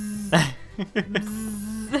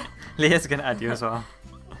bzz. Leah's gonna add you as well.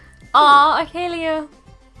 Oh, okay, Leo.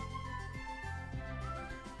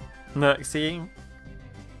 Look, see?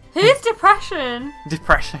 Who's Depression?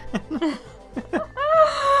 Depression.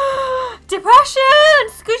 Depression!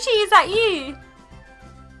 Scoochie, is that you?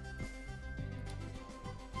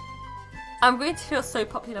 I'm going to feel so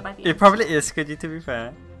popular by the end. It probably is Skudgy, to be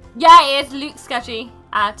fair. Yeah, it is Luke Scudgy.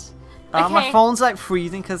 Add. Okay. My phone's like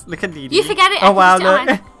freezing because look at Dee Dee. You forget it. Oh wow,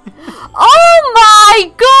 look. Oh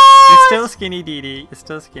my god! It's still skinny, Dee Dee. It's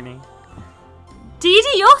still skinny. Dee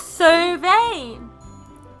Dee, you're so vain.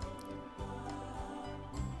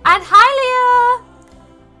 And hi, Leah.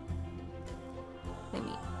 Let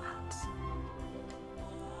me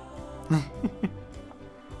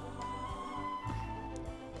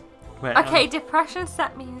Wait, okay, Depression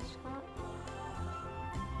set me a shot.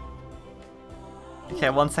 Okay,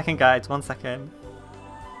 1 second, guys. 1 second.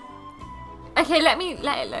 Okay, let it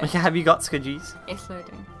load. Okay, have you got Skudgies? It's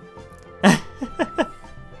loading.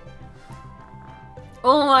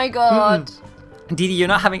 Oh my god. Dee Dee, you're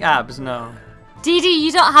not having abs, no. Dee Dee,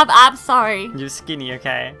 you don't have abs, sorry. You're skinny,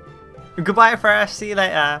 okay? Goodbye, Fresh. See you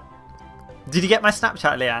later. Did you get my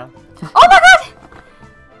Snapchat, Leah? Oh my god!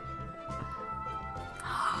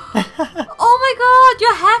 Oh my god,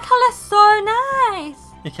 your hair colour's so nice.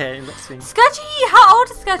 Okay, let's see. Scudgy, how old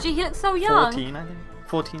is Scudgy? He looks so young. 14, I think.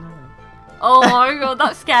 14, I think. Oh my god,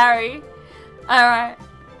 that's scary. Alright.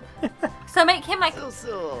 So make him like...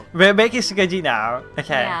 So. We're making Skudgy now.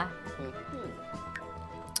 Okay. Yeah.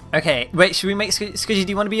 Okay, wait, should we make Skudgy, do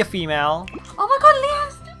you want to be a female? Oh my god,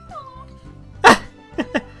 Leah!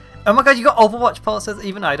 Oh my god, you got Overwatch posters?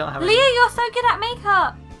 Even I don't have any. Leah, you're so good at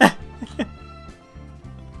makeup!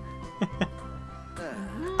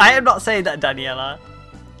 I am not saying that, Daniela.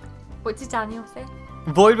 What did Daniel say?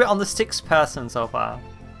 Void, we're on the 6th person so far.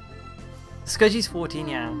 Skudgy's 14,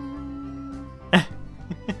 yeah.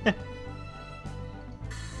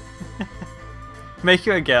 Make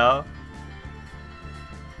you a girl.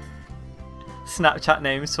 Snapchat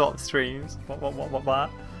name, swap streams. What?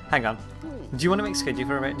 Hang on. Do you want to make Skudgy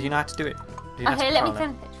for a bit? Do you know how to do it? Do you know how Okay, to let me control it?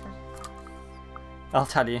 send a picture. I'll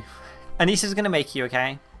tell you. Anissa's gonna make you,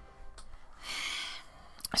 okay?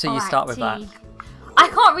 So you start with that. Alrighty. I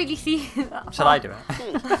can't really see that. Shall I do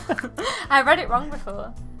it? I read it wrong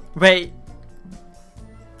before. Wait,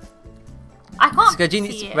 I can't Skudgy see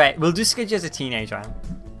needs. it. Wait, we'll do Skudgy as a teenager.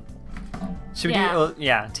 Should we Yeah. do it?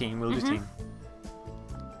 Yeah, team. We'll do team.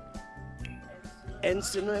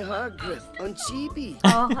 Ensign hard grip on Chibi.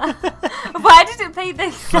 Oh. Why did it play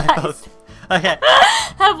this? Guys? Okay,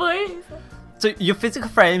 Her voice. so your physical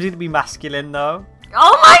frame's gonna be masculine though.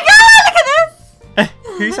 Oh my god, look at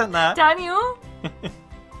this! Who sent that? Daniel?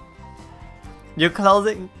 Your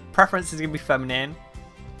clothing preference is gonna be feminine.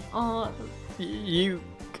 Oh. You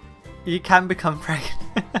can become pregnant.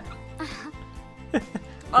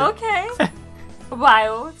 Okay.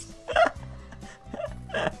 Wild.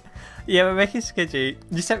 Yeah, we're making Skudgy.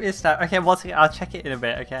 You sent me a snap. Okay, I'll check it in a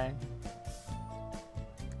bit. Okay.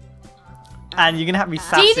 And you're gonna have me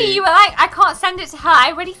sassy. Dee, you were like, I can't send it to her.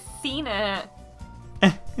 I already seen it.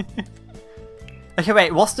 Okay,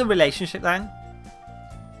 wait. What's the relationship then?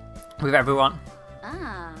 With everyone.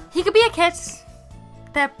 Ah. He could be a kid.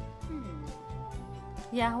 They're...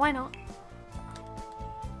 Yeah, why not?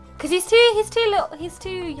 Cause he's too little. He's too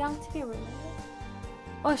young to be a roommate.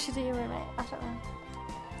 Or should he be a roommate? I don't know.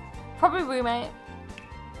 Probably roommate.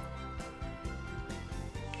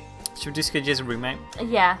 Should we do Skudgy as a roommate?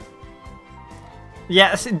 Yeah.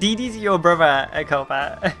 Yes, Dee Dee's your brother,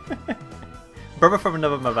 Koba. Brother from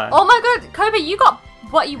another mother. Oh my god, Kobe, you got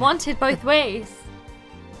what you wanted both ways.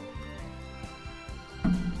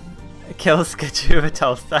 Kill Skudgy with a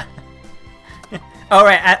toaster.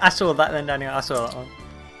 Alright, I saw that then, Daniel. I saw that one.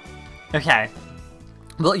 Okay.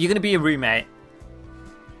 Well, you're gonna be a roommate.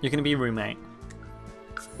 You're gonna be a roommate.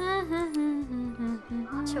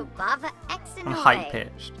 Chubaba X and I'm high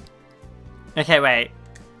pitched. Okay, wait.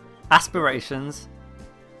 Aspirations.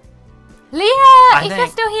 Leah, I if you're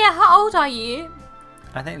think- still here, how old are you?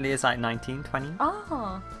 I think Leah's like 19, 20.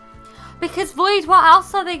 Oh. Because Void, what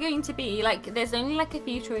else are they going to be? Like, there's only like a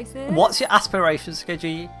few choices. What's your aspirations,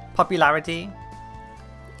 Skudgy? Popularity?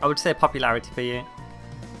 I would say popularity for you.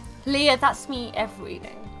 Leah, that's me every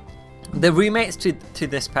day. The roommates to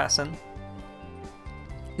this person.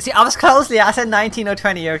 You see, I was close, Leah. I said 19 or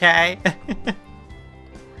 20, okay?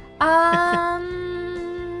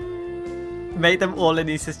 Make them all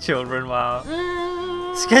Anissa's children, wow.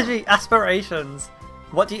 Skudgy, aspirations.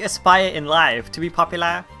 What do you aspire in life? To be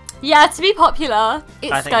popular? Yeah, to be popular,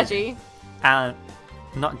 it's I think- Skudgy. And,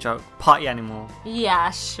 not joke, party animal.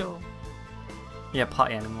 Yeah, sure. Yeah,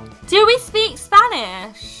 party animal. Do we speak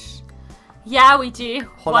Spanish? Yeah, we do.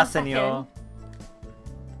 Hola, One senor.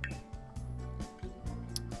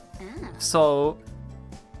 second. So,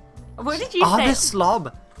 What did you oh, say? the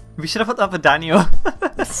slob. We should have put that for Daniel.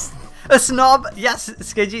 A snob. Yes,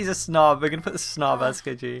 Skudgy's a snob. We're gonna put the snob as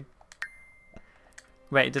Skudgy.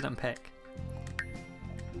 Wait, it didn't pick.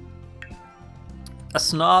 A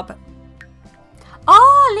snob.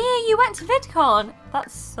 Oh, Leah, you went to VidCon.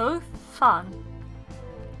 That's so fun.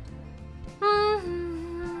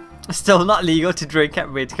 Still not legal to drink at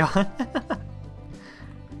VidCon.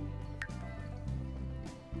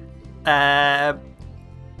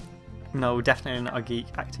 No, definitely not a geek.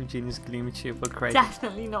 Active genius, gloomy, cheerful, crazy.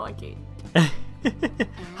 Definitely not a geek.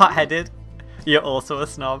 Hot-headed. You're also a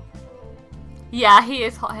snob. Yeah, he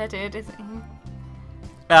is hot-headed, isn't he?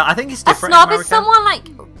 I think it's A different. snob in is America. someone like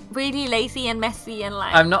really lazy and messy and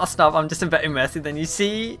like. I'm not a snob. I'm just a better mercy than you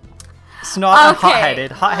see. Snob and Okay.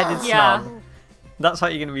 hot-headed. Hot-headed Yeah. snob. That's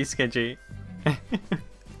what you're gonna be, Skudgy.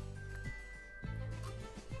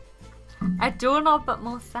 A doorknob but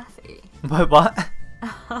more sassy. But what?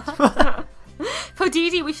 For Dee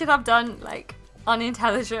Dee, we should have done like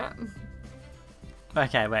unintelligent.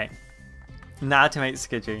 Okay, wait. Now to make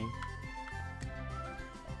Skudgy.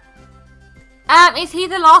 Is he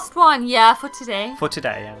the last one? Yeah, for today. For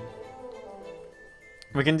today, yeah.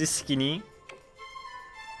 We're gonna do skinny.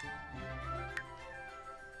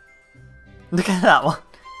 Look at that one.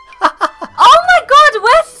 Oh my god,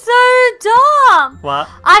 we're so Mom! What?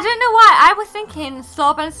 I don't know why. I was thinking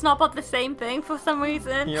slob and snob are the same thing for some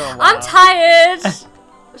reason. You're I'm wild. tired.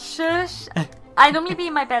 Shush. I normally be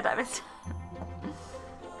in my bed at this time.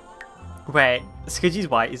 Wait, Skidgy's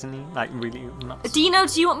white, isn't he? Like, really not. Dino,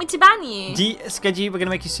 do you want me to ban you? Skidgy, we're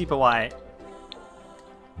gonna make you super white.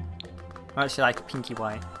 Or actually, like, pinky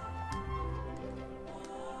white.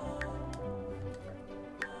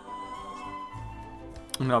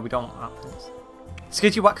 No, we don't want that.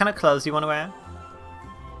 Skidgy, what kind of clothes do you want to wear?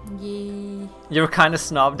 Yeah. You're a kind of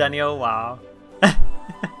snob, Daniel. Wow.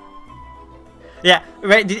 Yeah,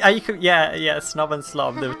 wait, are you... Yeah, snob and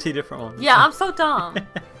slob. There were two different ones. Yeah, I'm so dumb.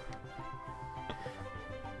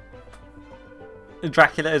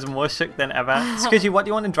 Dracula is more shook than ever. Skidgy, what do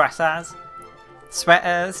you want to dress as?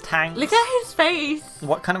 Sweaters, tanks? Look at his face.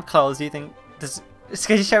 What kind of clothes do you think... Does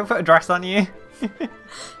Skidgy show put a dress on you?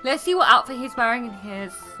 Let's see what outfit he's wearing in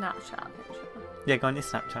his Snapchat picture. Yeah, go on your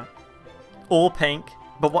Snapchat. All pink.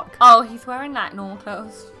 But what... Oh, he's wearing like normal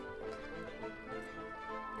clothes.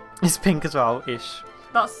 It's pink as well, ish.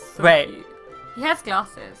 That's so Wait. cute. He has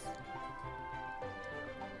glasses.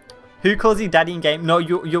 Who calls you daddy in game? No,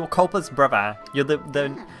 you're Copa's brother. You're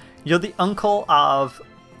you're the uncle of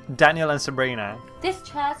Daniel and Sabrina. This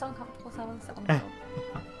chair's uncomfortable, so I want to sit on the floor.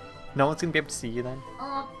 No one's gonna be able to see you then.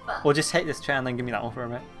 Oh, but... Or just take this chair and then give me that one for a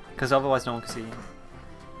bit. Because otherwise no one can see you.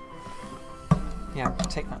 Yeah,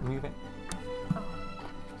 take that and move it.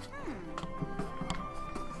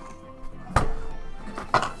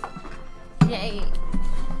 Yay.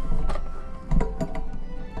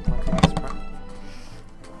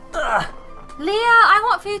 Leah, I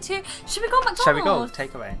want food too. Should we go McDonald's? Shall we go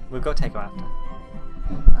takeaway? We'll go takeaway after.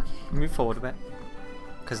 Okay. Move forward a bit.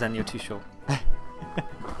 Because then you're too short.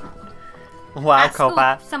 Wow, At school,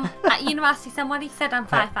 Copa. at university, somebody said I'm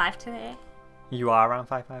 5'5" today. You are around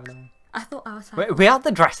 5'5" then. I thought I was 5'5". Wait, we have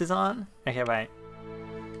the dresses on? Okay, wait.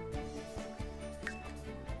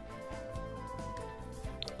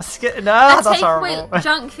 No, that's horrible.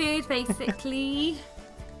 Junk food, basically.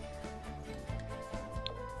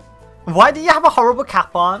 Why do you have a horrible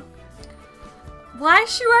cap on? Why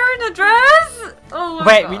is she wearing a dress? Oh my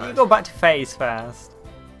Wait, God. we need to go back to face first.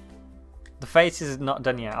 The face is not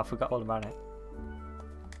done yet. I forgot all about it.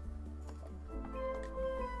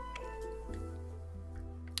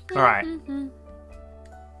 Alright.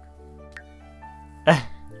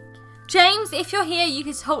 James, if you're here, you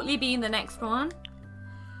could totally be in the next one.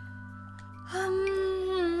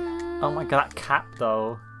 Oh my god, that cap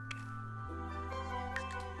though.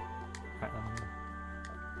 Right,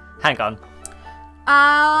 hang on.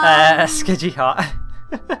 Skidgy hot.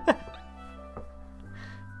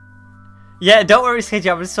 Yeah, don't worry,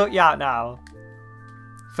 Skidgy. I'm gonna sort you out now.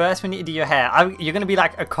 First, we need to do your hair. You're gonna be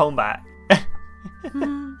like a combat.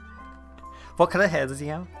 What colour hair does he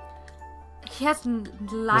have? He has Was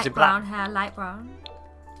light it brown black? hair, light brown.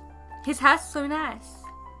 His hair's so nice.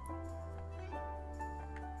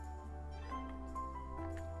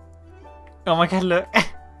 Oh my god, look.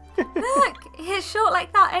 Look, he's short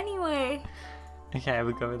like that anyway. Okay,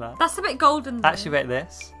 we'll go with that. That's a bit golden though. Actually, wait,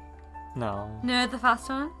 this? No. No, the first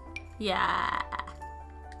one? Yeah.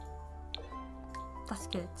 That's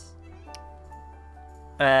good.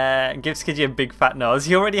 Give Skidgy a big fat nose.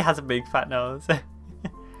 He already has a big fat nose.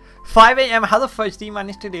 5 AM, how the fudge do you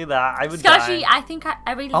manage to do that? I would Skidgy, die. I think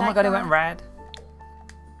I really Oh like my god, it that. went red.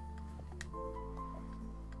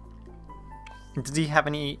 Did he have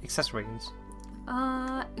any accessories?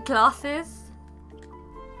 Glasses.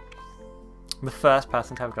 The first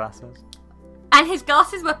person to have glasses. And his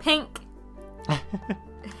glasses were pink.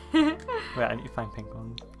 Wait, I need to find pink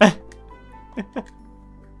ones.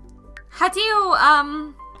 How do you,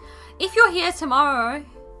 if you're here tomorrow,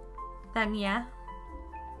 then yeah.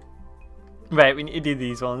 Wait, we need to do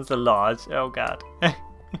these ones, the large. Oh god.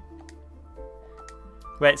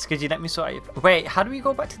 Wait, Skidgy, let me sort out. Wait, how do we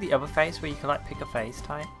go back to the other face where you can like pick a face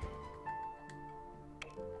type?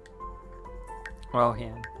 Oh,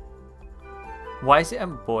 here. Why is it a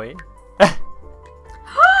boy?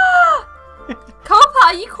 Copa,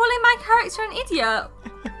 are you calling my character an idiot?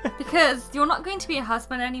 Because you're not going to be a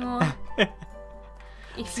husband anymore. If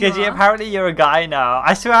you Skidgy, are. apparently you're a guy now.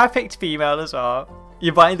 I swear I picked female as well.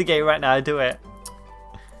 You're buying the game right now, do it.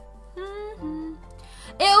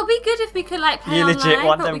 It would be good if we could like play You online, legit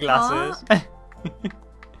want but them we glasses. can't.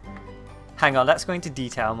 Hang on, let's go into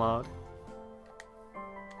detail mode.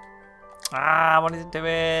 Ah, what is it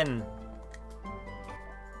doing?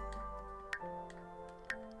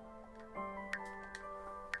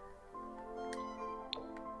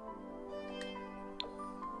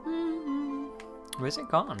 Where's it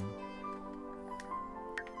gone?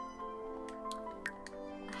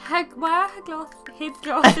 Why are his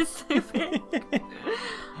glasses so big?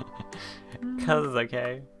 Cause it's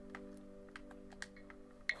okay.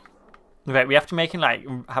 Right, we have to make him like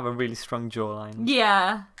have a really strong jawline.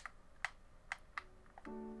 Yeah.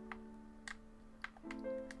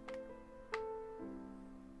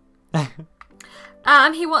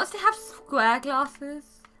 He wants to have square glasses.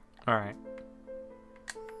 Alright.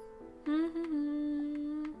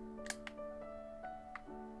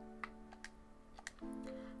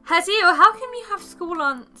 Hazio, how come you have school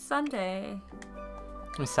on Sunday?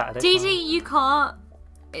 It's Saturday. Dee, you can't.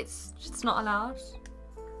 It's just not allowed.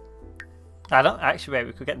 I don't actually. Wait,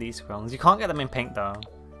 we could get these films. You can't get them in pink though.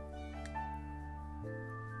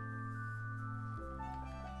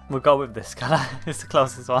 We'll go with this colour. It's the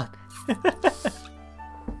closest one.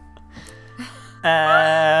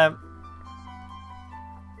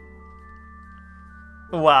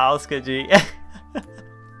 Wow, Skudgy.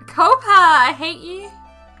 Copa, I hate you.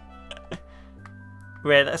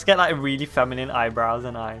 Wait, let's get like really feminine eyebrows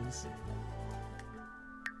and eyes.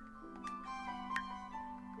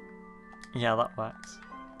 Yeah, that works.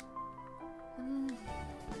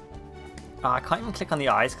 Oh, I can't even click on the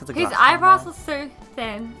eyes because his eyebrows are so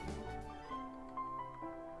thin.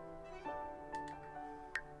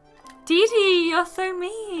 Dee, you're so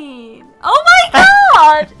mean. Oh my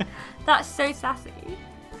god! That's so sassy.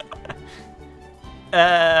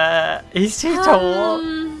 He's too tall.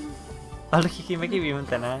 Oh look, you can make it even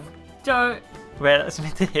thinner. Don't. Wait, let's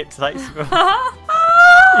make the hips like scroll.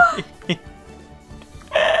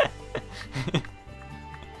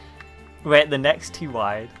 Wait, the neck's too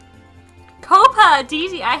wide. Copa,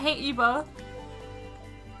 Dee, I hate you both.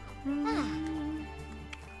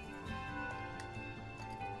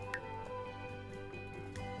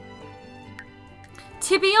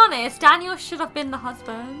 To be honest, Daniel should have been the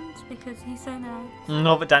husband because he's so nice.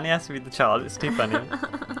 No, but Danny has to be the child. It's too funny.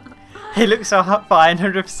 He looks so fine,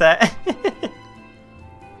 100%.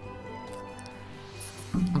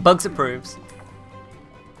 Bugs approves.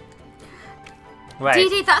 Wait.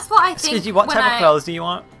 Dee, that's what I think. Excuse you, what type of clothes do you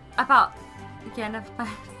want? About. Yeah, never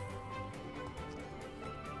mind.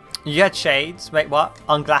 You had shades. Wait, what?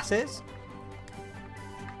 On glasses?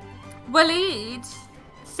 Waleed,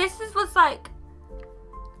 Sisters was like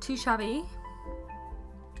too shabby.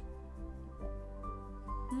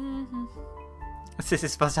 Sis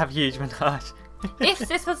is supposed to have a huge menage. If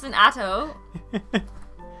this was an adult.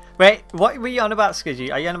 Wait, what were you on about,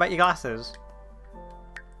 Skidgy? Are you on about your glasses?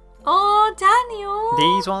 Oh, Daniel.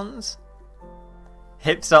 These ones?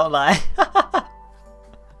 Hips don't lie.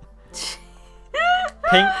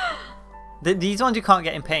 Pink. These ones you can't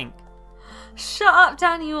get in pink. Shut up,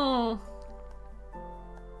 Daniel.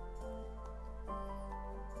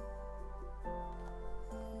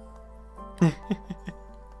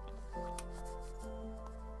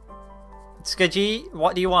 Skidgy,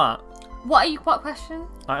 what do you want? What question?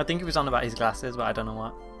 I think it was on about his glasses, but I don't know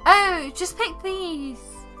what. Oh, just pick these.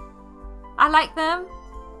 I like them.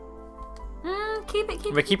 Keep it.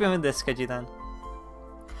 We're keeping with this, Skidgy, then.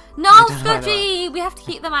 No, Skudgy! We have to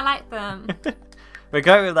keep them. I like them. We're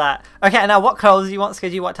going with that. Okay, now what clothes do you want,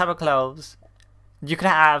 Skidgy? What type of clothes? You could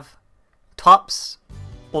have tops,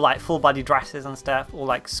 or like full body dresses and stuff, or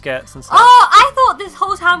like skirts and stuff. Oh, I thought this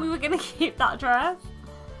whole time we were going to keep that dress.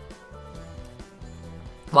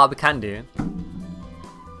 Well, we can do.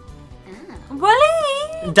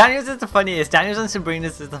 Waleed! Daniel's is the funniest. Daniel's and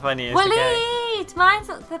Sabrina's is the funniest. Waleed! Okay? Mine's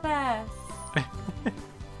not the best.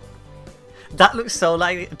 That looks so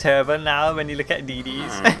like a turban now when you look at Dee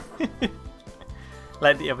Dee's.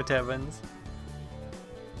 Like the other turbans.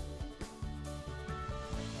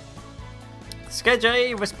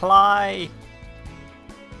 Skidgy, reply.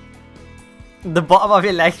 The bottom of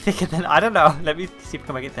your leg thicker than... I don't know. Let me see if I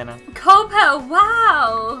can make it thinner. Copa,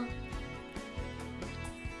 wow!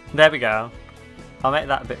 There we go. I'll make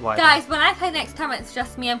that a bit wider. Guys, when I play next time it's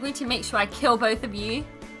just me, I'm going to make sure I kill both of you.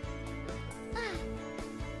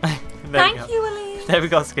 Thank you, Willie. There we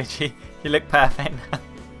go, Skidgy. You look perfect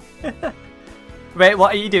now. Wait,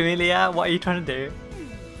 what are you doing, Leah? What are you trying to do?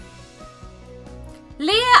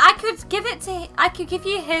 Leah, I could give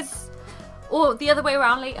you his, or the other way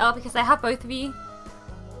around later because I have both of you.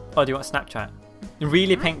 Oh, do you want Snapchat?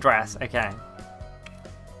 Really pink dress, okay.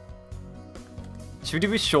 Should we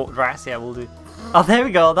do a short dress? Yeah, we'll do. Oh, there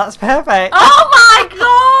we go. That's perfect. Oh my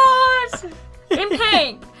god! In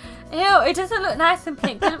pink. Ew, it doesn't look nice in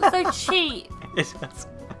pink. It looks so cheap. It does.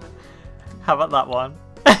 How about that one?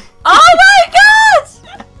 Oh my god!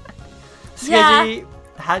 Skidgy,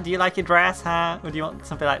 how do you like your dress, huh? Or do you want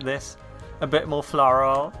something like this? A bit more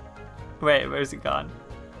floral? Wait, where's it gone?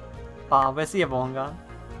 Oh, where's the other one gone?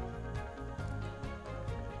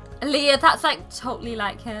 Leah, that's like totally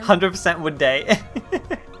like him. 100% would date.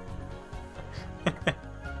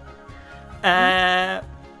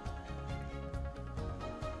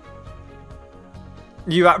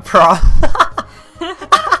 You at prom?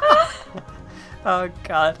 Oh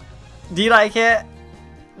god. Do you like it?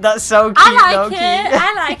 That's so cute. I like it.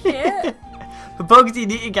 I like it. Bugs, you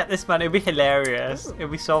need to get this, man. It'd be hilarious. It'd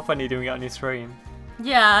be so funny doing it on your stream.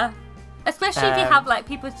 Yeah. Especially if you have like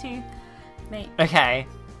people to make. Okay.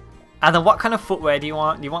 And then what kind of footwear do you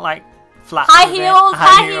want? Do you want like flat? High heels,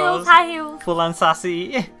 high heels, high heels. Full on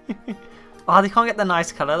sassy. Oh, they can't get the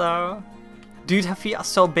nice colour though. Dude, her feet are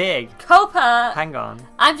so big. Copa. Hang on.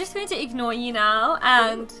 I'm just going to ignore you now,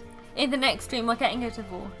 and in the next stream we're getting a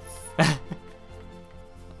divorce.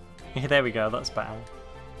 Yeah, there we go. That's better.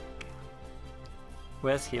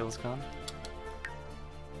 Where's heels gone?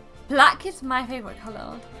 Black is my favourite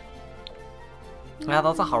colour. Yeah,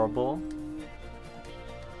 those are horrible.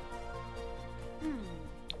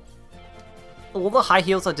 All the high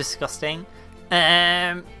heels are disgusting.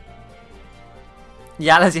 Yellow's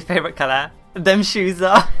your favourite colour. Them shoes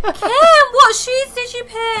are. Kim, what shoes did you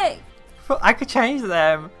pick? I could change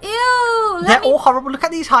them. Ew. They're all horrible. Look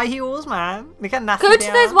at these high heels, man. Look at nasty. Go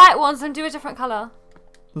to those white ones and do a different colour.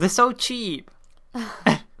 They're so cheap.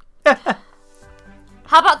 How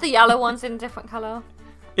about the yellow ones in a different colour?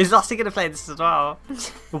 Is Lassie gonna play this as well?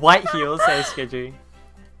 White heels, says Skidgy.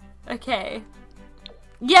 Okay.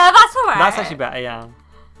 Yeah, that's alright. That's actually better, yeah.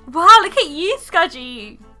 Wow, look at you,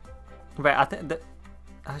 Skudgy. Wait, I think the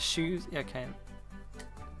shoes. Yeah, okay.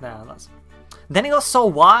 No, that's. Then it got so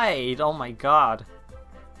wide. Oh my god.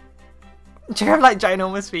 Do you have like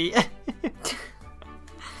ginormous feet?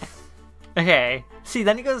 Okay. See,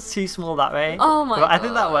 then it goes too small that way. Oh my god. I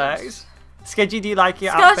think that works. Sketchy, do you like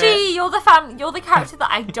your outfit? Skudgy, you're the character that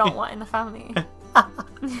I don't want in the family.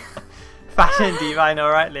 Fashion diva, I know,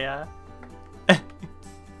 right, Leah?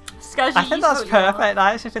 Skudgy, I think that's perfect.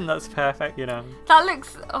 I actually think that's perfect, you know. That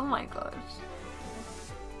looks. Oh my gosh.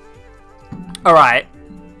 Alright.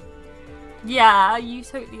 Yeah, you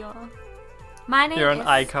totally are. My name You're is an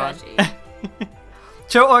icon. Skudgy.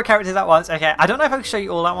 Show all characters at once. Okay, I don't know if I can show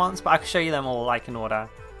you all at once, but I can show you them all like in order.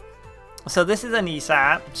 So this is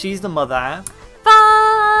Anissa. She's the mother.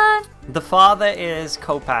 Fun! The father is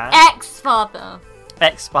Copa. Ex-father.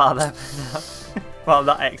 Ex-father. Well,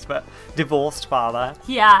 not ex, but divorced father.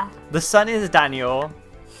 Yeah. The son is Daniel.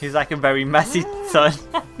 He's like a very messy son.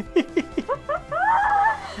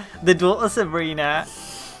 The daughter Sabrina.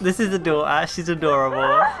 This is the daughter. She's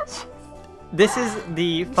adorable. This is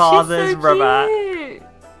the father's She's so brother, cute.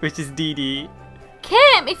 which is Dee.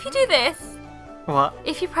 Kim, if you do this, What?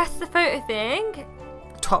 if you press the photo thing.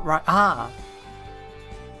 Top right. Ah.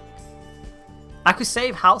 I could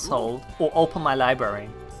save household or open my library.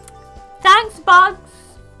 Thanks, Bugs.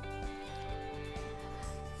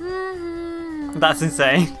 That's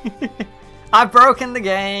insane. I've broken the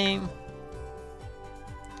game.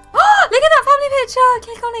 Look at that family picture.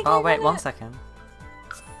 Click on it. Oh click wait, on one it. second.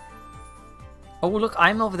 Oh look,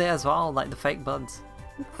 I'm over there as well, like the fake buds.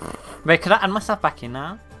 Wait, could I add myself back in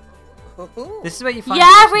now? This is where you find.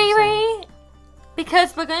 Yeah, Riri.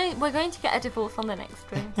 Because we're going to get a divorce on the next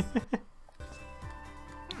stream.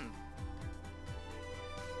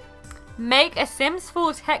 Make a Sims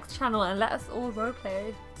 4 text channel and let us all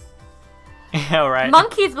roleplay. Yeah, right.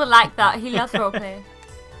 Monkeys will like that. He loves roleplay.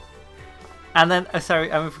 And then, sorry,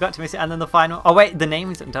 we forgot to miss it. And then the final. Oh wait, the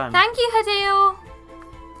name isn't done. Thank you, Hadil.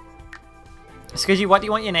 Skudgy, what do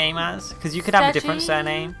you want your name as? Because you could have a different Skudgy.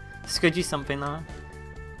 surname. Skudgy something though.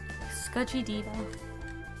 Skudgy Diva.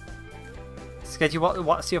 Skudgy,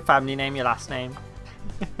 what's your family name? Your last name?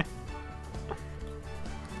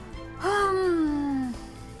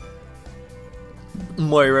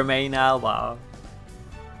 Moira May now. Wow.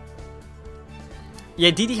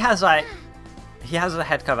 Yeah, Didi has like. He has a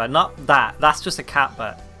head cover. Not that. That's just a cat,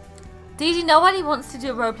 but. Didi, nobody wants to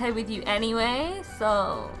do a roleplay with you anyway,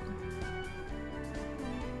 so.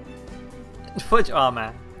 Fudge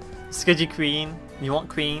armor. Skudgy Queen. You want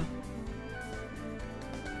Queen?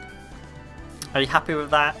 Are you happy with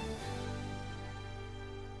that?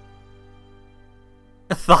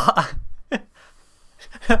 Thought.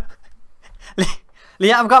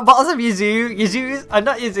 Leah, I've got bottles of Yuzu. Yuzu.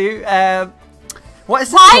 Not Yuzu. What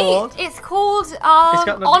is it called? It's called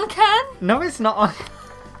got the- Onken. No, it's not.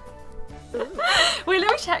 Wait,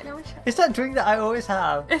 let me check. It's that drink that I always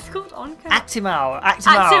have. It's called Onken. Actimel.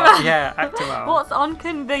 Actimel. Yeah, Actimel. What's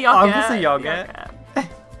Onken? The yogurt. Onken's the yogurt.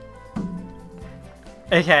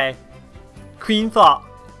 Okay. Queen thought.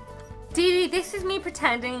 Dee, this is me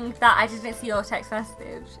pretending that I didn't see your text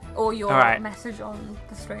message or your Alright. message on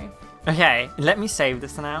the stream. Okay, let me save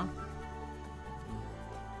this now.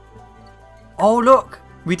 Oh, look!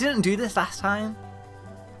 We didn't do this last time.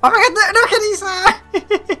 Oh my god, look at Lisa!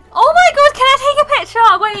 Oh my god, can I take a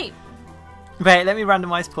picture? Wait. Wait, let me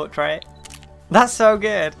randomize portrait. That's so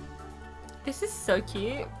good. This is so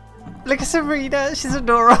cute. Look at Sabrina, she's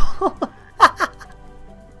adorable.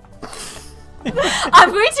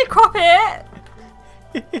 I'm going to crop it.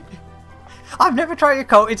 I've never tried a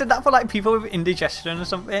coat. Isn't that for like people with indigestion or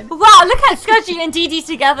something? Wow, look at Scudgy and Dee Dee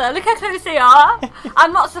together. Look how close they are.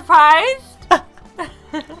 I'm not surprised.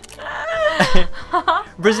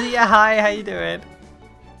 Brazia, hi, how you doing?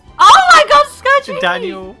 Oh my god, Scudgy!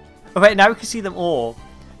 Daniel. Oh, wait, now we can see them all.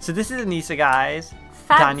 So this is Anissa, guys.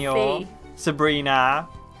 Fancy. Daniel, Sabrina,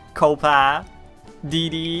 Copa, Dee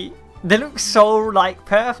Dee. They look so like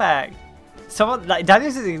perfect. Someone like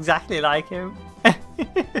Daniel's is exactly like him.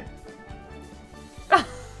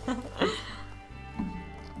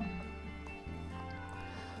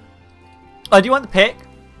 Oh, do you want the pic?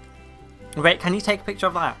 Wait, can you take a picture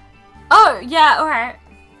of that? Oh, yeah, alright.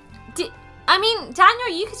 I mean, Daniel,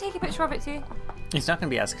 you could take a picture of it too. It's not going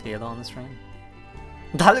to be as clear though on the screen.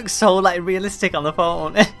 That looks so like realistic on the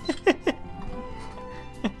phone.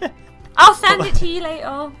 I'll send it to you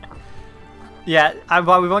later. Yeah,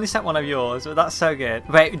 well, we've only sent one of yours, but that's so good.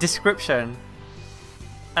 Wait, description.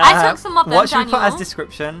 I took some of them, what should we put Daniel. as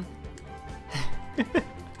description?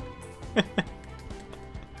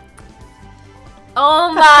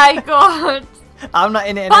 Oh my god. I'm not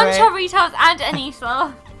in it Bunch anyway. of retards and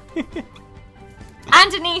Anissa.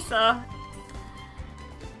 And Anissa.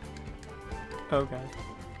 Oh god.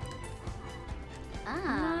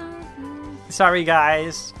 Ah. Sorry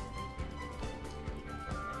guys.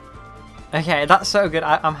 Okay, that's so good.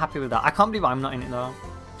 I'm happy with that. I can't believe I'm not in it though.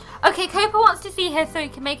 Okay, Cooper wants to see his so he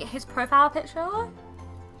can make it his profile picture.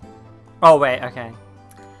 Oh wait, okay.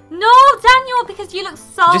 No, Daniel, because you look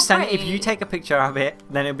so Just send it. pretty. If you take a picture of it,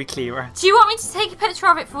 then it'll be clearer. Do you want me to take a picture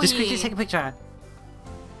of it for Just you? quickly take a picture.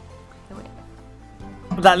 Okay,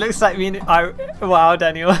 wait. That looks like me. Wow,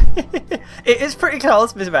 Daniel. It is pretty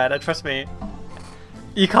close, Miss Verda, trust me.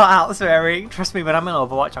 You can't out swearing. Trust me, when I'm in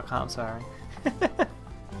Overwatch, I can't swearing.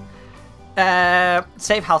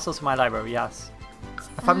 Save households to my library, yes.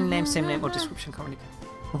 A family name, same name, or description currently.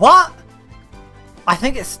 What? I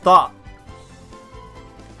think it stopped.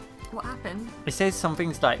 What happened? It says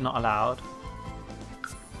something's like not allowed.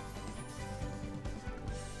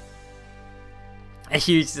 A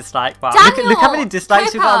huge dislike. Wow. Look how many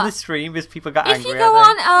dislikes we've got on this stream because people got angry. If you go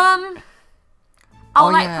on, I'll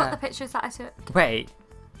Oh, like yeah. put the pictures that I took. Wait.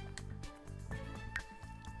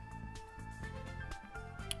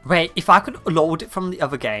 Wait, if I could load it from the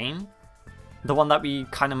other game, the one that we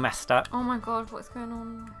kind of messed up. Oh my god, what's going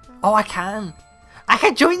on? Oh, I can. I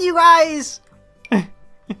can join you guys.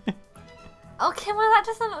 Oh, Kim, well, that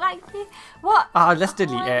doesn't look like you. What? Oh, let's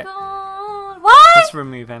delete it. God. Why? Let's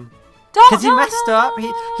remove him. Don't. Because he messed up.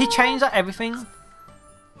 He changed like everything.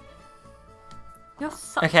 You're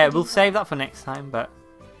such Okay, a we'll diva. save that for next time, but...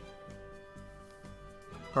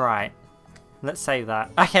 Right. Let's save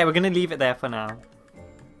that. Okay, we're going to leave it there for now.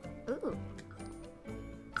 Ooh.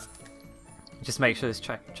 Just make sure it's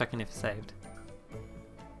checking if it's saved.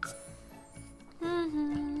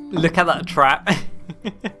 Mm-hmm. Look at that trap.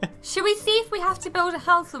 Should we see if we have to build a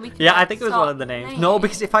house so we can? Yeah, I like, think it was start one of the names. playing No, it?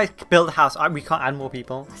 because if I build a house, we can't add more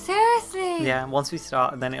people. Seriously. Yeah, once we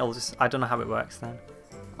start, then it'll just... I don't know how it works then.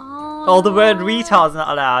 Oh. Oh, the word retard's not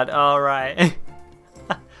allowed. Alright.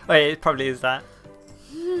 Wait, it probably is that.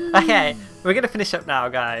 Okay, we're going to finish up now,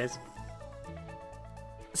 guys.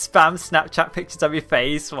 Spam Snapchat pictures of your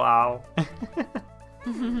face. Wow.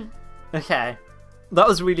 Okay. That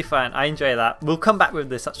was really fun. I enjoy that. We'll come back with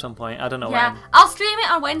this at some point. I don't know Yeah, when. I'll stream it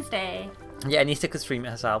on Wednesday. Yeah, Anissa could stream it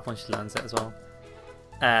herself when she learns it as well.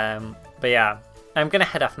 But yeah, I'm going to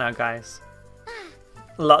head off now, guys.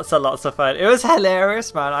 Lots and lots of fun. It was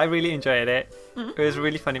hilarious, man. I really enjoyed it. It was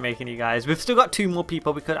really funny making you guys. We've still got 2 more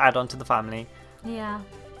people we could add on to the family. Yeah.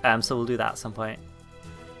 So we'll do that at some point.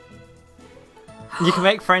 You can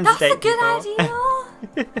make friends. That's date a good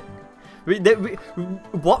people. idea.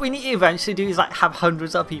 What we need to eventually do is like have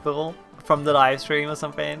hundreds of people from the live stream or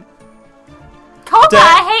something. Cobra,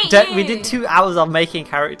 I hate you. We did 2 hours of making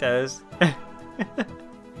characters.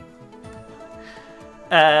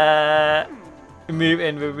 Move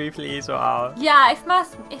in with me, please. Wow. Yeah, if I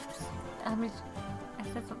said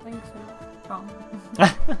something so wrong.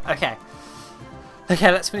 Okay.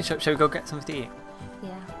 Okay, let's finish up. Shall we go get something to eat?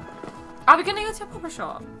 Yeah. Are we gonna go to a proper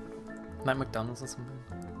shop? Like McDonald's or something.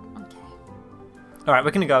 Okay. Alright,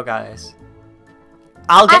 we're gonna go, guys.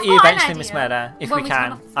 I'll get I've you got an eventually, Miss idea. Murder, if When we we can.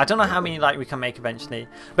 turn off- I don't know how many like we can make eventually.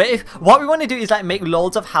 But if what we want to do is like make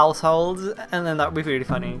loads of households, and then that would be really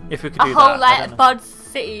funny if we could A do whole that. I like don't know. Bud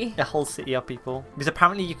City. A whole city of people. Because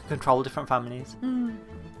apparently you can control different families.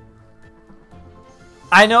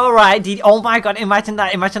 I know, right? Oh my god, imagine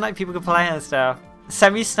that. Imagine like people could play and stuff.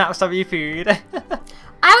 Send me snaps of your food.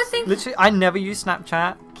 I was thinking, Literally, I never use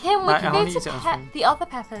Snapchat. Kim, we Right, I can wanna go use it on to stream. the other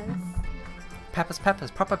Peppers.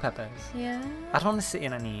 Peppers, proper peppers. Yeah. I don't want to sit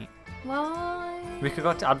in and eat. Why? We could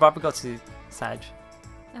go to, I'd rather go to Sag.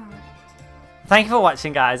 Alright. Thank you for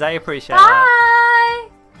watching, guys. I appreciate that.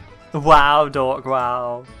 Bye. Wow, Dork,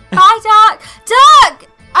 wow. Bye, Duck. Duck!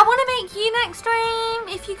 I want to make you next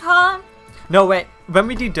stream if you can't. No, wait. When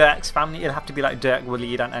we do Dirk's family, it'll have to be like Dirk,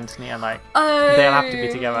 Waleed, and Anthony, and like... Oh. They'll have to be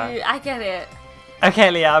together. I get it.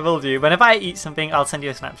 Okay, Leah, I will do. Whenever I eat something, I'll send you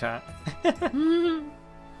a Snapchat.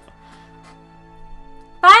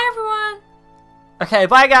 Bye, everyone. Okay,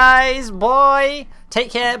 bye, guys. Bye.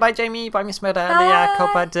 Take care. Bye, Jamie. Bye, Miss Murder. Leah, Bye.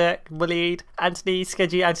 Copper, Dirk, Waleed, Anthony,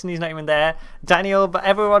 Sketchy. Anthony's not even there. Daniel, but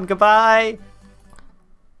everyone, goodbye.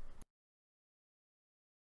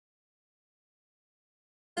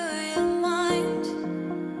 Your mind,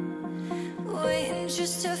 waiting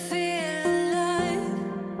just to feel